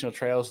maybe regional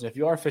trails, and if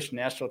you are fishing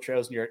national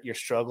trails and you're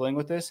struggling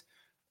with this,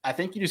 I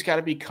think you just got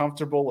to be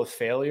comfortable with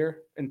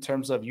failure in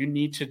terms of you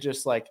need to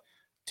just like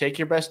take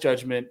your best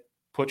judgment,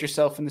 put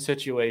yourself in the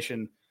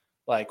situation,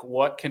 like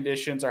what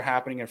conditions are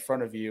happening in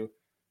front of you,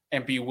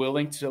 and be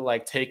willing to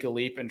like take a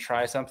leap and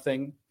try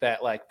something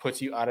that like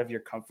puts you out of your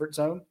comfort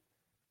zone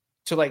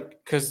to like,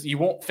 because you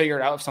won't figure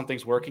it out if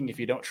something's working if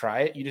you don't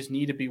try it. You just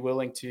need to be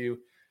willing to,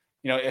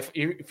 you know, if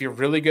you're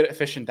really good at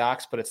fishing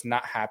docks, but it's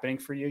not happening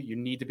for you, you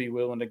need to be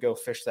willing to go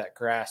fish that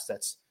grass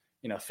that's,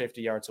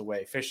 50 yards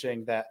away,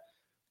 fishing that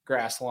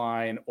grass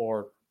line,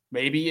 or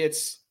maybe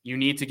it's you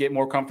need to get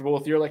more comfortable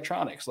with your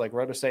electronics, like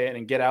Rhoda saying,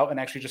 and get out and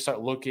actually just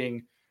start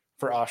looking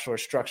for offshore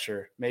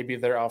structure. Maybe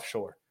they're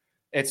offshore.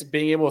 It's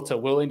being able to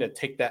willing to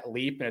take that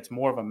leap, and it's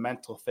more of a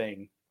mental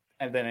thing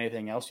than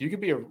anything else. You could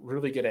be a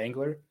really good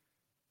angler,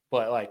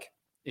 but like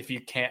if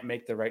you can't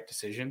make the right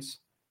decisions,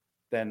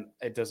 then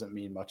it doesn't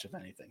mean much of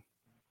anything.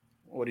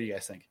 What do you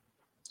guys think?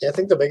 Yeah, I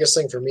think the biggest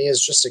thing for me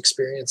is just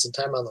experience and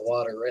time on the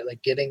water, right?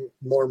 Like getting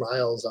more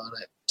miles on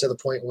it to the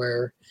point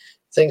where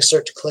things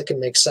start to click and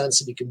make sense,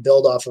 and you can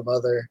build off of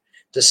other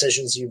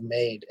decisions you've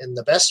made. And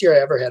the best year I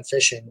ever had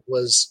fishing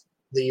was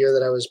the year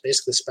that I was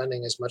basically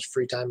spending as much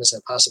free time as I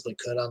possibly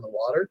could on the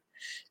water.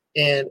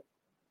 And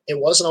it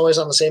wasn't always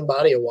on the same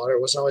body of water.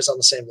 It wasn't always on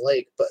the same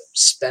lake, but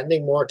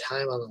spending more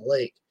time on the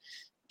lake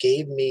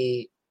gave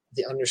me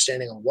the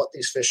understanding of what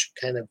these fish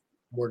kind of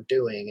were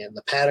doing and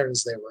the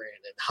patterns they were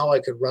in and how I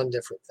could run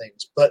different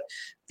things. But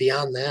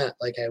beyond that,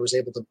 like I was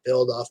able to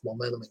build off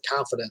momentum and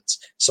confidence.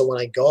 So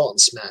when I go out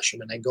and smash them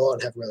and I go out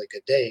and have really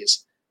good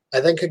days, I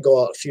then could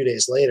go out a few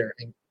days later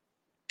and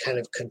kind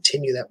of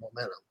continue that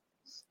momentum.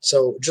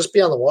 So just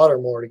be on the water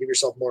more to give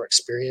yourself more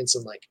experience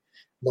and like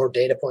more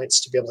data points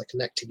to be able to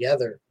connect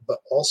together, but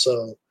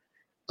also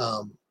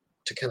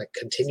to kind of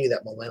continue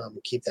that momentum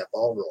and keep that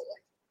ball rolling.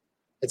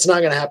 It's not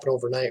going to happen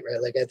overnight, right?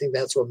 Like I think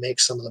that's what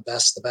makes some of the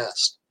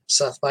best.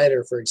 Seth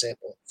Feider, for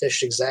example,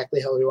 fished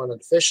exactly how he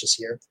wanted to fish this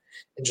year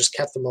and just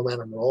kept the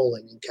momentum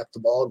rolling and kept the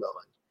ball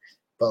going.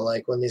 But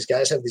like when these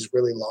guys have these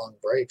really long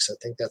breaks, I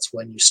think that's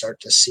when you start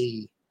to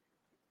see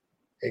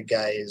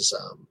guys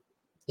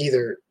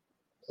either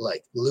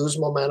like lose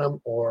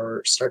momentum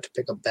or start to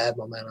pick up bad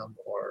momentum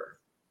or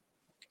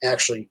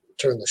actually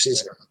turn their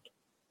season around.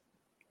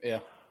 Yeah.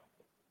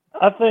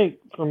 I think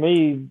for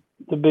me,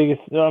 the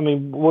biggest,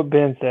 what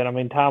Ben said,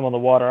 time on the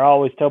water. I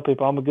always tell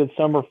people I'm a good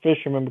summer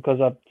fisherman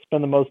because I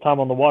spend the most time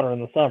on the water in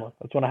the summer.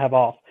 That's when I have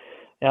off.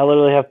 And I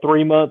literally have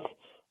 3 months.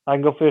 I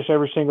can go fish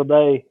every single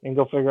day and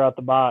go figure out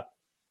the bite.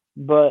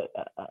 But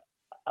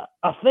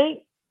I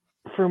think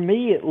for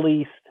me at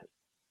least,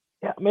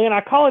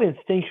 I call it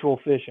instinctual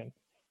fishing.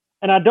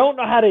 And I don't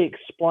know how to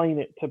explain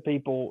it to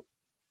people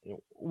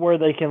where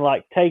they can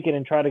like take it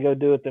and try to go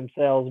do it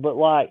themselves. But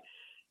like,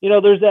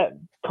 there's that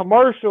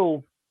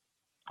commercial,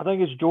 I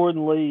think it's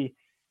Jordan Lee,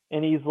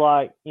 and he's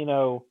like,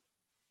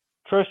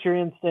 trust your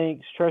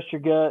instincts, trust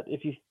your gut.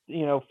 If you,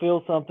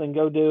 feel something,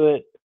 go do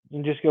it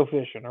and just go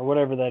fishing or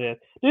whatever that is.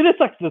 Dude, it's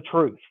like the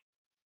truth.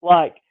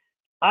 Like,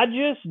 I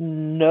just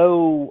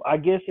know, I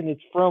guess, and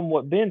it's from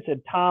what Ben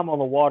said, time on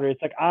the water.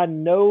 It's like I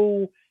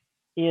know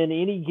in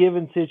any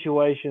given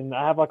situation,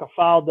 I have like a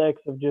file deck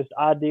of just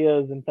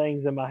ideas and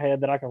things in my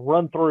head that I can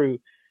run through,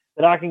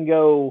 that I can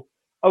go,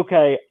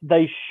 okay,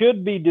 they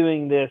should be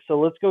doing this, so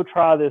let's go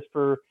try this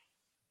for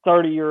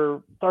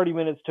 30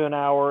 minutes to an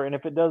hour, and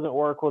if it doesn't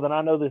work, well, then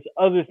I know this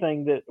other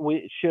thing that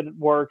we should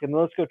work, and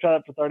let's go try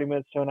it for 30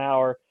 minutes to an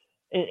hour.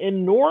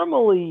 And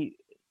normally,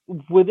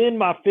 within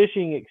my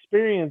fishing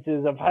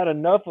experiences, I've had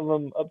enough of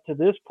them up to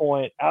this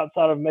point,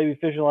 outside of maybe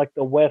fishing like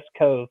the West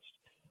Coast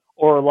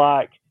or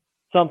like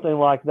something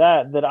like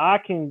that, that I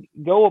can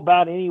go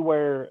about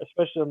anywhere,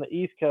 especially on the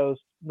East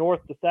Coast, north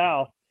to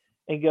south,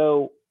 and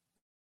go,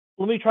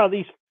 let me try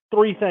these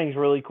 3 things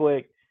really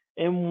quick.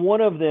 And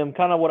one of them,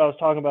 kind of what I was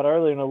talking about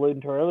earlier and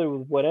alluding to earlier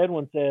with what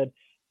Edwin said,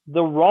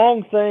 the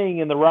wrong thing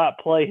in the right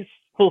place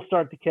will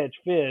start to catch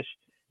fish.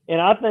 And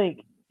I think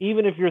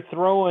even if you're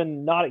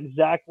throwing not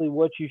exactly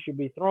what you should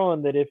be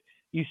throwing, that if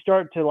you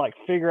start to like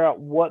figure out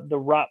what the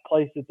right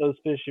place that those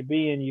fish should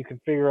be in, you can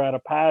figure out a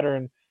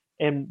pattern,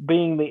 and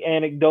being the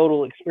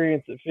anecdotal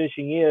experience that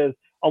fishing is,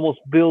 almost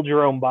build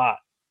your own bite.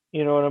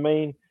 You know what I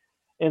mean?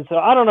 And so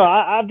I don't know.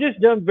 I've just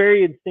done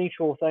very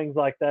instinctual things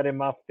like that in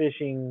my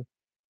fishing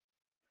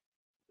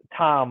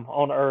time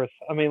on Earth.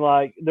 I mean,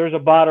 like there's a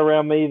bite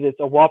around me that's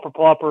a whopper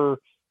plopper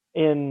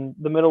in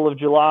the middle of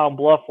July on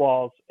bluff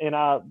walls, and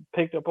I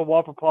picked up a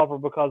whopper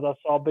plopper because I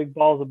saw big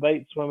balls of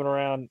bait swimming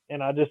around,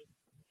 and I just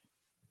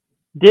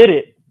did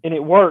it, and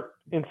it worked.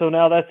 And so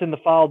now that's in the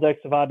file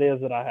decks of ideas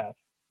that I have.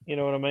 You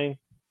know what I mean?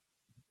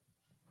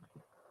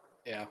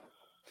 Yeah.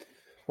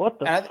 What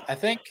the? I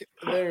think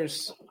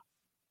there's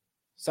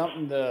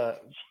something to.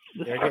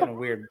 They're getting a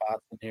weird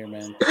box in here,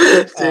 man.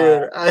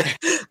 Dude,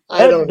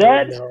 I don't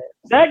know.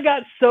 That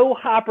got so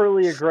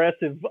hyperly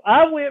aggressive.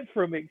 I went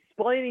from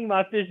explaining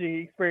my fishing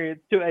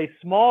experience to a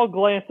small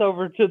glance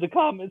over to the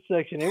comment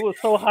section. It was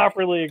so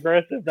hyperly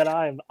aggressive that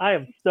I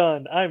am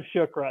stunned. I am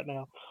shook right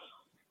now.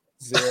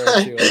 0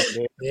 to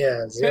 100.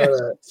 Yeah, 0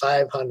 to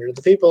 500.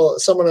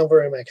 Someone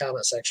over in my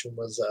comment section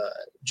was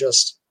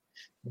just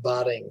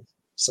botting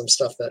some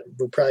stuff that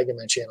would probably get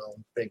my channel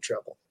in big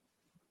trouble.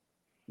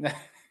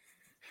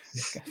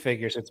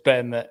 Figures it's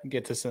Ben that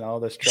gets us in all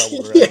this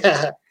trouble, right?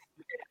 Yeah.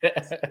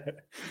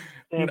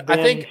 And I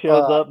think he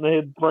shows up and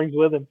he brings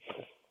with him.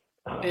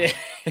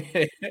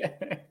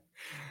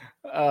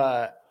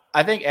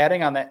 I think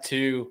adding on that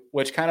too,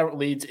 which kind of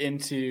leads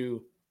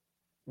into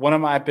one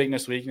of my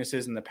biggest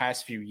weaknesses in the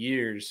past few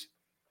years,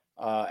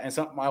 and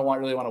something I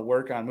really want to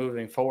work on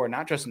moving forward,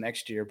 not just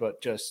next year,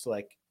 but just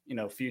like,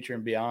 future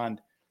and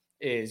beyond,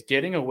 is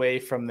getting away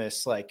from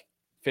this like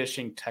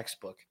fishing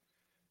textbook.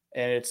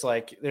 And it's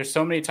like, there's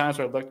so many times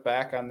where I looked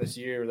back on this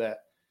year that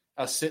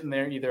I was sitting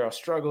there, either I was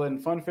struggling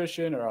fun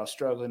fishing or I was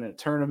struggling in a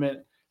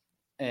tournament.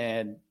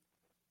 And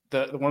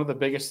one of the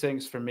biggest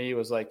things for me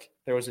was like,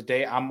 there was a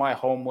day on my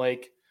home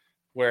lake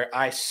where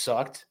I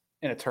sucked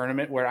in a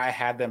tournament where I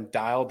had them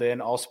dialed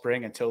in all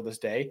spring until this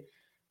day.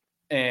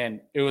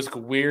 And it was a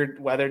weird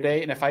weather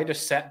day. And if I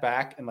just sat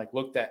back and like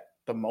looked at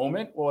the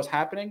moment, what was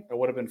happening, it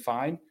would have been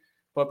fine.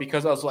 But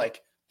because I was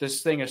like,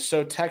 this thing is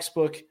so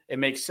textbook, it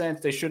makes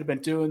sense. They should have been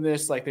doing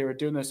this. Like they were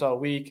doing this all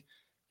week,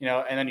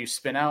 and then you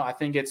spin out. I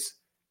think it's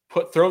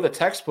throw the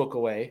textbook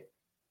away,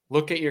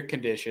 look at your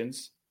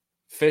conditions,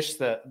 fish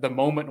the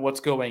moment, what's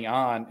going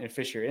on, and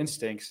fish your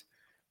instincts.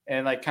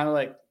 And like, kind of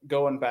like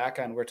going back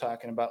on, we're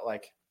talking about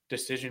like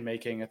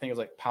decision-making. I think it was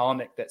like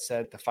Palaniuk that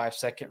said the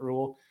 5-second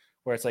rule,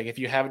 where it's like, if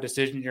you have a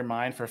decision in your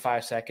mind for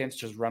 5 seconds,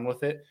 just run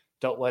with it.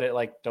 Don't let it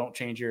don't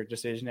change your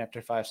decision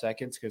after 5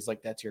 seconds. Cause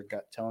like, that's your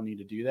gut telling you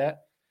to do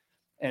that.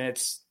 And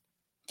it's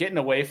getting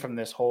away from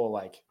this whole,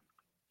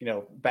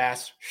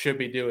 bass should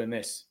be doing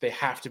this. They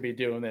have to be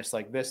doing this,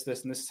 like this,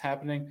 and this is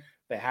happening.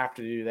 They have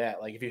to do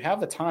that. Like if you have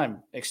the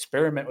time,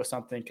 experiment with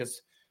something.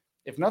 Cause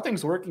if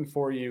nothing's working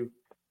for you,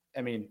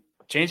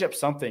 change up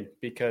something,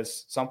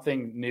 because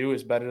something new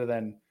is better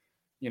than,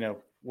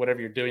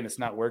 whatever you're doing that's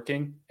not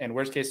working. And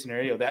worst case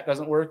scenario, that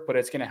doesn't work, but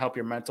it's going to help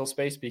your mental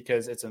space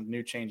because it's a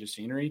new change of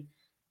scenery.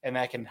 And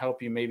that can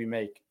help you maybe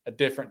make a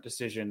different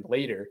decision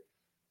later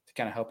to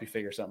kind of help you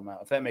figure something out.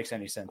 If that makes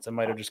any sense. I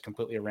might have just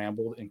completely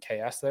rambled in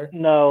chaos there.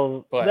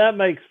 No, but that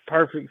makes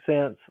perfect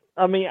sense.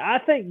 I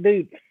think,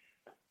 dude,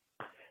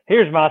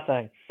 here's my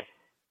thing.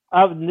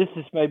 This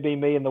just may be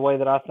me in the way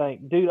that I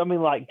think. Dude,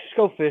 just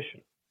go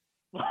fishing.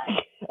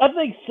 I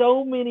think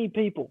so many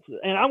people,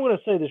 and I'm going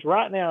to say this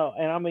right now,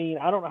 and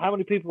I don't know how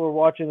many people are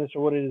watching this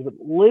or what it is, but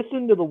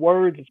listen to the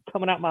words that's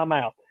coming out my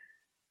mouth.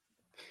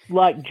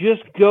 Like,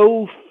 just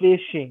go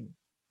fishing.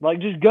 Like,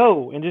 just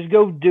go and just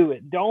go do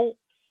it. Don't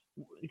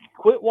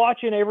quit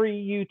watching every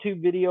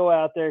YouTube video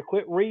out there.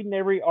 Quit reading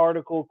every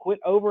article. Quit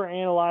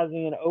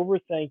overanalyzing and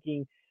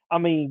overthinking.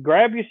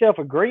 Grab yourself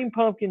a green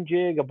pumpkin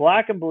jig, a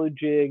black and blue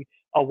jig,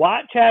 a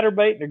white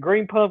chatterbait and a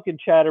green pumpkin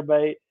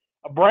chatterbait,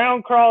 a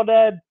brown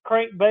crawdad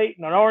crankbait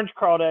and an orange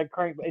crawdad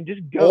crankbait, and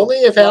just go. Only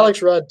if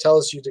Alex Rudd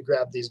tells you to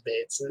grab these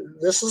baits.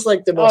 This is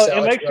like the most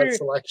Alex Rudd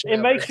selection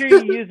ever. Make sure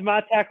you use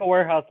my Tackle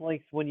Warehouse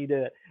links when you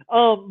do it.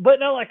 But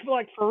no,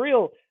 like for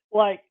real,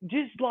 but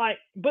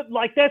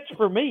that's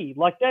for me.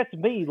 Like, that's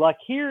me. Like,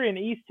 here in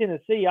East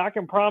Tennessee, I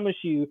can promise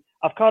you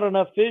I've caught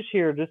enough fish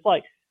here. Just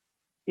like,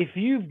 if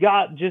you've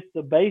got just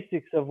the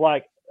basics of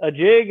like a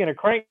jig and a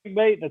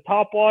crankbait and a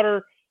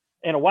topwater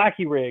and a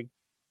wacky rig,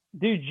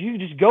 dude, you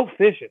just go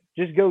fishing.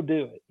 Just go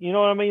do it. You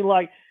know what I mean?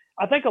 Like,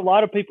 I think a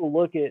lot of people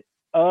look at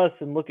us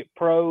and look at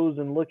pros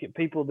and look at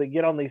people that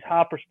get on these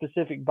hyper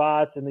specific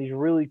bites and these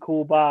really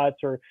cool bites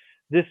or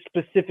this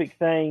specific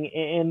thing,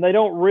 and they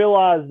don't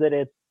realize that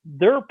at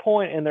their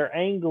point in their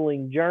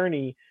angling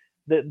journey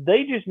that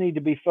they just need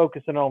to be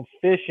focusing on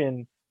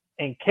fishing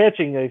and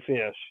catching a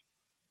fish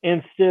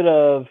instead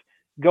of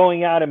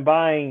going out and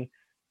buying,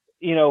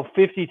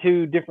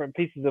 52 different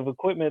pieces of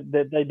equipment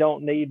that they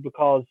don't need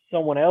because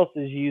someone else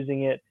is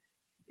using it.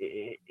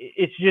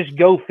 It's just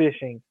go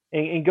fishing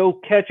and go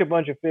catch a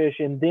bunch of fish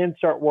and then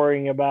start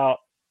worrying about.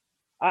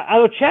 I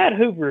know Chad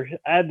Hoover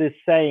had this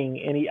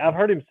saying, and I've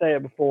heard him say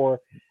it before,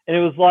 and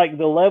it was like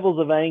the levels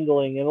of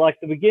angling. And like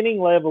the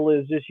beginning level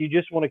is just you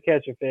just want to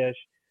catch a fish,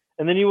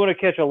 and then you want to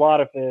catch a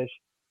lot of fish,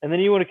 and then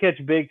you want to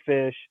catch big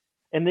fish,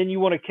 and then you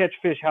want to catch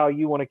fish how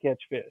you want to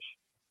catch fish.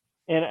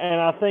 And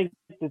I think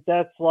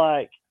that's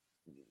like,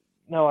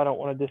 no, I don't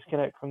want to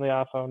disconnect from the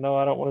iPhone. No,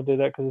 I don't want to do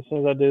that because as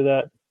soon as I do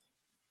that,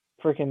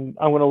 I'm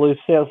going to lose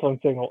cell phone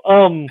signal.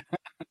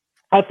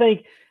 I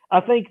think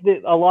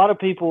that a lot of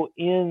people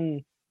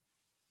in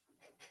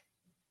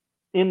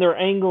their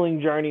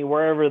angling journey,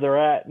 wherever they're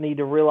at, need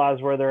to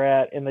realize where they're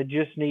at, and they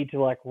just need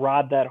to like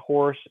ride that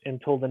horse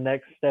until the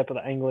next step of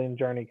the angling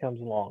journey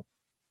comes along.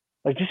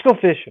 Like, just go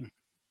fishing.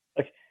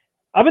 Like,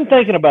 I've been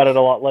thinking about it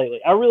a lot lately.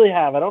 I really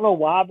have. I don't know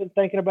why I've been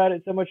thinking about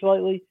it so much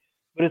lately,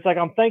 but it's like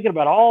I'm thinking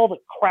about all the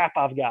crap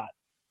I've got.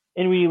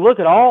 And when you look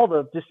at all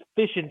the just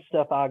fishing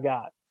stuff I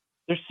got,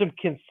 there's some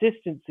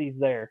consistencies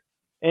there.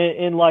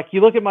 And like,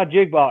 you look at my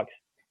jig box,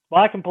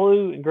 black and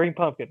blue and green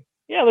pumpkin.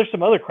 Yeah, there's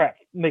some other crap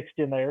mixed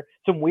in there,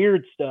 some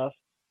weird stuff,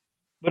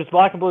 but it's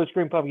black and blue, it's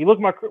green pumpkin. You look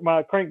at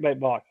my crankbait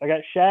box. I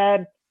got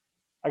shad,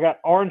 I got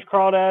orange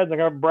crawdads, I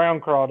got brown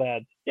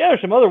crawdads. Yeah,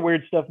 there's some other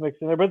weird stuff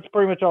mixed in there, but it's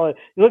pretty much all it.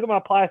 You look at my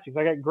plastics.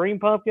 I got green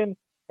pumpkin,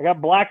 I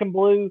got black and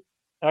blue,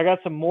 and I got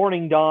some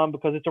morning dawn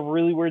because it's a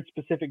really weird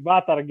specific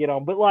bite that I get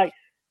on. But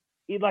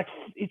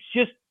it's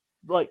just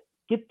like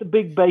get the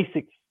big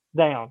basics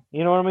down.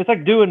 You know what I mean? It's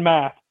like doing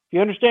math. If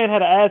you understand how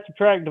to add,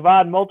 subtract,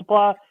 divide, and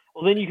multiply,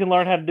 well, then you can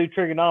learn how to do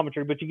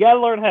trigonometry. But you got to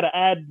learn how to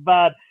add,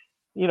 divide,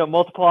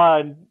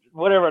 multiply, and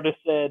whatever I just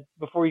said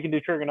before you can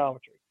do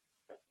trigonometry.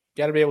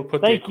 Got to be able to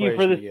put the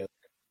equation together.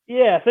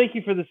 Yeah, thank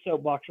you for the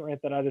soapbox rant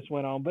that I just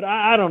went on. But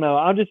I don't know.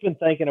 I've just been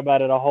thinking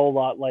about it a whole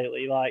lot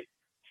lately. Like,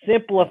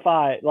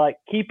 simplify it. Like,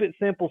 keep it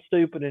simple,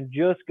 stupid, and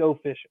just go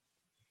fishing.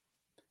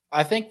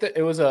 I think that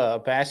it was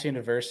a Bass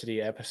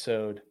University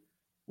episode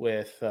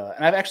with,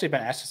 and I've actually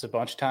been asked this a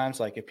bunch of times,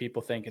 like if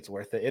people think it's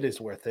worth it, it is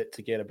worth it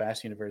to get a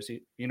Bass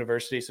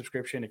University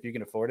subscription if you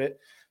can afford it.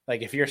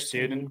 Like if you're a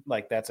student,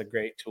 like that's a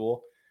great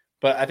tool.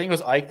 But I think it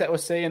was Ike that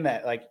was saying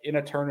that like in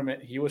a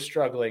tournament, he was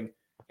struggling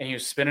and he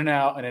was spinning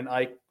out in an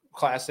Ike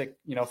classic,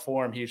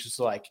 form. He was just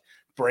like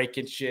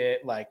breaking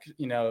shit, like,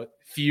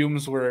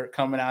 fumes were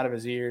coming out of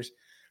his ears.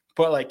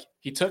 But like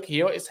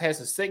he always has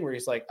this thing where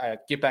he's like, I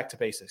get back to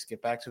basics,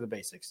 get back to the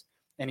basics.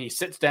 And he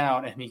sits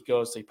down and he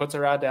puts a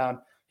rod down.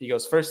 He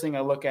goes, first thing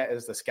I look at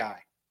is the sky.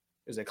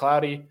 Is it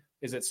cloudy?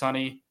 Is it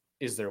sunny?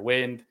 Is there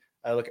wind?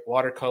 I look at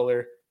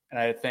watercolor and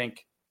I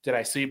think, did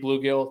I see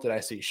bluegill? Did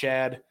I see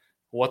shad?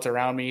 What's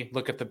around me?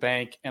 Look at the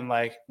bank. And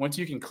like, once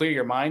you can clear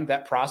your mind,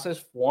 that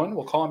process, one,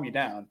 will calm you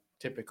down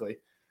typically.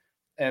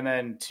 And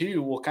then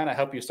two, will kind of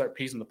help you start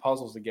piecing the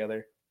puzzles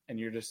together. And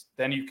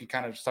then you can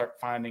kind of start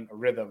finding a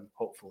rhythm,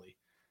 hopefully.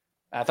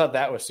 I thought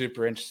that was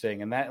super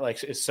interesting. And that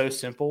like is so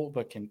simple,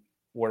 but can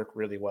work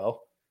really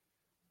well.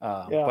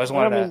 But I just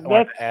wanted to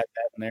add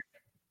that in there.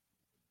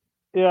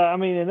 Yeah, I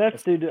mean, and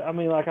that's due to,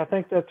 like, I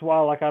think that's why,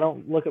 like, I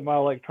don't look at my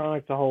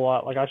electronics a whole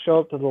lot. Like, I show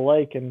up to the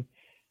lake and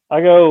I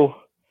go,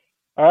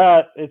 all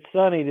right, it's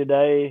sunny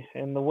today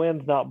and the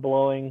wind's not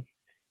blowing.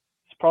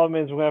 This probably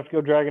means we're going to have to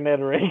go drag a net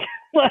or rig.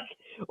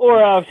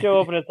 Or I'll show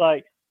up and it's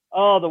like,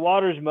 oh, the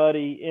water's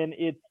muddy and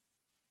it's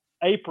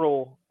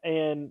April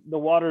and the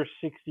water's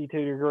 62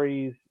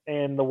 degrees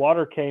and the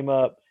water came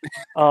up.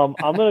 I'm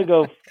going to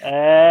go,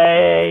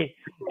 hey.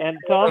 And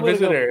so I'm going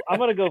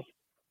to go,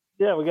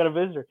 yeah, we got a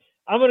visitor.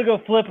 I'm going to go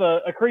flip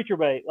a creature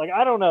bait. Like,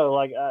 I don't know.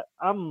 Like,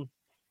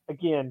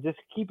 again, just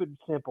keep it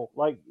simple.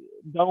 Like,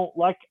 don't,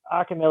 like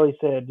Akinelli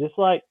said, just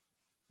like,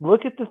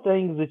 look at the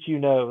things that you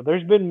know.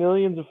 There's been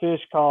millions of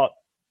fish caught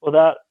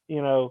without,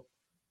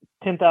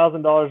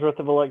 $10,000 worth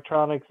of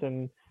electronics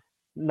and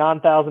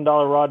 $9,000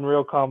 rod and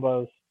reel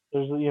combos.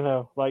 There's,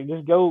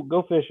 just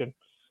go fishing.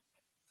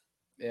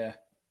 Yeah.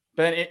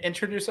 But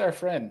introduce our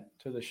friend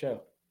to the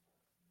show.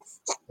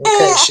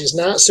 Okay, she's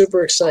not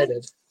super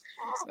excited.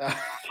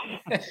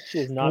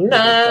 She's not.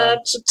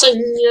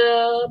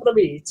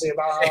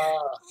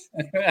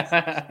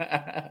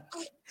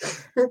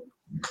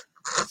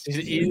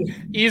 She's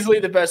easily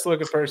the best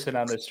looking person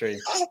on the stream.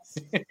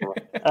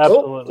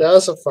 Absolutely. That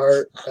was a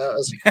fart.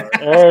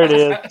 There it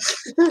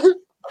is.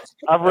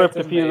 I've ripped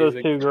a few of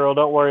those too, girl.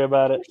 Don't worry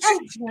about it.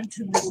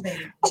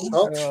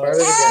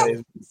 Farted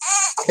again.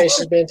 Okay,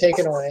 she's being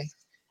taken away.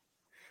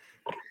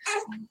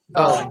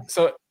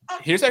 So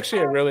here's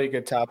actually a really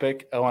good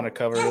topic I want to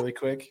cover really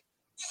quick.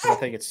 because I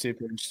think it's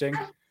super interesting.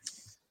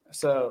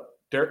 So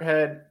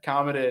Dirthead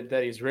commented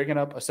that he's rigging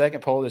up a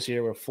second pole this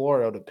year with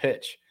fluoro to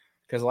pitch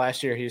because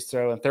last year he's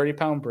throwing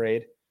 30-pound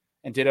braid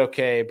and did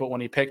okay, but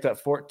when he picked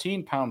up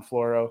 14-pound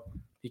fluoro,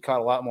 he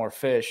caught a lot more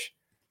fish.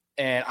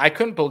 And I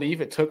couldn't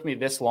believe it took me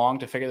this long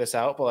to figure this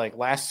out. But like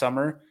last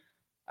summer,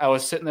 I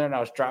was sitting there and I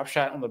was drop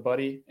shotting with a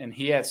buddy, and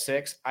he had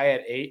 6, I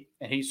had 8,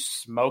 and he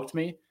smoked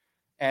me.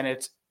 And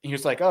he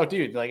was like, "Oh,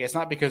 dude, like it's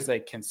not because they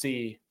can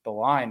see the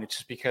line; it's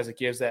just because it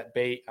gives that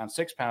bait on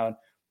 6-pound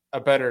a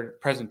better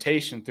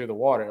presentation through the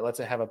water. It lets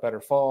it have a better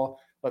fall,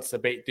 lets the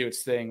bait do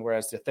its thing.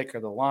 Whereas the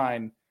thicker the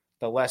line,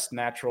 the less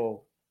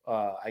natural,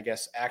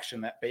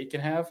 action that bait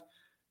can have."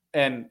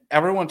 And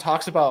everyone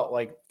talks about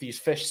like these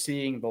fish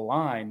seeing the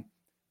line.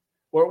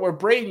 Where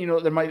braid,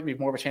 there might be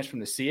more of a chance for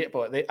them to see it,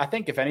 but I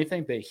think if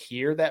anything, they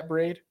hear that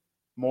braid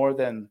more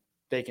than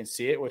they can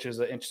see it, which is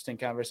an interesting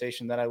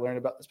conversation that I learned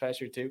about this past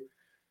year too.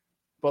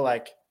 But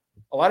like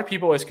a lot of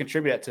people always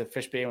contribute that to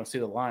fish being able to see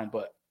the line,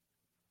 but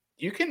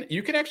you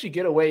can actually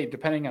get away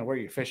depending on where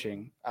you're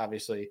fishing.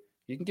 Obviously,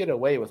 you can get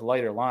away with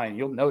lighter line.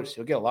 You'll notice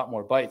you'll get a lot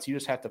more bites. You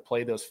just have to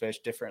play those fish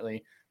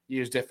differently,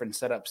 use different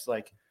setups.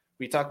 Like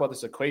we talk about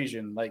this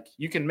equation, like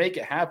you can make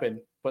it happen,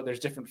 but there's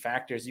different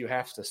factors you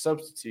have to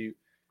substitute.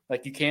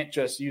 Like you can't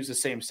just use the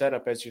same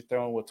setup as you're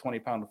throwing with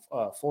 20-pound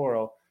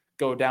fluoro,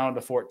 go down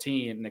to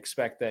 14 and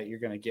expect that you're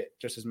going to get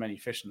just as many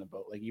fish in the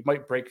boat. Like you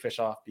might break fish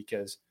off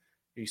because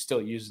you're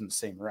still using the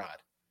same rod,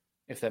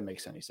 if that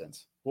makes any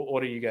sense.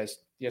 What do you guys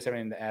have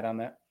anything to add on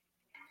that?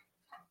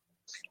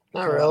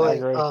 Not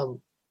really.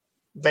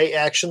 Bait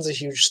action's a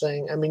huge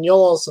thing. I mean, you'll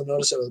also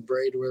notice it with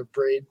braid, where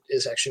braid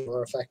is actually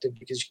more effective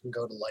because you can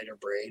go to lighter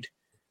braid,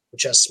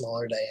 which has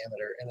smaller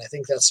diameter. And I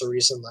think that's the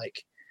reason,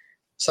 like,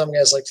 some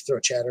guys like to throw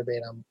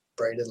chatterbait on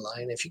braided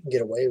line. If you can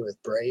get away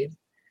with braid,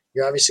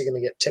 you're obviously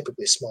going to get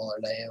typically smaller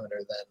diameter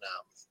than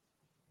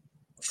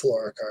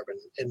fluorocarbon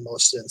in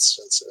most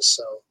instances.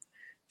 So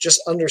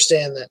just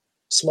understand that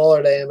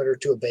smaller diameter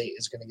to a bait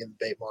is going to give the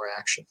bait more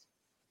action.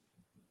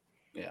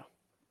 Yeah.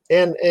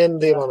 And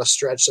the amount of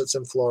stretch that's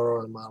in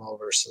fluoro and mono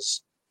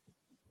versus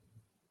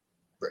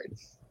braid.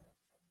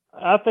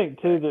 I think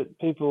too that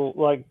people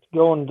like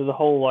going to the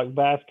whole like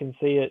bass can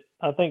see it.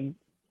 I think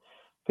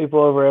people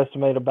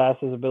overestimate a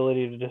bass's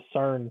ability to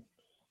discern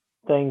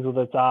things with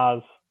its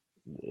eyes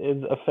as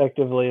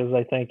effectively as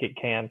they think it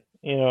can.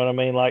 You know what I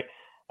mean? Like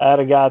I had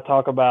a guy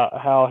talk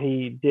about how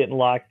he didn't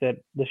like that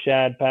the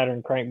shad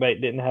pattern crankbait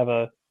didn't have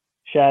a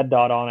shad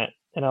dot on it.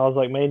 And I was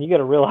like, man, you got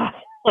to realize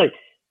like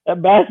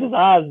that bass's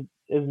eyes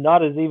is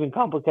not as even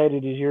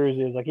complicated as yours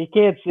is. Like he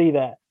can't see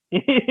that.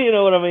 You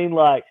know what I mean?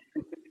 Like,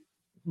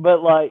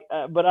 but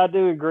I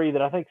do agree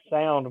that I think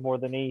sound more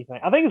than anything.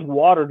 I think it's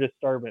water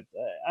disturbance.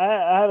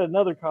 I had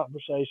another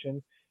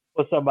conversation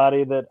with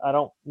somebody that I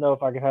don't know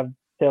if I can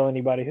tell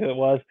anybody who it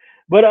was,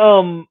 but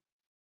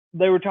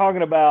they were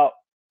talking about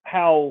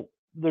how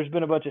there's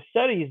been a bunch of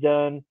studies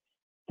done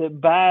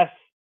that bass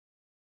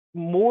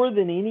more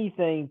than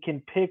anything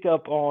can pick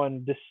up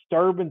on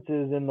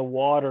disturbances in the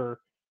water,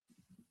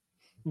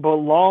 but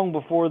long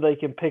before they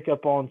can pick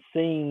up on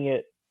seeing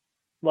it.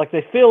 Like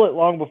they feel it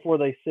long before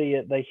they see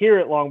it, they hear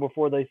it long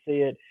before they see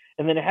it,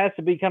 and then it has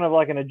to be kind of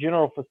like in a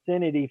general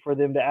vicinity for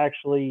them to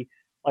actually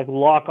like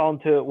lock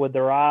onto it with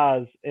their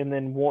eyes and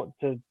then want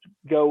to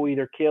go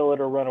either kill it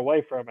or run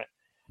away from it.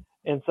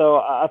 And so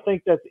I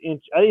think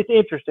it's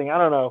interesting. I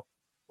don't know.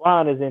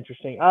 Line is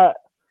interesting. I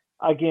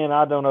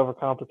don't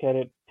overcomplicate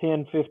it.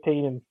 10,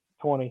 15, and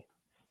 20.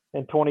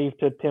 And 20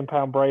 to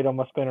 10-pound braid on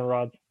my spinning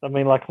rods. I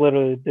mean, like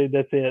literally, dude,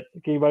 that's it.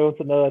 If anybody wants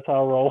to know, that's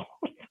how I roll.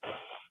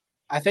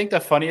 I think the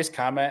funniest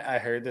comment I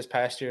heard this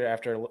past year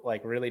after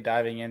like really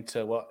diving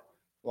into what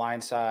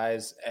line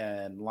size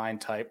and line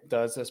type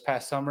does this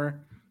past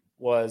summer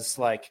was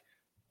like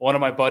one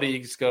of my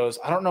buddies goes,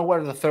 I don't know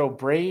whether to throw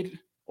braid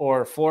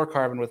or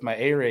fluorocarbon with my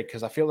A-rig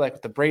because I feel like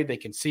with the braid they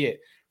can see it.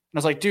 And I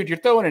was like, dude, you're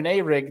throwing an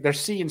A-rig. They're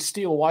seeing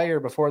steel wire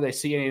before they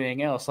see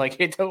anything else. Like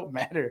it don't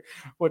matter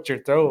what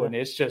you're throwing.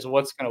 It's just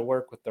what's going to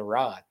work with the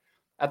rod.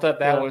 I thought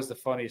that was the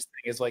funniest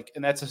thing is like,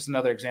 and that's just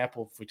another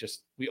example if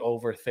we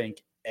overthink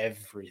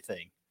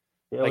everything.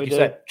 Yeah, like you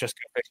said, just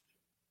go fix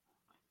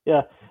it.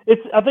 Yeah.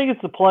 I think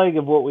it's the plague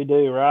of what we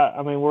do, right?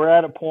 I mean, we're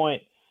at a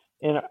point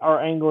in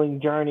our angling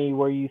journey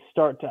where you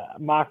start to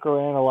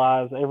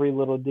microanalyze every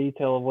little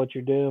detail of what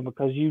you're doing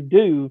because you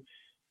do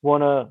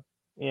want to,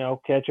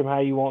 catch them how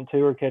you want to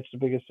or catch the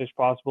biggest fish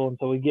possible. And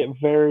so we get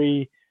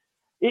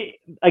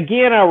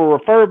again, I will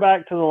refer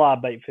back to the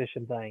live bait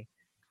fishing thing.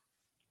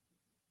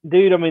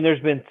 Dude, I mean,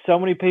 there's been so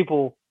many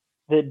people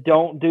that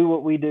don't do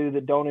what we do,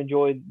 that don't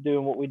enjoy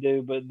doing what we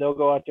do, but they'll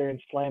go out there and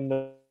slam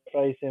their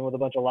face in with a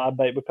bunch of live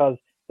bait because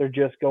they're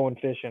just going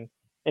fishing.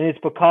 And it's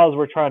because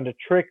we're trying to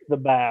trick the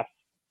bass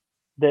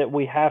that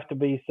we have to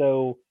be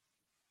so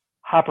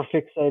hyper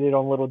fixated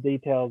on little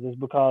details is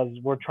because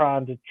we're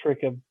trying to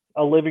trick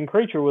a living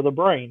creature with a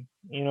brain.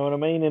 You know what I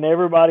mean? And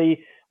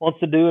everybody wants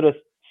to do it a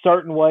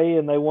certain way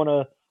and they want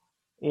to,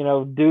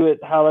 do it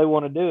how they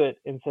want to do it.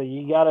 And so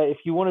you got to, if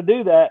you want to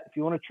do that, if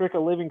you want to trick a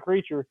living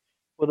creature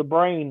with a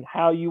brain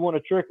how you want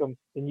to trick them,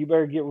 then you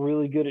better get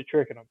really good at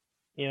tricking them.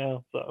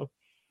 So.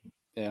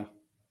 Yeah.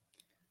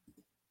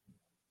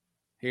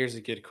 Here's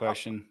a good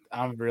question.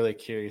 I'm really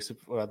curious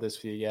about this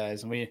for you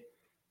guys. And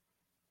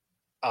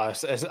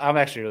I'm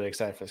actually really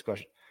excited for this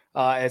question.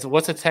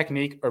 What's a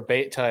technique or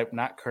bait type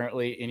not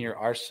currently in your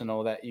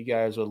arsenal that you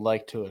guys would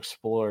like to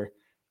explore?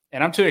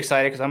 And I'm too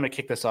excited because I'm going to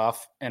kick this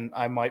off, and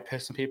I might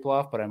piss some people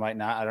off, but I might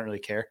not. I don't really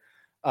care.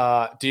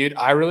 Dude,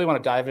 I really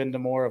want to dive into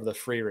more of the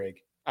free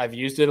rig. I've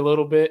used it a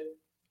little bit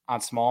on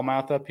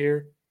smallmouth up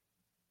here,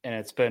 and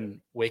it's been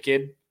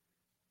wicked.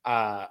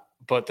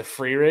 But the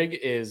free rig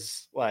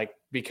is like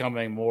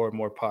becoming more and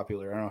more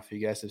popular. I don't know if you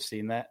guys have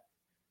seen that.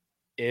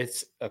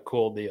 It's a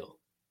cool deal.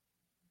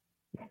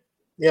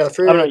 Yeah, the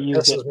free rig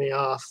pisses me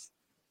off.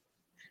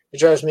 It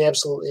drives me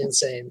absolutely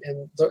insane.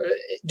 And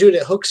dude,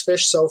 it hooks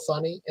fish so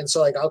funny. And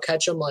so like I'll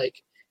catch them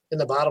like in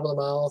the bottom of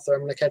the mouth, or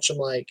I'm going to catch them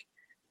like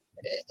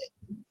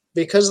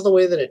because of the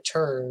way that it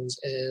turns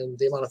and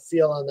the amount of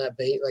feel on that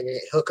bait. Like I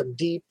hook them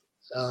deep,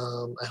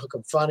 I hook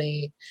them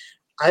funny.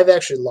 I've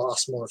actually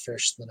lost more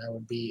fish than I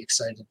would be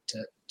excited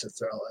to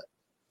throw it.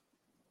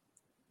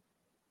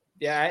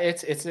 Yeah,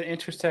 it's an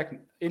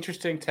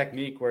interesting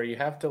technique where you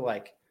have to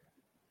like,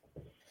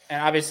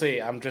 and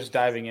obviously I'm just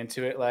diving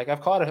into it. Like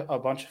I've caught a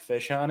bunch of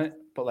fish on it,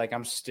 but like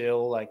I'm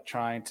still like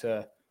trying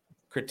to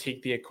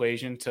critique the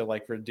equation to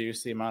like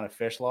reduce the amount of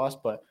fish loss.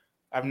 But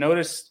I've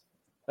noticed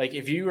like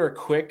if you are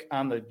quick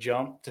on the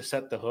jump to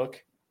set the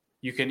hook,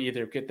 you can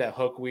either get that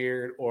hook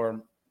weird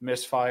or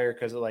misfire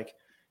because like,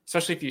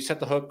 especially if you set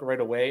the hook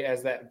right away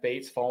as that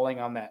bait's falling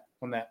on that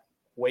when that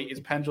weight is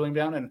pendulum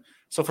down. And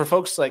so for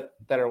folks like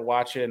that are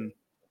watching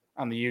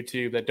on the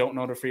YouTube that don't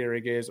know what a free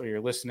rig is, or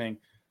you're listening,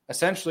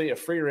 essentially a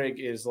free rig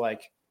is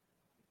like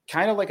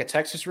kind of like a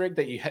Texas rig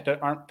that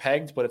aren't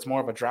pegged, but it's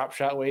more of a drop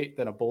shot weight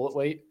than a bullet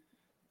weight.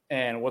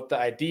 And what the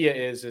idea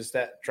is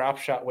that drop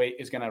shot weight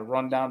is going to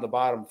run down the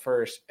bottom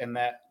first, and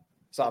that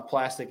solid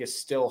plastic is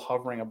still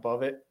hovering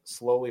above it,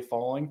 slowly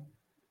falling.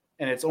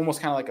 And it's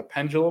almost kind of like a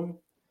pendulum.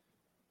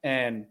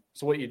 And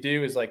so what you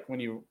do is like when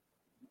you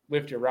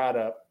lift your rod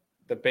up,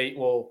 the bait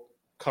will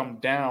come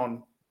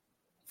down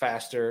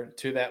faster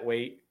to that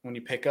weight. When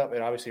you pick up,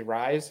 it obviously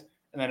rise,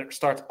 and then it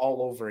starts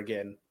all over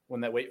again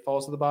when that weight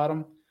falls to the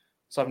bottom.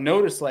 So I've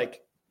noticed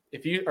like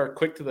if you are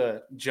quick to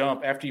the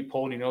jump after you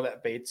pull and you know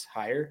that bait's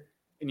higher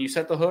and you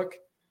set the hook,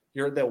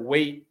 the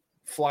weight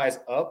flies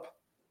up,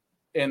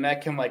 and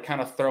that can like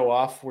kind of throw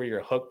off where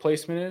your hook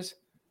placement is.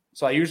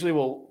 So I usually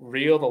will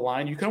reel the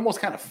line. You can almost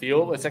kind of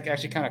feel it's like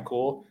actually kind of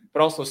cool,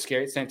 but also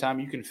scary at the same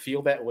time. You can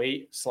feel that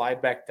weight slide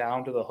back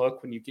down to the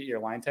hook when you get your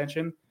line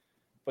tension.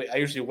 But I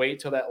usually wait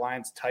till that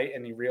line's tight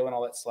and you reel in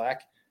all that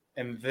slack,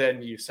 and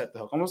then you set the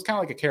hook. Almost kind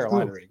of like a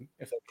Carolina rig,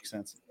 if that makes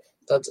sense.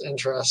 That's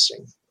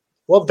interesting.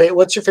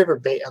 What's your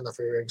favorite bait on the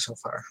free rig so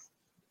far?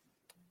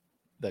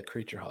 The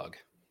Creature Hog.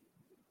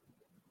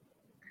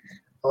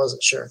 I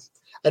wasn't sure.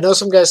 I know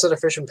some guys that are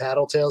fishing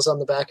paddle tails on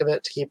the back of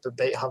it to keep the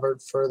bait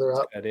hovered further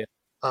up. Good idea.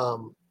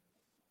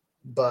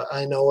 But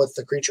I know with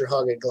the Creature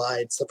Hog, it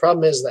glides. The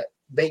problem is that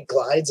bait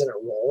glides and it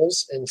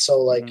rolls. And so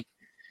like,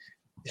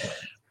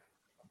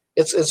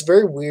 it's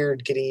very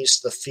weird getting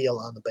used to the feel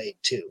on the bait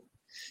too,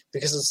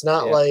 because it's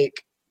not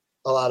like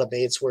a lot of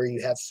baits where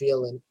you have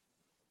feel in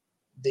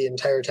the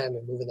entire time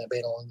you're moving that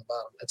bait along the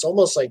bottom. It's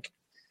almost like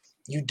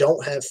you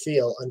don't have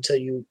feel until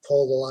you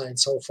pull the line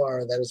so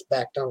far that it's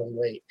back down with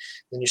weight.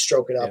 Then you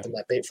stroke it up and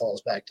that bait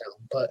falls back down.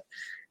 But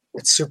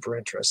it's super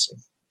interesting.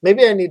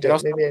 Maybe I need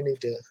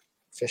to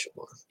fish it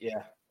more.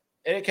 Yeah.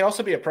 And it can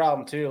also be a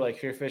problem too. Like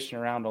if you're fishing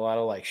around a lot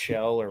of like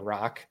shell or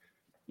rock,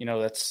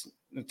 that's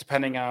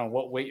depending on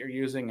what weight you're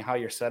using and how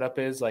your setup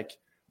is, like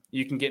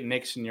you can get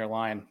nicks in your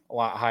line a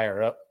lot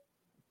higher up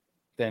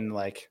than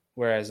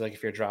whereas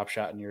if you're drop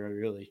shot and you're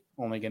really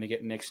only going to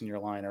get nicks in your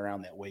line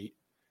around that weight.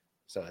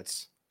 So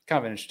it's kind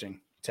of an interesting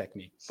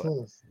technique. But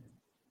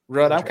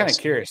Rudd, I'm kind of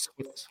curious.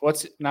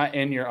 What's not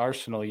in your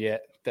arsenal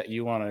yet that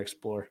you want to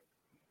explore?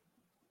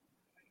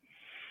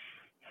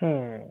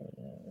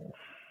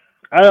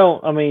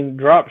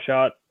 Drop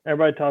shot.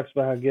 Everybody talks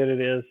about how good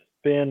it is.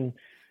 Ben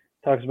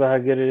talks about how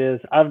good it is.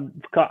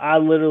 I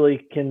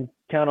literally can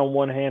count on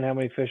one hand how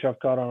many fish I've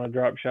caught on a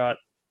drop shot.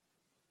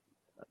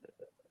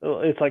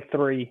 It's like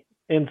 3.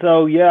 And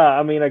so,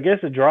 I guess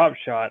a drop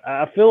shot.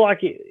 I feel like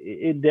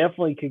it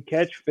definitely could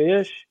catch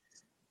fish.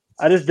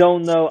 I just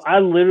don't know. I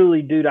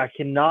literally, dude, I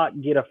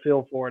cannot get a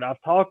feel for it.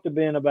 I've talked to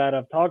Ben about it.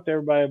 I've talked to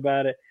everybody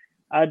about it.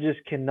 I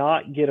just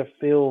cannot get a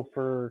feel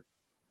for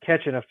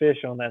catching a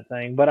fish on that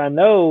thing. But I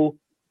know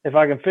if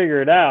I can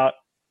figure it out,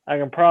 I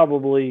can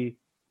probably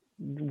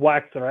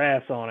whack their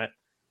ass on it.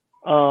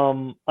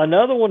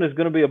 Another one is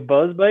going to be a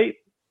buzzbait.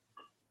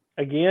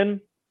 Again,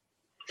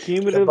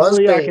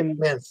 cumulatively,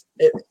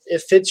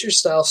 it fits your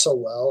style so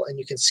well, and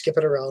you can skip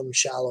it around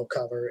shallow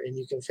cover, and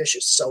you can fish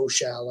it so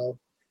shallow.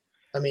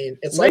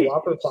 It's like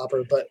whopper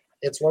plopper, but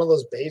it's one of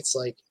those baits.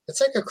 It's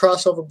like a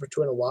crossover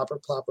between a whopper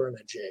plopper and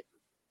a jig.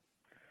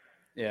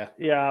 Yeah.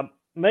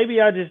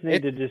 Maybe I just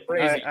need to just.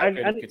 I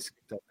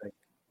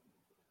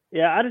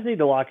just need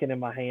to lock it in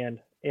my hand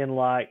and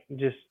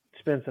just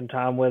spend some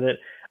time with it.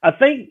 I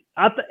think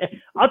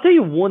I'll tell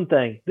you one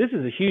thing. This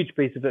is a huge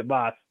piece of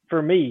advice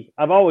for me.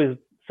 I've always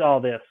saw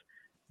this.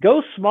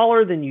 Go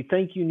smaller than you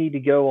think you need to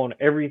go on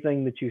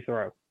everything that you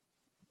throw.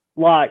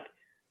 Like,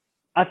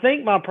 I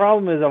think my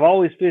problem is I've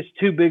always fished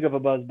too big of a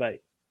buzzbait,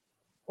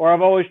 or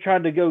I've always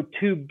tried to go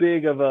too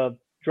big of a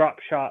drop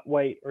shot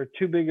weight or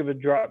too big of a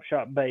drop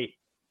shot bait.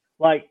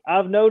 Like,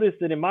 I've noticed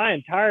that in my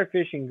entire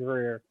fishing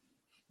career,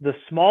 the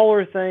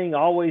smaller thing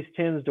always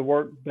tends to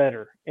work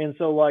better. And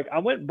so, like, I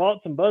went and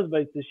bought some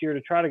buzzbaits this year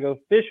to try to go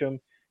fish them,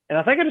 and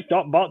I think I just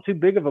bought too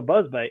big of a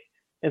buzzbait.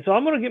 And so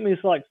I'm going to get me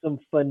like some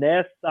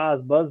finesse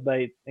size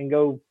buzzbaits and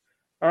go,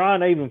 or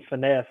not even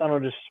finesse, I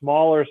don't know, just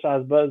smaller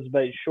size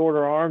buzzbaits,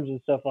 shorter arms and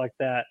stuff like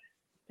that,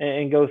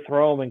 and go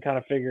throw them and kind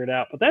of figure it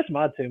out. But that's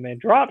my two, man.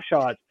 Drop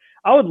shots.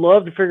 I would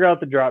love to figure out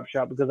the drop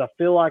shot because I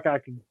feel like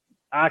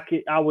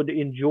I would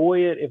enjoy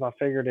it if I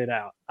figured it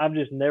out. I've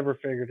just never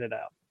figured it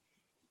out.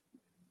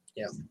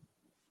 Yeah.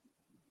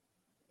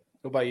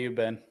 What about you,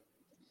 Ben?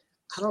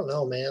 I don't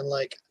know, man.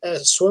 Like,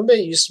 swim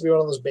bait used to be one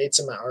of those baits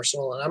in my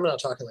arsenal, and I'm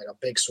not talking like a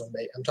big swim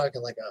bait. I'm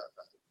talking like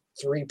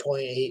a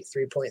 3.8,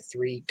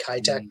 3.3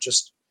 Kitech,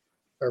 just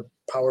or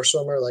power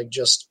swimmer, like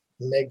just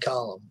mid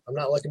column. I'm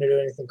not looking to do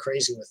anything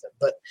crazy with it,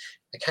 but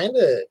I kind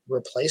of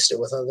replaced it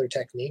with other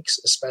techniques,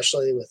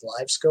 especially with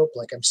live scope.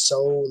 Like, I'm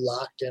so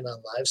locked in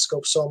on live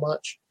scope so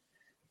much.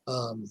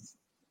 I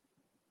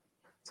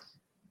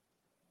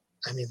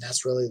mean,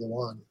 that's really the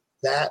one.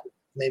 That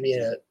maybe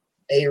a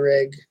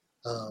A-rig.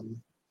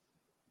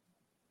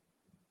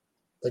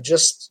 But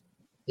just,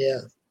 yeah,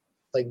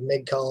 like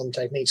mid-column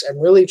techniques. I'm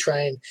really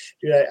trying,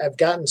 dude, I've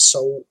gotten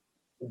so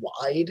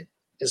wide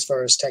as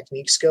far as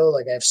techniques go.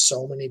 Like, I have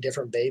so many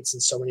different baits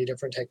and so many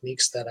different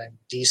techniques that I'm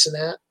decent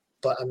at,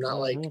 but I'm not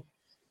like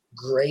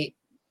great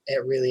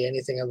at really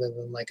anything other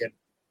than like a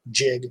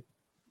jig,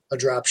 a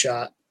drop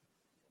shot,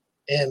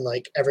 and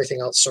like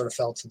everything else sort of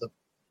fell to the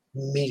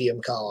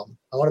medium column.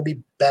 I want to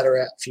be better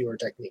at fewer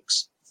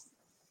techniques.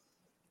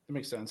 That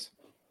makes sense.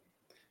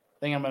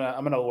 I think I'm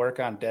gonna work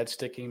on dead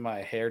sticking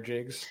my hair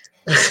jigs.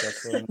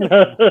 That's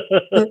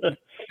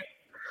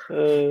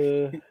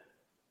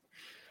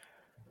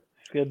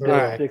good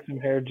Right. stick some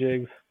hair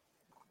jigs.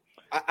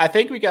 I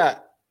think we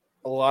got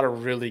a lot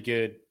of really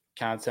good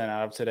content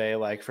out of today.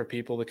 Like, for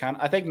people to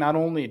I think not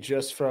only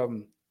just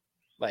from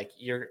like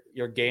your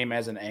game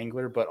as an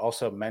angler, but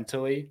also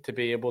mentally to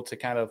be able to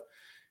kind of,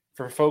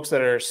 for folks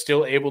that are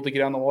still able to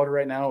get on the water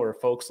right now, or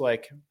folks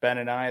like Ben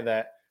and I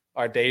that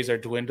our days are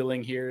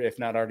dwindling here, if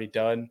not already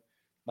done,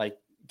 like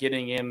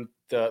getting in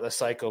the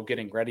cycle of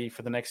getting ready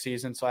for the next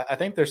season. So I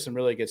think there's some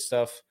really good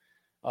stuff.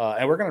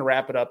 And we're going to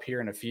wrap it up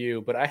here in a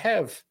few, but I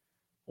have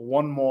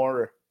one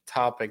more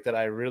topic that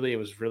I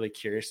was really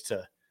curious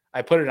to.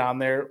 I put it on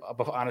there,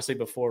 honestly,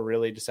 before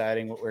really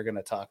deciding what we're going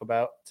to talk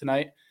about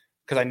tonight,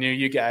 because I knew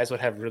you guys would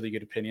have really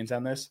good opinions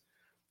on this.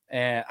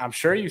 And I'm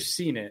sure you've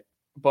seen it,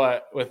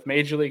 but with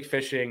Major League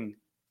Fishing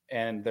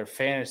and their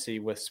fantasy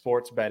with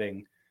sports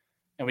betting,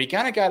 and we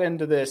kind of got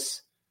into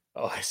this.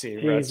 Oh, I see.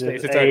 Rod's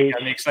face. It's already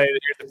got me excited to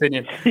hear his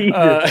opinion.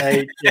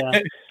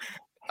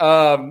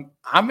 Yeah.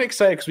 I'm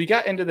excited because we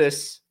got into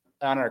this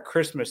on our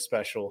Christmas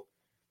special.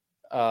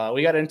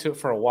 We got into it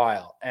for a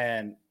while,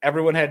 and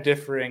everyone had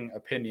differing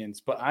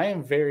opinions. But I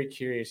am very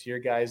curious your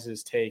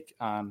guys' take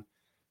on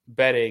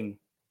betting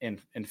in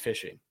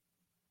fishing.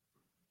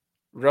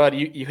 Rod,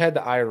 you had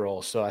the eye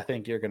roll, so I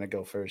think you're going to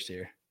go first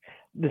here.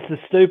 This is the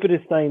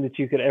stupidest thing that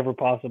you could ever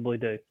possibly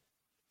do.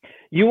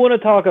 You want to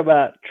talk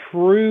about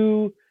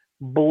true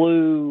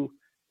blue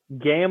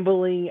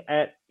gambling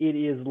it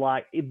is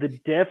like the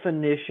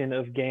definition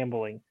of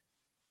gambling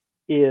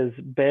is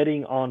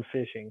betting on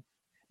fishing.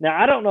 Now,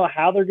 I don't know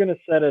how they're going to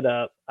set it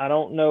up. I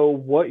don't know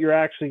what you're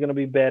actually going to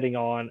be betting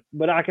on,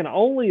 but I can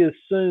only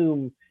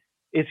assume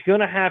it's going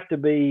to have to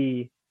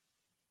be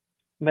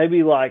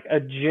maybe like a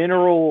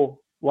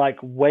general like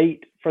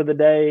weight for the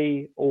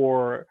day,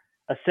 or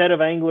a set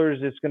of anglers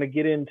that's going to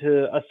get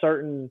into a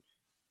certain,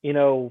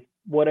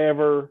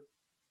 whatever.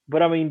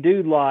 But I mean,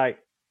 dude, like,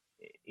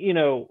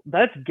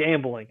 that's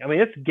gambling. I mean,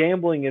 it's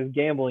gambling as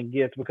gambling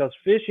gets, because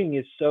fishing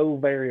is so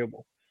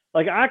variable.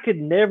 Like, I could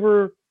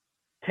never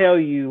tell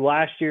you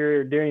last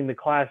year during the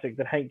Classic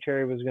that Hank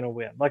Cherry was going to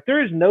win. Like,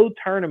 there is no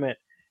tournament.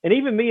 And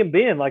even me and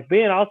Ben, like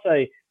Ben, I'll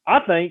say, I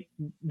think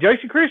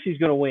Jason Christie's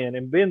going to win.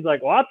 And Ben's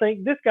like, well, I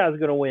think this guy's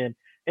going to win.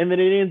 And then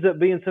it ends up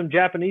being some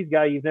Japanese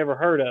guy you've never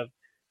heard of.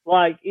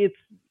 Like, it's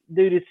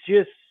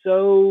just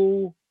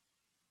so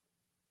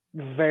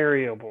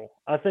variable.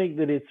 I think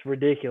that it's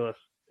ridiculous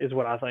is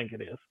what I think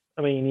it is.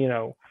 I mean,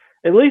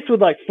 at least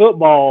with like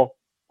football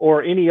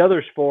or any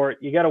other sport,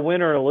 you got a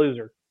winner and a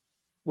loser.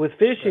 With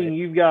fishing, right,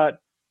 you've got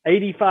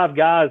 85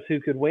 guys who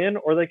could win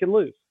or they could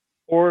lose,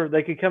 or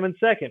they could come in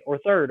second or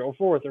third or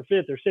fourth or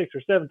fifth or sixth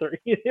or seventh, or,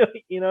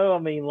 I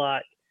mean,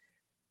 like,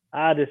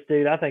 I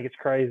think it's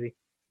crazy.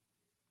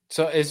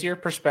 So is your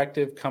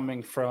perspective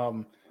coming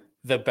from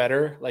the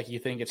bettor? Like, you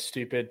think it's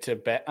stupid to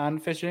bet on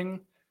fishing,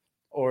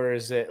 or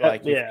is it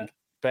like you think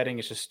betting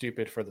is just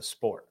stupid for the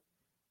sport?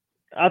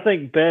 I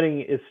think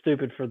betting is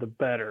stupid for the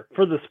better.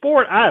 For the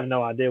sport, I have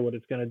no idea what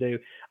it's going to do.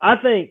 I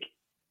think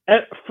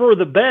for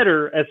the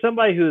better, as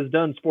somebody who has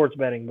done sports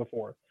betting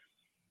before,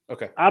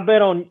 Okay. I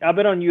bet on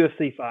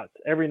UFC fights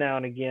every now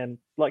and again,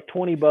 like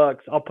 $20.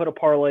 I'll put a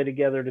parlay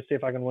together to see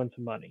if I can win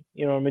some money.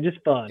 You know what I mean?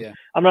 Just fun. Yeah.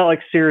 I'm not like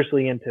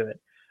seriously into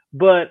it,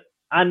 but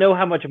I know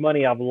how much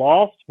money I've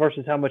lost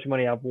versus how much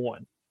money I've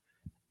won.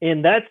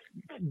 And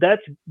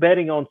that's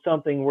betting on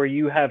something where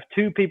you have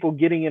two people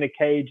getting in a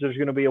cage. There's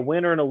going to be a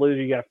winner and a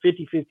loser. You got a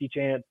 50-50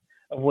 chance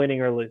of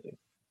winning or losing.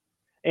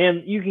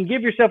 And you can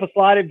give yourself a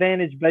slight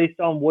advantage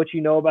based on what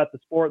you know about the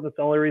sport. That's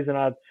the only reason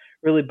I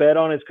really bet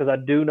on it, is because I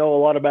do know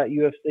a lot about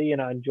UFC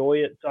and I enjoy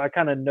it. So I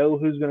kind of know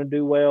who's going to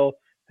do well,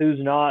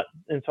 who's not.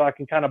 And so I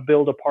can kind of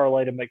build a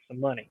parlay to make some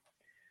money.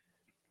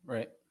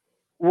 Right.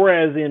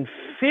 Whereas in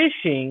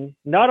fishing,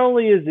 not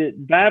only is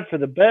it bad for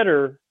the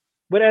bettor,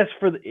 but as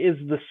for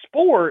the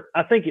sport,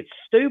 I think it's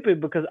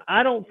stupid because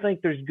I don't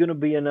think there's going to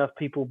be enough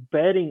people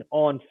betting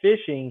on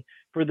fishing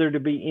for there to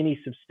be any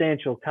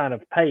substantial kind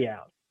of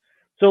payout.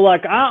 So,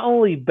 like, I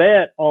only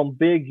bet on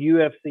big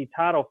UFC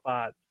title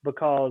fights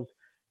because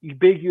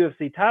big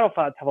UFC title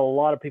fights have a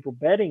lot of people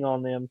betting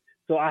on them,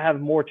 so I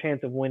have more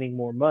chance of winning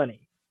more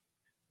money.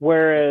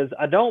 Whereas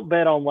I don't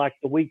bet on, like,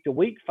 the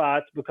week-to-week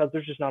fights because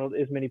there's just not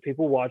as many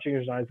people watching.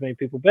 There's not as many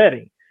people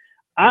betting.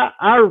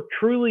 I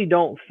truly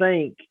don't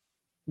think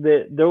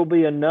that there will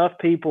be enough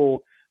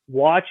people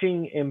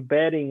watching and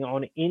betting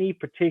on any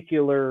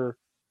particular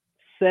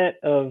set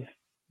of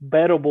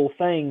bettable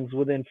things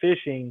within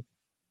fishing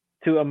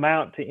to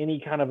amount to any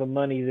kind of a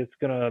money that's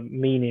going to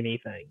mean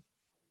anything.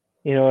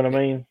 You know what I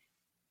mean?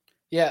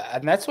 Yeah,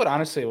 and that's what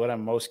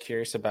I'm most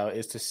curious about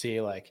is to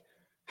see like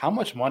how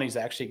much money is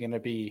actually going to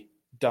be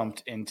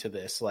dumped into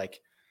this.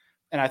 Like,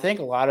 and I think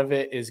a lot of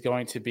it is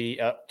going to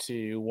be up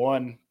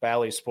to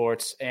Bally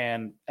Sports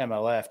and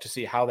MLF to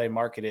see how they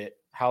market it,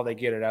 how they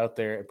get it out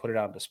there and put it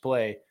on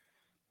display.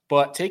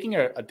 But taking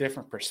a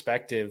different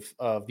perspective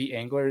of the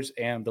anglers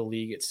and the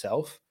league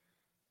itself,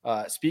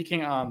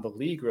 speaking on the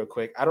league real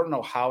quick, I don't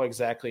know how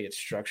exactly it's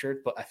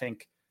structured, but I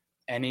think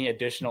any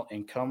additional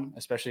income,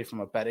 especially from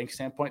a betting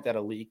standpoint, that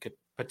a league could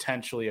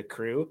potentially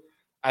accrue,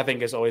 I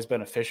think is always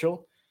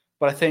beneficial.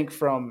 But I think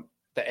from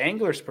the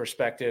angler's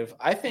perspective,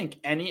 I think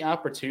any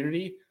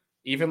opportunity,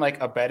 even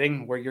like a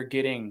betting where you're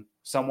getting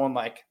someone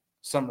like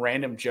some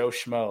random Joe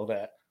Schmo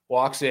that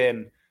walks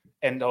in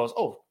and goes,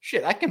 oh,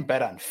 shit, I can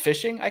bet on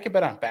fishing. I can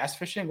bet on bass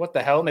fishing. What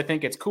the hell? And they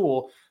think it's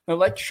cool. They're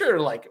like, sure,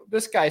 like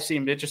this guy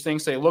seemed interesting.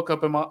 So you look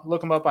him up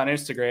on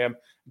Instagram,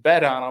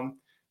 bet on him.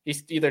 He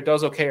either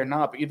does okay or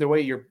not. But either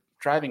way, you're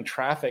driving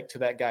traffic to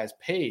that guy's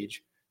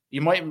page.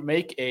 You might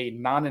make a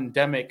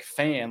non-endemic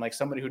fan, like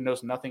somebody who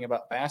knows nothing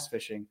about bass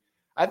fishing.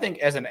 I think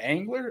as an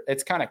angler,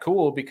 it's kind of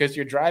cool because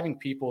you're driving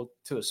people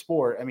to the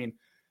sport. I mean,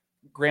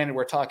 granted,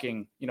 we're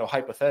talking,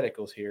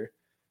 hypotheticals here,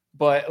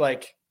 but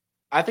like,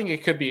 I think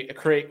it could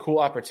create cool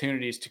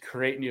opportunities to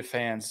create new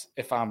fans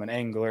if I'm an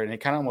angler. And it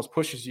kind of almost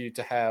pushes you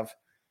to have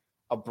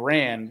a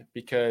brand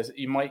because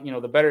you might,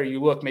 the better you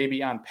look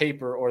maybe on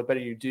paper or the better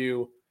you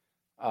do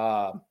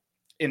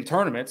in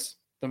tournaments,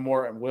 the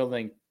more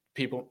willing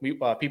people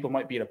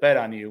might be to bet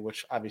on you,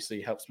 which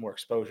obviously helps more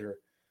exposure.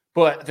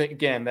 But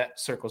again, that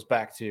circles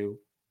back to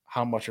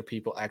how much are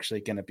people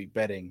actually going to be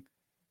betting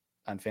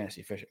on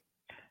fantasy fishing?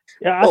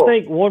 Yeah, I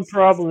think one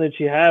problem that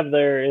you have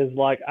there is,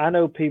 like, I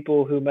know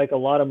people who make a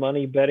lot of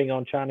money betting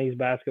on Chinese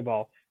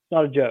basketball. It's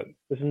not a joke.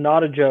 This is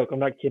not a joke. I'm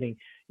not kidding.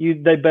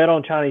 They bet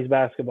on Chinese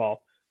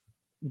basketball.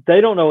 They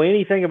don't know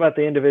anything about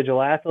the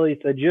individual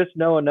athletes. They just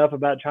know enough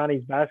about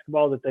Chinese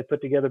basketball that they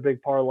put together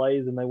big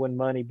parlays and they win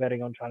money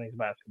betting on Chinese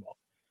basketball.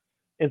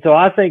 And so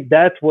I think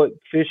that's what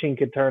fishing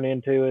could turn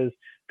into is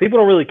people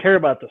don't really care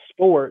about the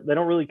sport. They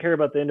don't really care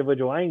about the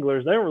individual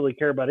anglers. They don't really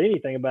care about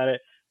anything about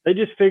it. They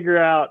just figure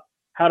out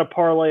how to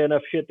parlay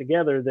enough shit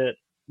together that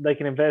they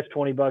can invest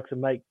 $20 and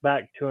make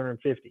back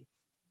 250.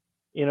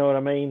 You know what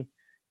I mean?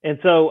 And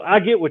so I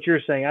get what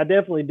you're saying. I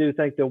definitely do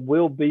think there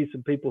will be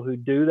some people who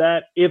do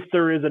that if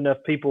there is enough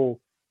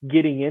people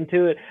getting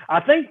into it.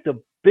 I think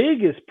the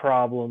biggest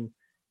problem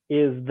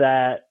is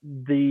that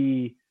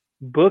the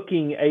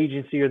booking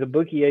agency or the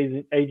bookie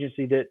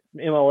agency that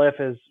MLF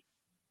has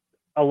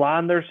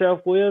aligned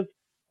themselves with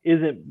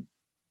isn't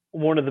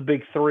one of the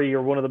big three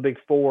or one of the big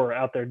four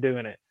out there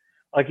doing it.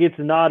 Like, it's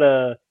not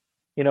a,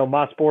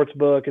 My Sports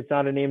Book. It's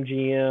not an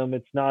MGM.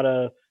 It's not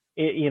a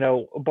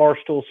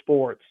Barstool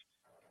Sports.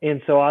 And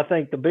so I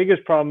think the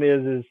biggest problem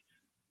is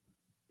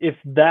if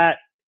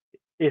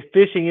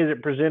fishing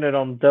isn't presented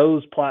on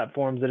those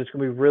platforms, that it's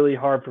going to be really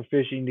hard for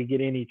fishing to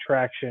get any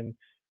traction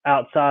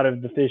outside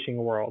of the fishing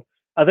world.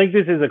 I think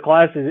this is a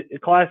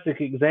classic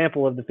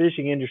example of the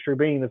fishing industry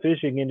being the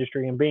fishing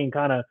industry and being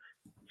kind of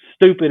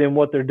stupid in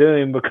what they're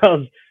doing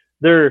because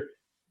they're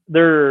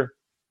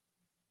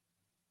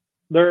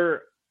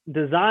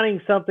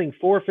designing something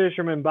for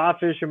fishermen by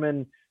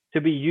fishermen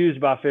to be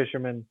used by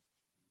fishermen.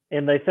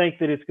 And they think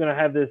that it's going to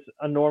have this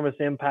enormous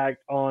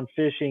impact on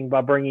fishing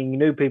by bringing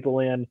new people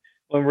in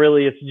when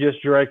really it's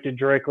just directed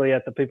directly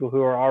at the people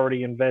who are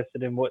already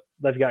invested in what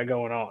they've got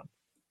going on.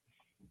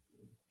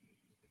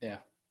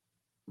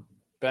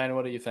 Ben,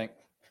 what do you think?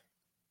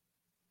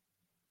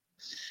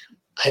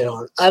 I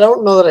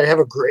don't know that I have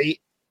a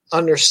great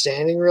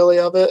understanding really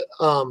of it.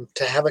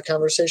 To have a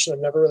conversation, I've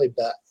never really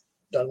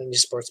done any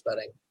sports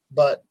betting,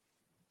 but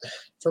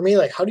for me,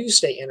 like, how do you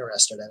stay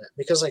interested in it?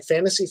 Because like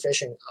fantasy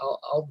fishing,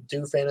 I'll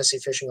do fantasy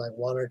fishing like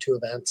 1 or 2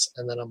 events,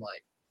 and then I'm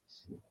like,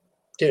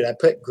 dude, I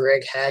put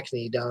Greg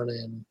Hackney down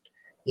in,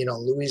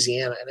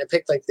 Louisiana, and I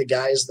picked like the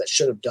guys that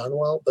should have done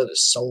well, but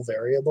it's so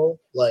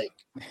variable, like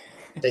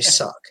they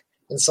suck.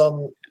 And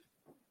some,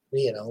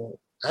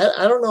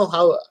 I don't know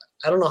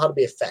how to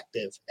be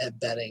effective at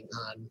betting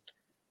on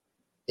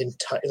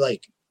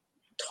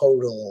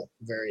total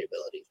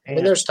variability. I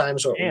mean, there's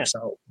times where it works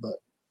out, but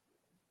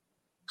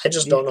I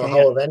just don't know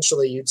how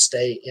eventually you'd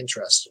stay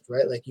interested,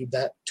 right? Like you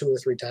bet 2 or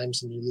 3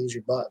 times and you lose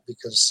your butt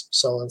because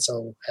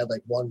so-and-so had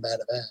like one bad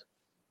event.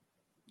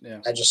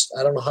 Yeah. I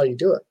don't know how you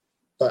do it,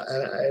 but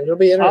it'll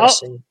be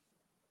interesting.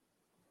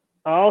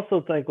 I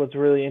also think what's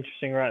really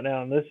interesting right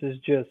now, and this is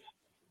just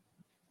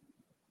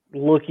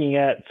looking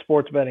at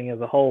sports betting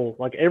as a whole,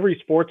 like every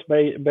sports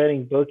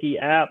betting bookie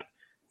app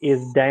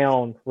is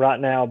down right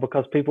now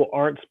because people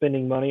aren't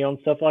spending money on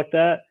stuff like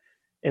that.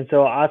 And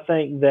so I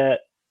think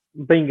that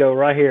bingo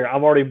right here,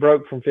 I'm already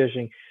broke from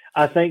fishing.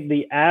 I think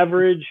the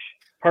average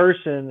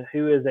person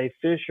who is a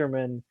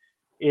fisherman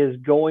is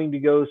going to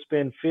go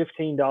spend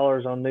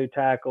 $15 on new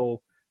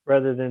tackle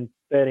rather than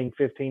betting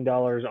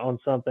 $15 on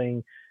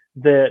something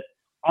that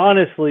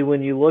honestly,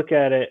 when you look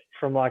at it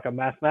from like a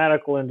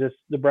mathematical and just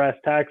the brass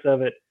tacks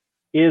of it,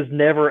 is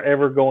never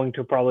ever going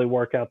to probably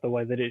work out the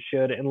way that it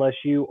should unless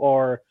you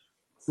are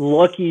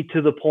lucky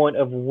to the point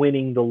of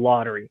winning the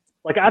lottery.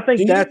 Like I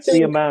think that's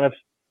the amount of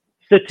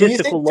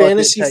statistical luck it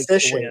takes to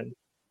win.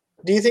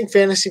 Do you think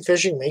fantasy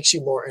fishing makes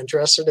you more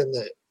interested in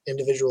the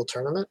individual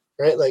tournament,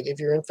 right? Like if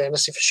you're in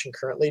fantasy fishing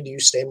currently, do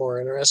you stay more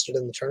interested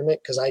in the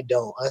tournament? Because I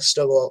don't. I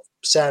still go out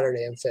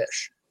Saturday and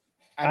fish.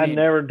 I've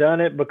never done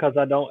it because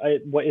I don't.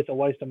 It's a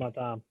waste of my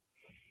time.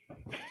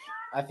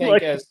 I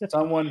think as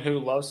someone who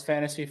loves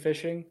fantasy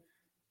fishing,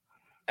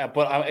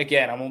 but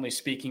I'm only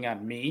speaking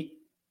on me.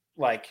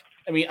 Like,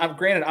 I mean,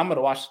 granted, I'm going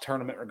to watch the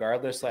tournament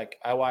regardless. Like,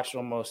 I watched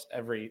almost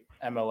every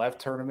MLF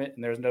tournament,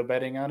 and there's no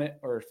betting on it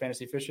or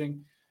fantasy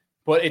fishing.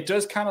 But it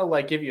does kind of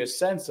like give you a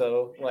sense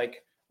of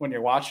like when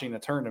you're watching the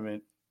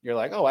tournament, you're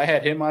like, oh, I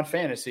had him on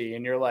fantasy,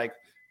 and you're like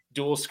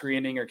dual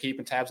screening or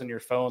keeping tabs on your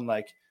phone,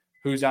 like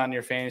who's on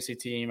your fantasy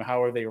team,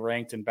 how are they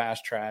ranked in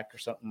Bass Track or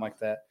something like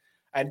that.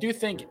 I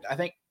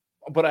think,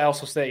 but I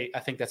also say I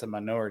think that's a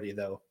minority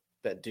though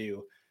that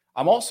do.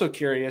 I'm also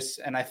curious,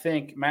 and I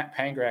think Matt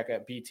Pangrak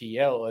at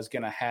BTL is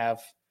going to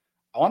have,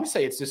 I want to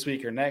say it's this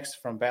week or next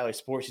from Bally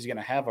Sports, he's going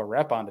to have a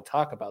rep on to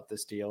talk about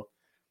this deal.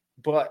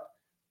 But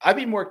I'd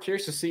be more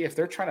curious to see if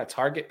they're trying to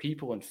target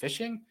people in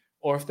fishing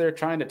or if they're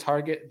trying to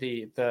target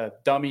the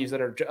dummies that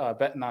are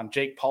betting on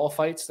Jake Paul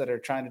fights that are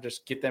trying to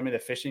just get them into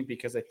fishing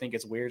because they think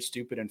it's weird,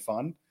 stupid, and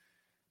fun.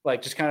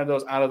 Like just kind of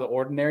those out of the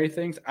ordinary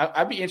things.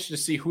 I'd be interested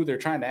to see who they're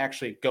trying to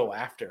actually go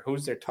after.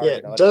 Who's their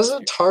target? Yeah, does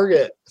it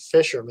target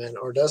fishermen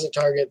or does it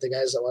target the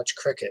guys that watch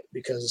cricket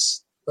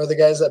or the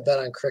guys that bet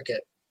on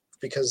cricket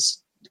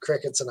because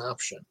cricket's an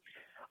option?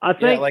 I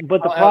think,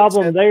 but the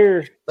problem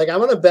there, like I'm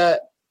gonna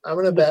bet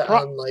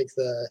on like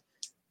the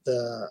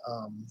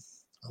oh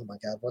my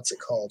god, what's it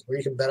called? Where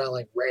you can bet on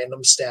like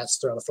random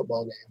stats throughout a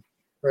football game,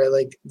 right?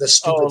 Like the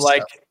stupid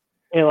stuff.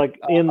 Yeah, like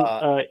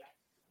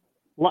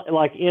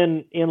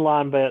in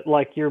inline bet,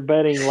 like you're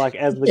betting like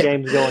as the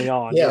game's going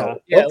on. Yeah.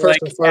 What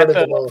person farted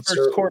the most?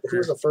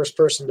 Who's the first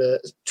person to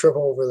trip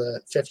over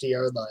the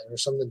 50-yard line or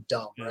something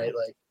dumb, right?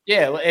 Like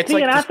it's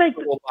like the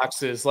Super Bowl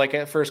boxes. Like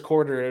at first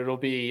quarter, it'll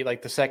be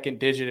like the second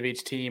digit of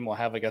each team will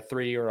have like a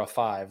 3 or a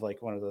 5,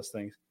 like one of those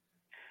things.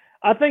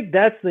 I think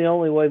that's the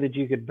only way that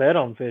you could bet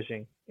on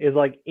fishing is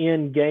like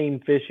in-game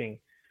fishing,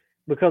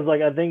 because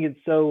like I think it's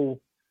so.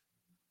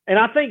 And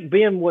I think,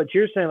 Ben, what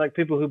you're saying, like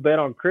people who bet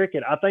on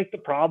cricket, I think the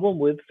problem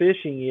with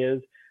fishing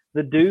is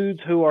the dudes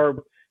who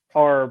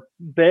are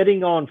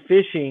betting on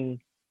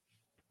fishing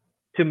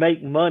to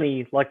make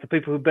money, like the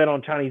people who bet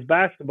on Chinese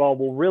basketball,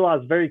 will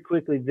realize very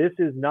quickly this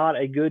is not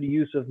a good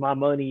use of my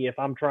money if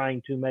I'm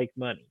trying to make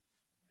money.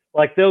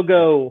 Like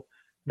they'll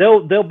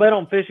bet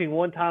on fishing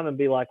one time and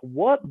be like,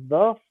 what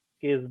the f-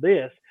 is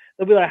this?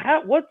 They'll be like,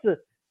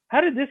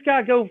 how did this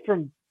guy go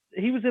from,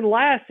 he was in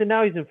last and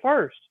now he's in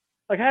first?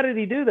 Like, how did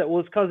he do that? Well,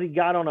 it's because he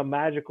got on a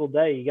magical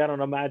day. He got on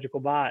a magical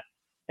bite.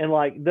 And,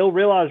 like, they'll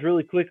realize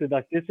really quickly,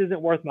 like, this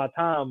isn't worth my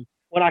time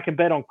when I can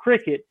bet on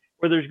cricket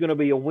where there's going to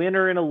be a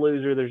winner and a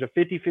loser. There's a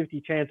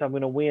 50-50 chance I'm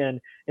going to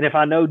win. And if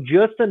I know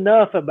just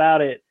enough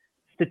about it,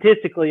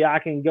 statistically, I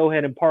can go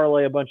ahead and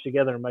parlay a bunch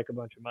together and make a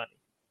bunch of money.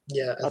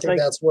 Yeah, I think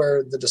that's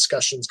where the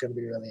discussion is going to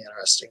be really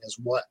interesting, is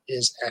what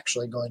is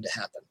actually going to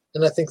happen.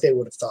 And I think they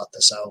would have thought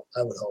this out,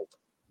 I would hope.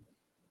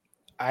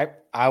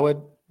 I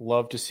would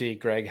love to see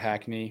Greg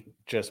Hackney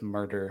just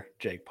murder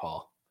Jake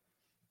Paul.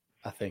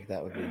 I think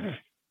that would be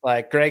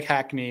like Greg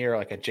Hackney or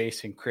like a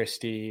Jason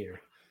Christie, or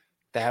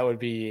that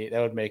would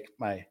make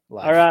my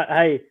life. All right.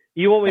 Hey,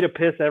 you want me to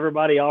piss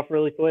everybody off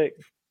really quick?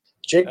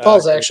 Jake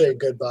Paul's actually a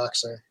good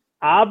boxer.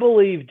 I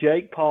believe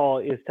Jake Paul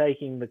is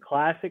taking the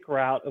classic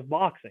route of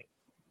boxing.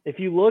 If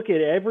you look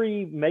at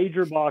every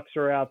major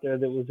boxer out there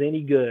that was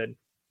any good,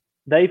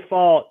 they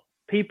fought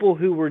people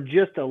who were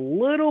just a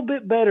little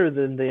bit better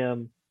than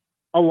them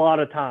a lot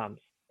of times.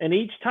 And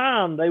each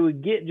time they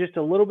would get just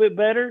a little bit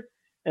better,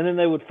 and then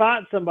they would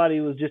fight somebody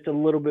who was just a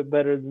little bit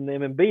better than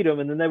them and beat them,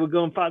 and then they would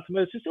go and fight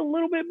somebody who's just a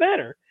little bit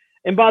better.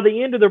 And by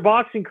the end of their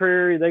boxing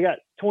career, they got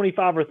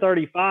 25 or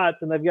 30 fights,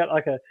 and they've got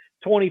like a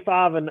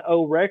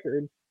 25-0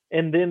 record,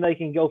 and then they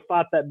can go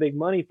fight that big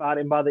money fight.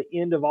 And by the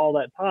end of all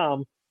that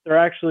time, they're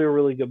actually a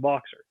really good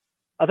boxer.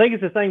 I think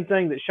it's the same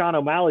thing that Sean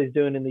O'Malley's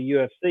doing in the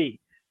UFC.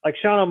 Like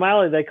Sean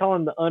O'Malley, they call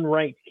him the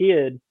unranked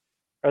kid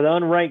or the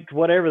unranked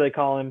whatever they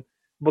call him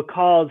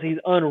because he's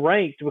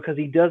unranked because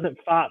he doesn't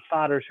fight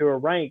fighters who are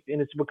ranked.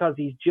 And it's because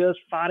he's just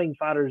fighting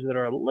fighters that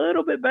are a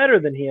little bit better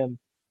than him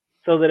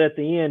so that at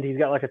the end he's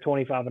got like a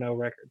 25-0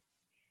 record.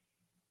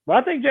 But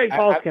I think Jake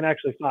Paul can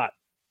actually fight.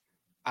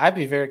 I'd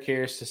be very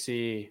curious to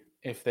see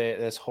if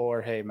this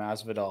Jorge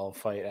Masvidal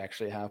fight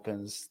actually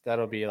happens.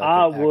 That'll be like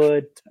I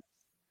would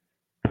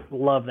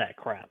love that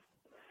crap.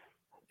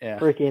 Yeah.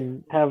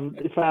 Freaking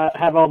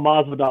have on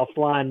Masvidal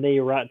flying knee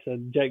right to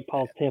Jake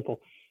Paul's temple.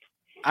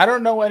 I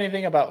don't know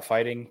anything about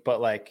fighting,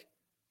 but like,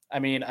 I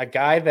mean, a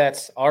guy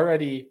that's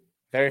already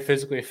very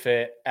physically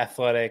fit,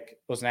 athletic,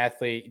 was an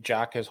athlete,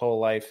 jock his whole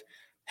life,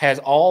 has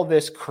all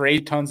this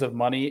crazy tons of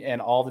money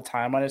and all the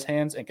time on his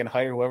hands and can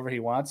hire whoever he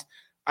wants.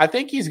 I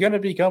think he's going to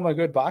become a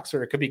good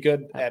boxer. It could be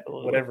good at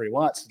whatever he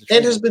wants.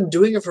 And has been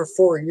doing it for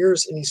 4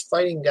 years, and he's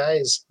fighting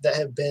guys that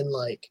have been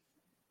like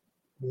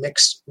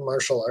mixed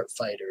martial art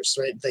fighters,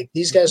 right? Like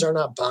these guys are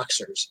not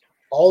boxers.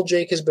 All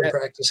Jake has been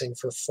practicing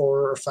for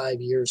 4 or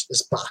 5 years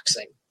is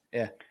boxing.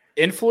 Yeah.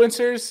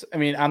 Influencers, I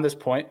mean, on this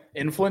point,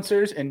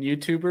 influencers and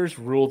YouTubers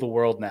rule the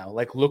world now.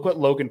 Like, look what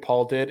Logan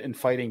Paul did in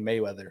fighting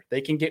Mayweather.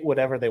 They can get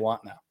whatever they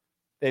want now.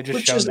 They've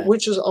just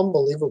which is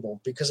unbelievable,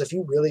 because if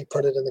you really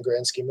put it in the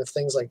grand scheme of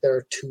things, like there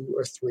are 2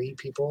 or 3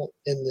 people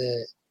in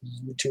the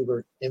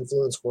YouTuber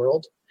influence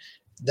world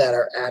that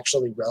are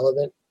actually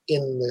relevant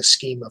in the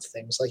scheme of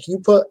things. Like you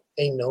put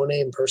a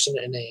no-name person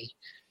in a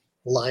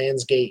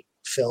Lionsgate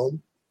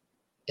film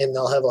and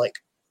they'll have like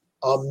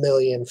 1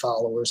 million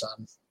followers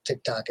on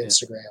TikTok,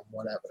 Instagram,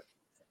 whatever.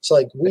 So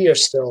like we are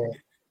still,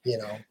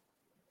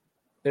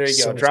 There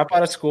you go. Drop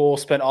out of school,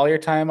 spend all your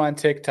time on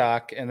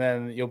TikTok, and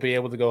then you'll be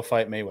able to go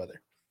fight Mayweather.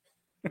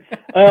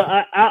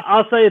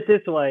 I'll say it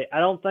this way. I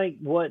don't think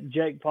what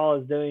Jake Paul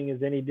is doing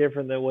is any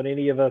different than what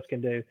any of us can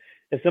do.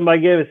 If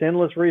somebody gave us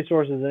endless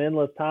resources and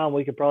endless time,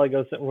 we could probably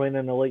go win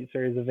an Elite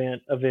Series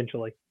event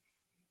eventually.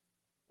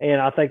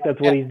 And I think that's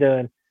what he's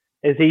doing.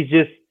 Is he's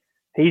just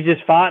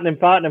fighting and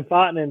fighting and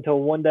fighting until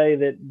one day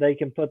that they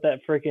can put that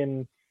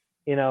freaking,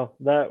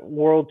 that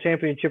world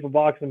championship of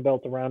boxing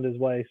belt around his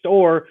waist.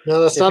 Or no,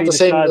 that's not the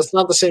same. That's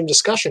not the same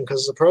discussion,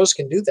 because the pros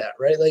can do that,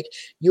 right? Like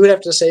you would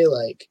have to say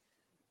like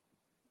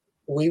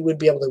we would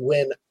be able to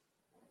win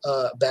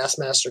a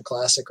Bassmaster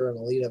Classic or an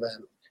Elite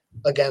event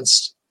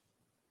against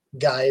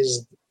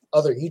guys,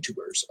 other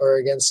YouTubers, or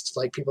against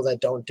like people that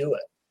don't do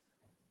it.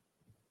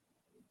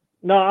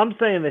 No, I'm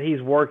saying that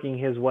he's working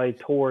his way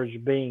towards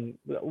being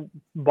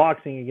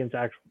boxing against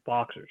actual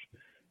boxers.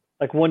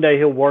 Like one day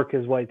he'll work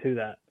his way to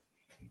that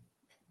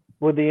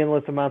with the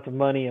endless amounts of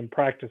money and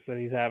practice that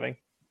he's having.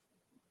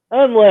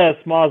 Unless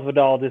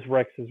Masvidal just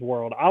wrecks his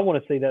world. I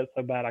want to see that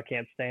so bad I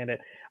can't stand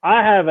it.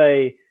 I have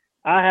a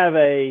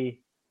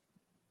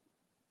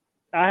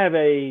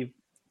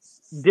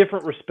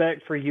different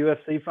respect for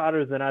UFC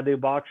fighters than I do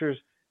boxers,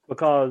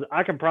 because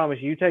I can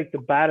promise you take the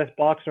baddest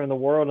boxer in the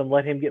world and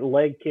let him get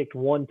leg kicked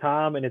one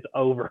time and it's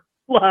over.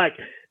 Like,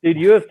 dude,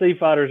 UFC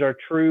fighters are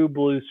true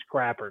blue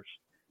scrappers.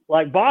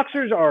 Like,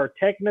 boxers are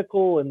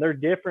technical and they're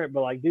different, but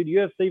like, dude,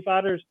 UFC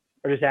fighters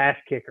are just ass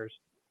kickers.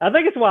 I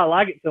think it's why I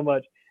like it so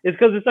much. It's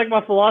because it's like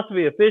my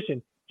philosophy of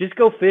fishing. Just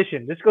go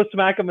fishing. Just go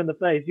smack them in the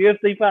face.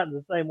 UFC fighting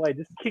the same way.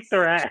 Just kick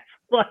their ass.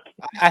 Like,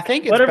 I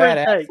think it's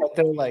badass.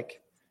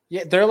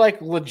 They're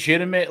like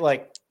legitimate,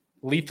 like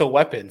lethal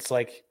weapons.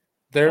 Like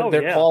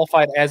they're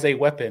qualified as a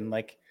weapon.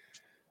 Like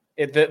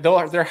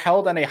they're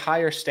held on a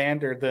higher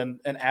standard than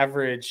an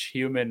average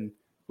human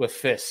with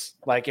fists.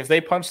 Like if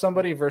they punch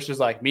somebody versus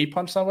like me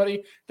punch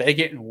somebody, they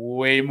get in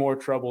way more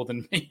trouble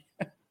than me.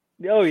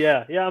 Oh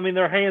yeah. Yeah. I mean,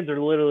 their hands are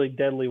literally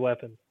deadly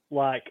weapons.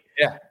 Like,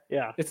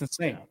 yeah. It's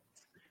insane.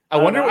 I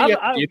wonder what you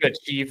have to do to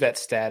achieve that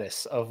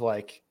status of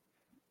like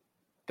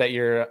that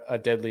you're a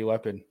deadly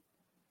weapon.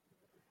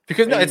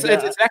 Because no, it's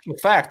an actual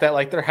fact that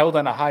like they're held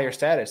on a higher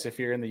status if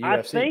you're in the UFC.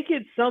 I think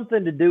it's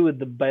something to do with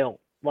the belt,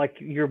 like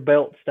your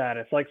belt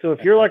status. Like, so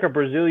if you're like a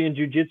Brazilian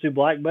Jiu-Jitsu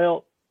black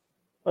belt,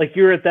 like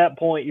you're at that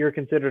point, you're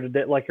considered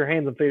like your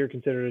hands and feet are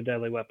considered a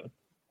deadly weapon.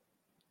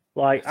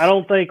 Like, I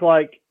don't think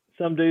like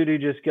some dude who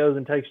just goes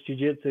and takes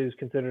Jiu-Jitsu is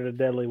considered a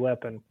deadly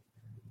weapon.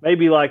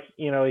 Maybe like,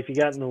 if you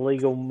got in the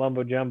legal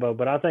mumbo jumbo,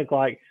 but I think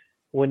like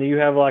when you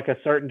have like a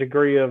certain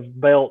degree of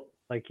belt,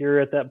 like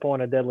you're at that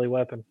point a deadly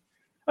weapon.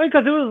 I mean,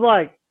 because it was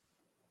like,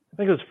 I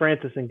think it was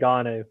Francis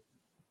Ngannou.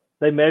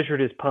 They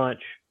measured his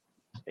punch.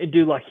 And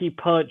dude, like he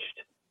punched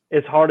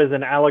as hard as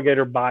an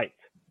alligator bites.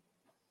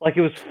 Like,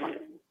 it was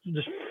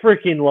just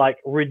freaking, like,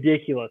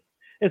 ridiculous.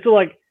 And so,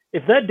 like,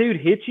 if that dude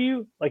hits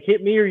you, like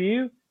hit me or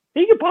you,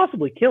 he could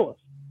possibly kill us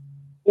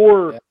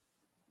or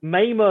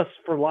maim us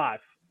for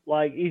life.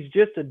 Like, he's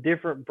just a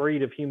different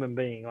breed of human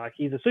being. Like,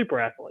 he's a super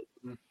athlete.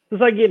 It's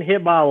like getting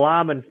hit by a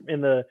lineman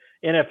in the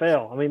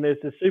NFL. I mean,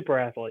 it's a super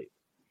athlete.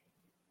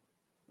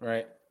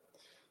 Right.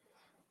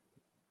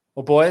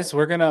 Well, boys,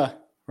 we're gonna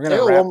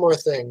one more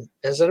thing.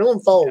 Has anyone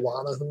followed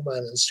Wanahuma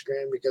on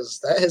Instagram? Because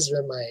that has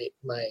been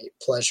my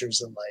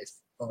pleasures in life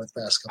over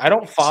the past couple I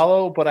don't weeks.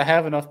 follow, but I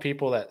have enough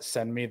people that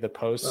send me the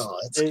posts. Oh,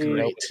 it's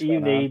great. You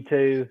need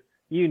to.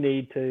 You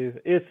need to.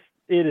 It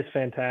is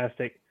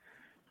fantastic.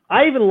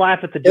 I even laugh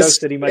at the jokes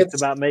that he makes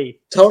about me.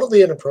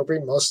 Totally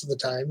inappropriate most of the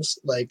times.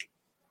 Like,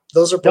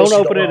 those are don't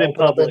open it in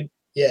public.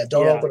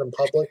 Don't open in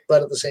public.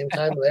 But at the same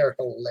time, they are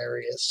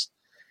hilarious.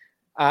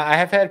 I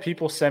have had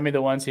people send me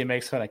the ones he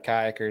makes fun of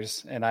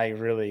kayakers, and I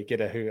really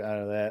get a hoot out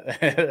of that.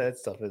 That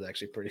stuff is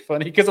actually pretty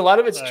funny because a lot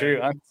of it's true,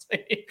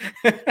 honestly.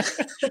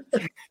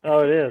 Oh,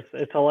 it is.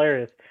 It's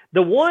hilarious.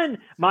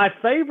 My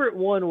favorite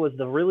one was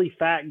the really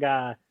fat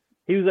guy.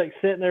 He was like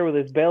sitting there with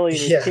his belly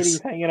and his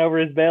titties hanging over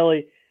his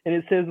belly, and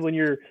it says when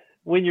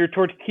your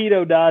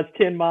torpedo dies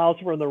 10 miles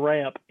from the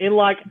ramp. And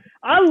like,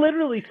 I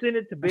literally sent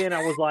it to Ben.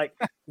 I was like,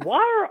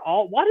 why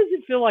does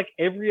it feel like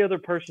every other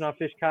person I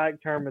fish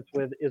kayak tournaments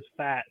with is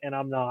fat and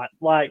I'm not?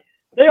 Like,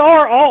 they're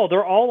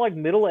all like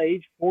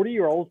middle-aged,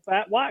 40-year-old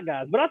fat white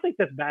guys. But I think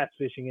that's bass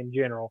fishing in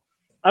general.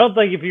 I don't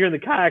think if you're in the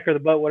kayak or the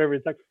boat, whatever,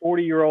 it's like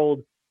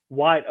 40-year-old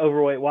white,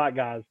 overweight white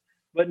guys.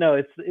 But no,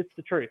 it's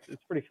the truth.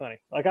 It's pretty funny.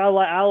 Like, I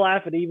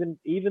laugh at even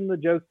the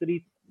jokes that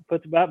he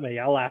puts about me.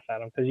 I laugh at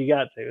them because you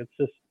got to. It's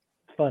just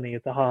funny.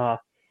 It's a ha-ha.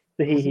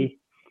 It's a hee-hee.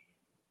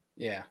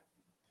 Yeah.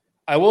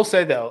 I will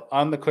say, though,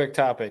 on the quick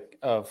topic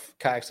of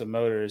kayaks and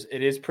motors,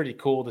 it is pretty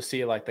cool to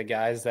see, like, the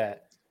guys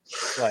that,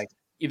 like,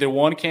 either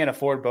one can't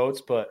afford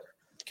boats but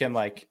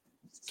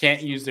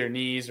can't use their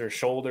knees or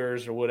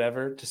shoulders or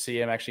whatever to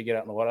see him actually get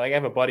out in the water. Like, I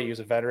have a buddy who's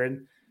a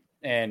veteran,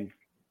 and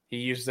he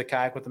uses a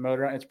kayak with the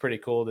motor on. It's pretty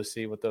cool to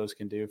see what those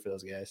can do for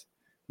those guys.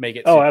 Make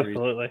it super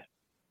absolutely.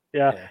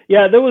 Easy.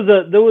 Yeah. There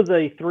was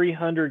a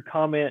 300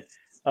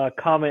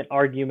 comment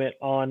argument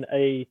on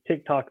a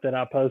TikTok that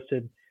I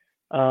posted.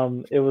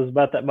 It was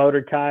about that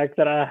motor kayak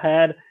that I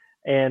had,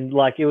 and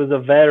like, it was a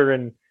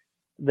veteran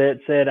that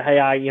said, "Hey,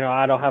 I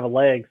don't have a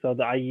leg, so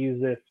I use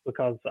this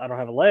because I don't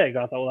have a leg."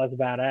 I thought, well, that's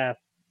badass.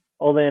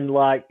 Well, then,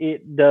 like,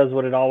 it does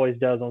what it always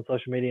does on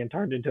social media and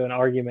turned into an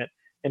argument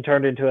and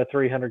turned into a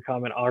 300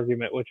 comment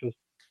argument, which was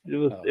it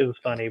was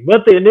funny.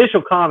 But the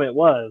initial comment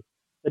was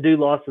the dude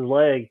lost his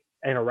leg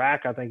in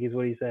Iraq, I think is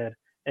what he said,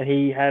 and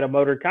he had a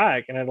motor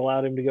kayak and it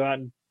allowed him to go out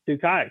and do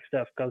kayak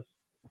stuff because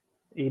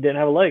he didn't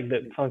have a leg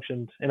that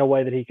functioned in a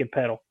way that he could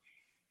pedal.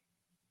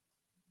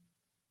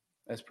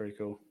 That's pretty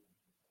cool.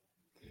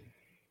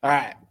 All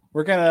right,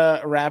 we're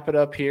gonna wrap it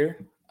up here.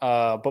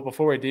 But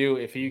before we do,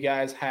 if you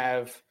guys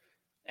have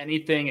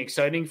anything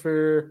exciting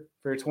for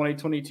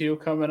 2022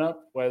 coming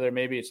up, whether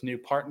maybe it's new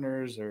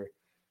partners or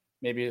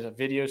maybe it's a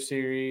video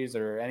series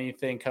or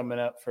anything coming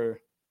up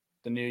for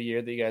the new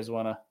year that you guys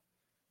want to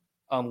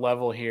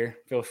unlevel here,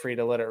 feel free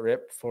to let it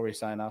rip before we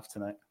sign off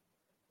tonight.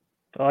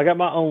 Well, I got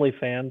my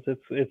OnlyFans.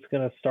 It's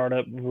gonna start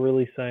up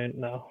really soon.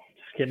 No,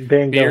 just kidding.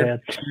 Ben, go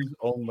ahead.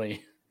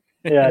 Only.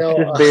 Yeah, it's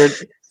just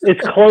beard.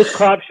 It's close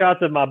crop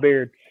shots of my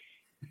beard.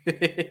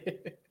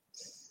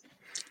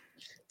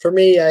 For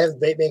me, I have a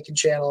bait making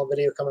channel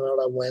video coming out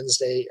on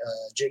Wednesday,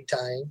 jig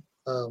tying,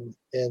 and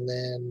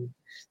then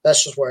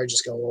that's just where I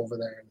just go over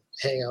there and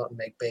hang out and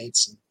make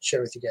baits and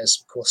share with you guys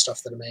some cool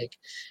stuff that I make,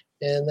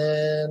 and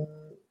then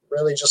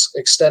really just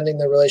extending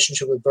the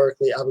relationship with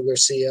Berkley, Abu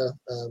Garcia,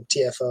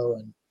 TFO,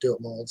 and Do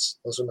It Molds.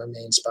 Those are my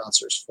main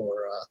sponsors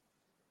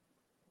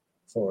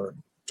for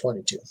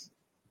 22.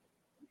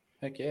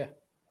 Heck yeah.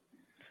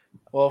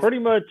 Well, pretty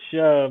much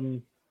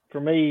for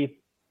me,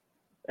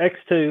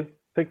 X2,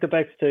 picked up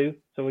X2,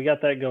 so we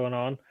got that going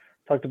on.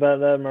 Talked about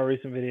that in my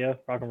recent video,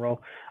 Rock and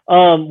Roll,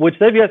 which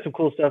they've got some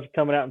cool stuff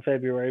coming out in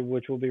February,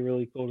 which will be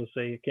really cool to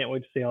see. Can't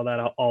wait to see how that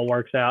all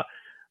works out.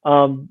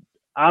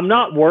 I'm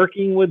not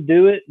working with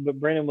Do It, but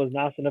Brennan was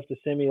nice enough to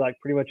send me like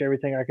pretty much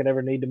everything I could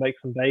ever need to make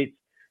some baits.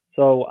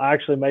 So I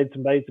actually made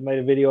some baits and made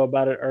a video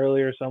about it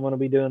earlier. So I'm going to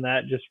be doing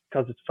that just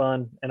because it's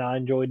fun and I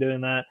enjoy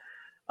doing that.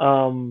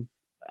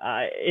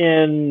 I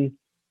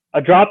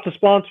dropped a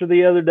sponsor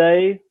the other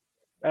day.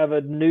 I have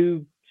a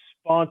new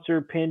sponsor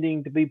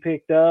pending to be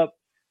picked up.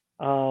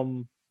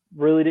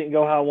 Really didn't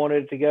go how I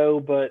wanted it to go,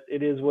 but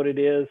it is what it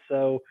is.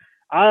 So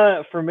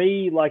for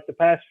me, like the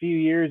past few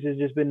years has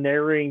just been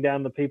narrowing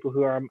down the people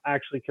who I'm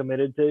actually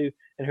committed to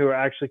and who are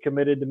actually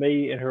committed to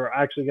me and who are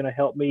actually going to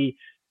help me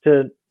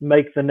to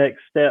make the next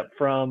step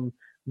from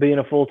being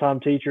a full-time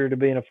teacher to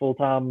being a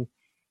full-time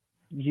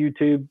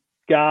YouTube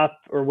guy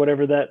or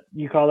whatever that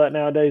you call that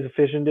nowadays, a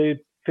fishing dude.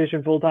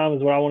 Fishing full-time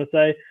is what I want to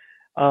say.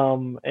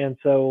 And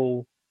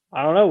so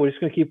I don't know. We're just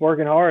going to keep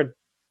working hard,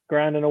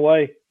 grinding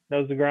away.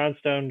 Nose the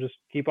grindstone. Just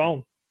keep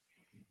on.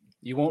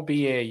 You won't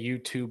be a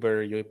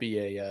YouTuber. You'll be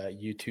a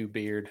YouTube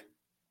beard.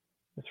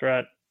 That's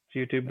right.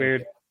 It's YouTube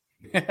beard.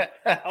 Okay.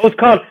 I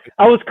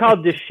was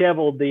called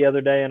disheveled the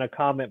other day in a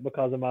comment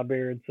because of my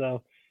beard.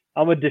 So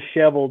I'm a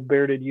disheveled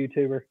bearded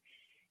YouTuber.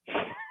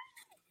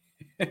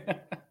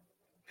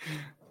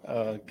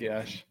 Oh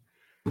gosh.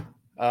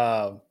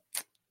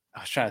 I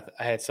was trying to.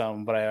 I had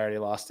something, but I already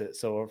lost it,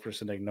 so we're just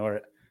gonna ignore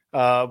it.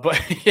 But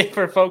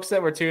for folks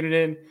that were tuning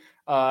in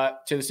to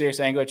the Serious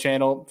Angler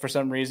channel, for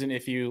some reason,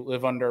 if you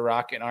live under a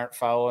rock and aren't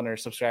following or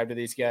subscribed to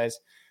these guys,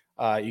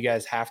 you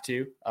guys have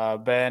to.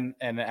 Ben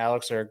and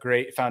Alex are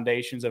great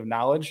foundations of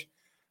knowledge,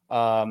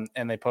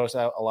 and they post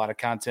out a lot of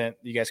content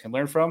you guys can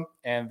learn from.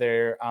 And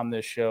they're on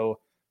this show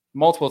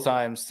multiple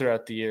times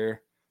throughout the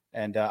year.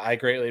 And I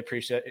greatly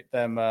appreciate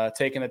them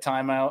taking the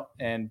time out.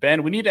 And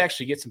Ben, we need to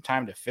actually get some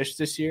time to fish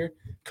this year.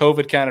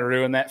 COVID kind of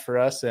ruined that for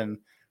us. And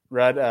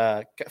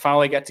Rudd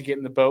finally got to get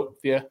in the boat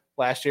with you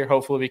last year.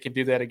 Hopefully we can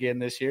do that again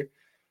this year.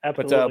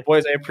 Absolutely. But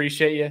boys, I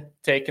appreciate you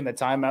taking the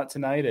time out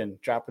tonight and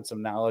dropping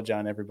some knowledge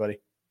on everybody.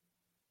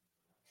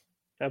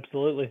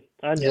 Absolutely.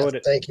 I enjoyed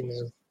it. Thank you,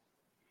 man.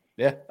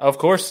 Yeah, of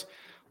course.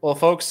 Well,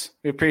 folks,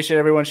 we appreciate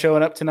everyone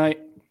showing up tonight.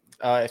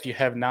 If you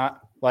have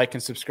not, like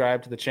and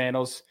subscribe to the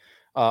channels.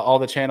 All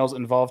the channels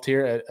involved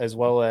here, as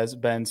well as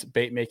Ben's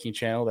bait making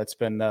channel that's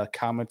been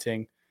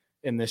commenting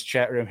in this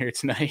chat room here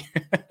tonight.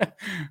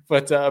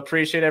 But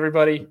appreciate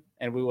everybody,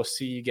 and we will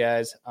see you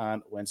guys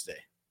on Wednesday.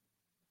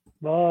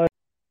 Bye.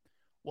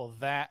 Well,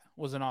 that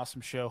was an awesome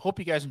show. Hope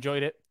you guys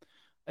enjoyed it.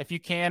 If you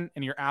can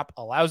and your app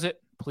allows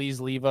it, please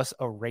leave us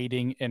a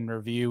rating and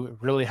review. It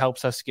really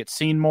helps us get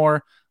seen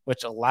more,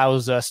 which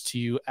allows us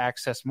to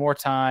access more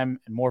time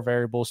and more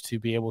variables to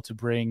be able to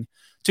bring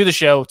to the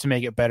show to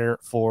make it better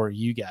for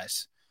you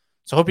guys.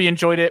 So hope you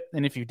enjoyed it.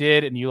 And if you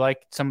did, and you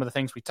liked some of the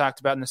things we talked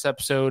about in this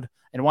episode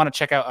and want to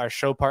check out our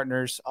show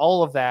partners,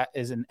 all of that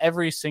is in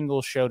every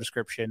single show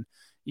description.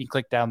 You can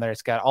click down there.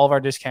 It's got all of our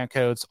discount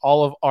codes,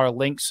 all of our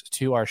links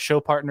to our show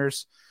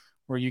partners,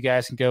 where you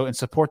guys can go and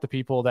support the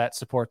people that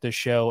support this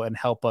show and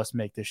help us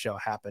make this show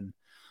happen.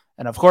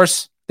 And of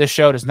course, this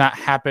show does not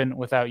happen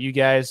without you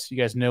guys. You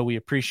guys know we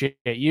appreciate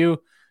you.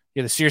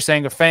 You're the Serious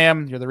Angler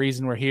fam. You're the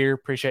reason we're here.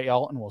 Appreciate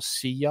y'all, and we'll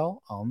see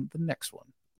y'all on the next one.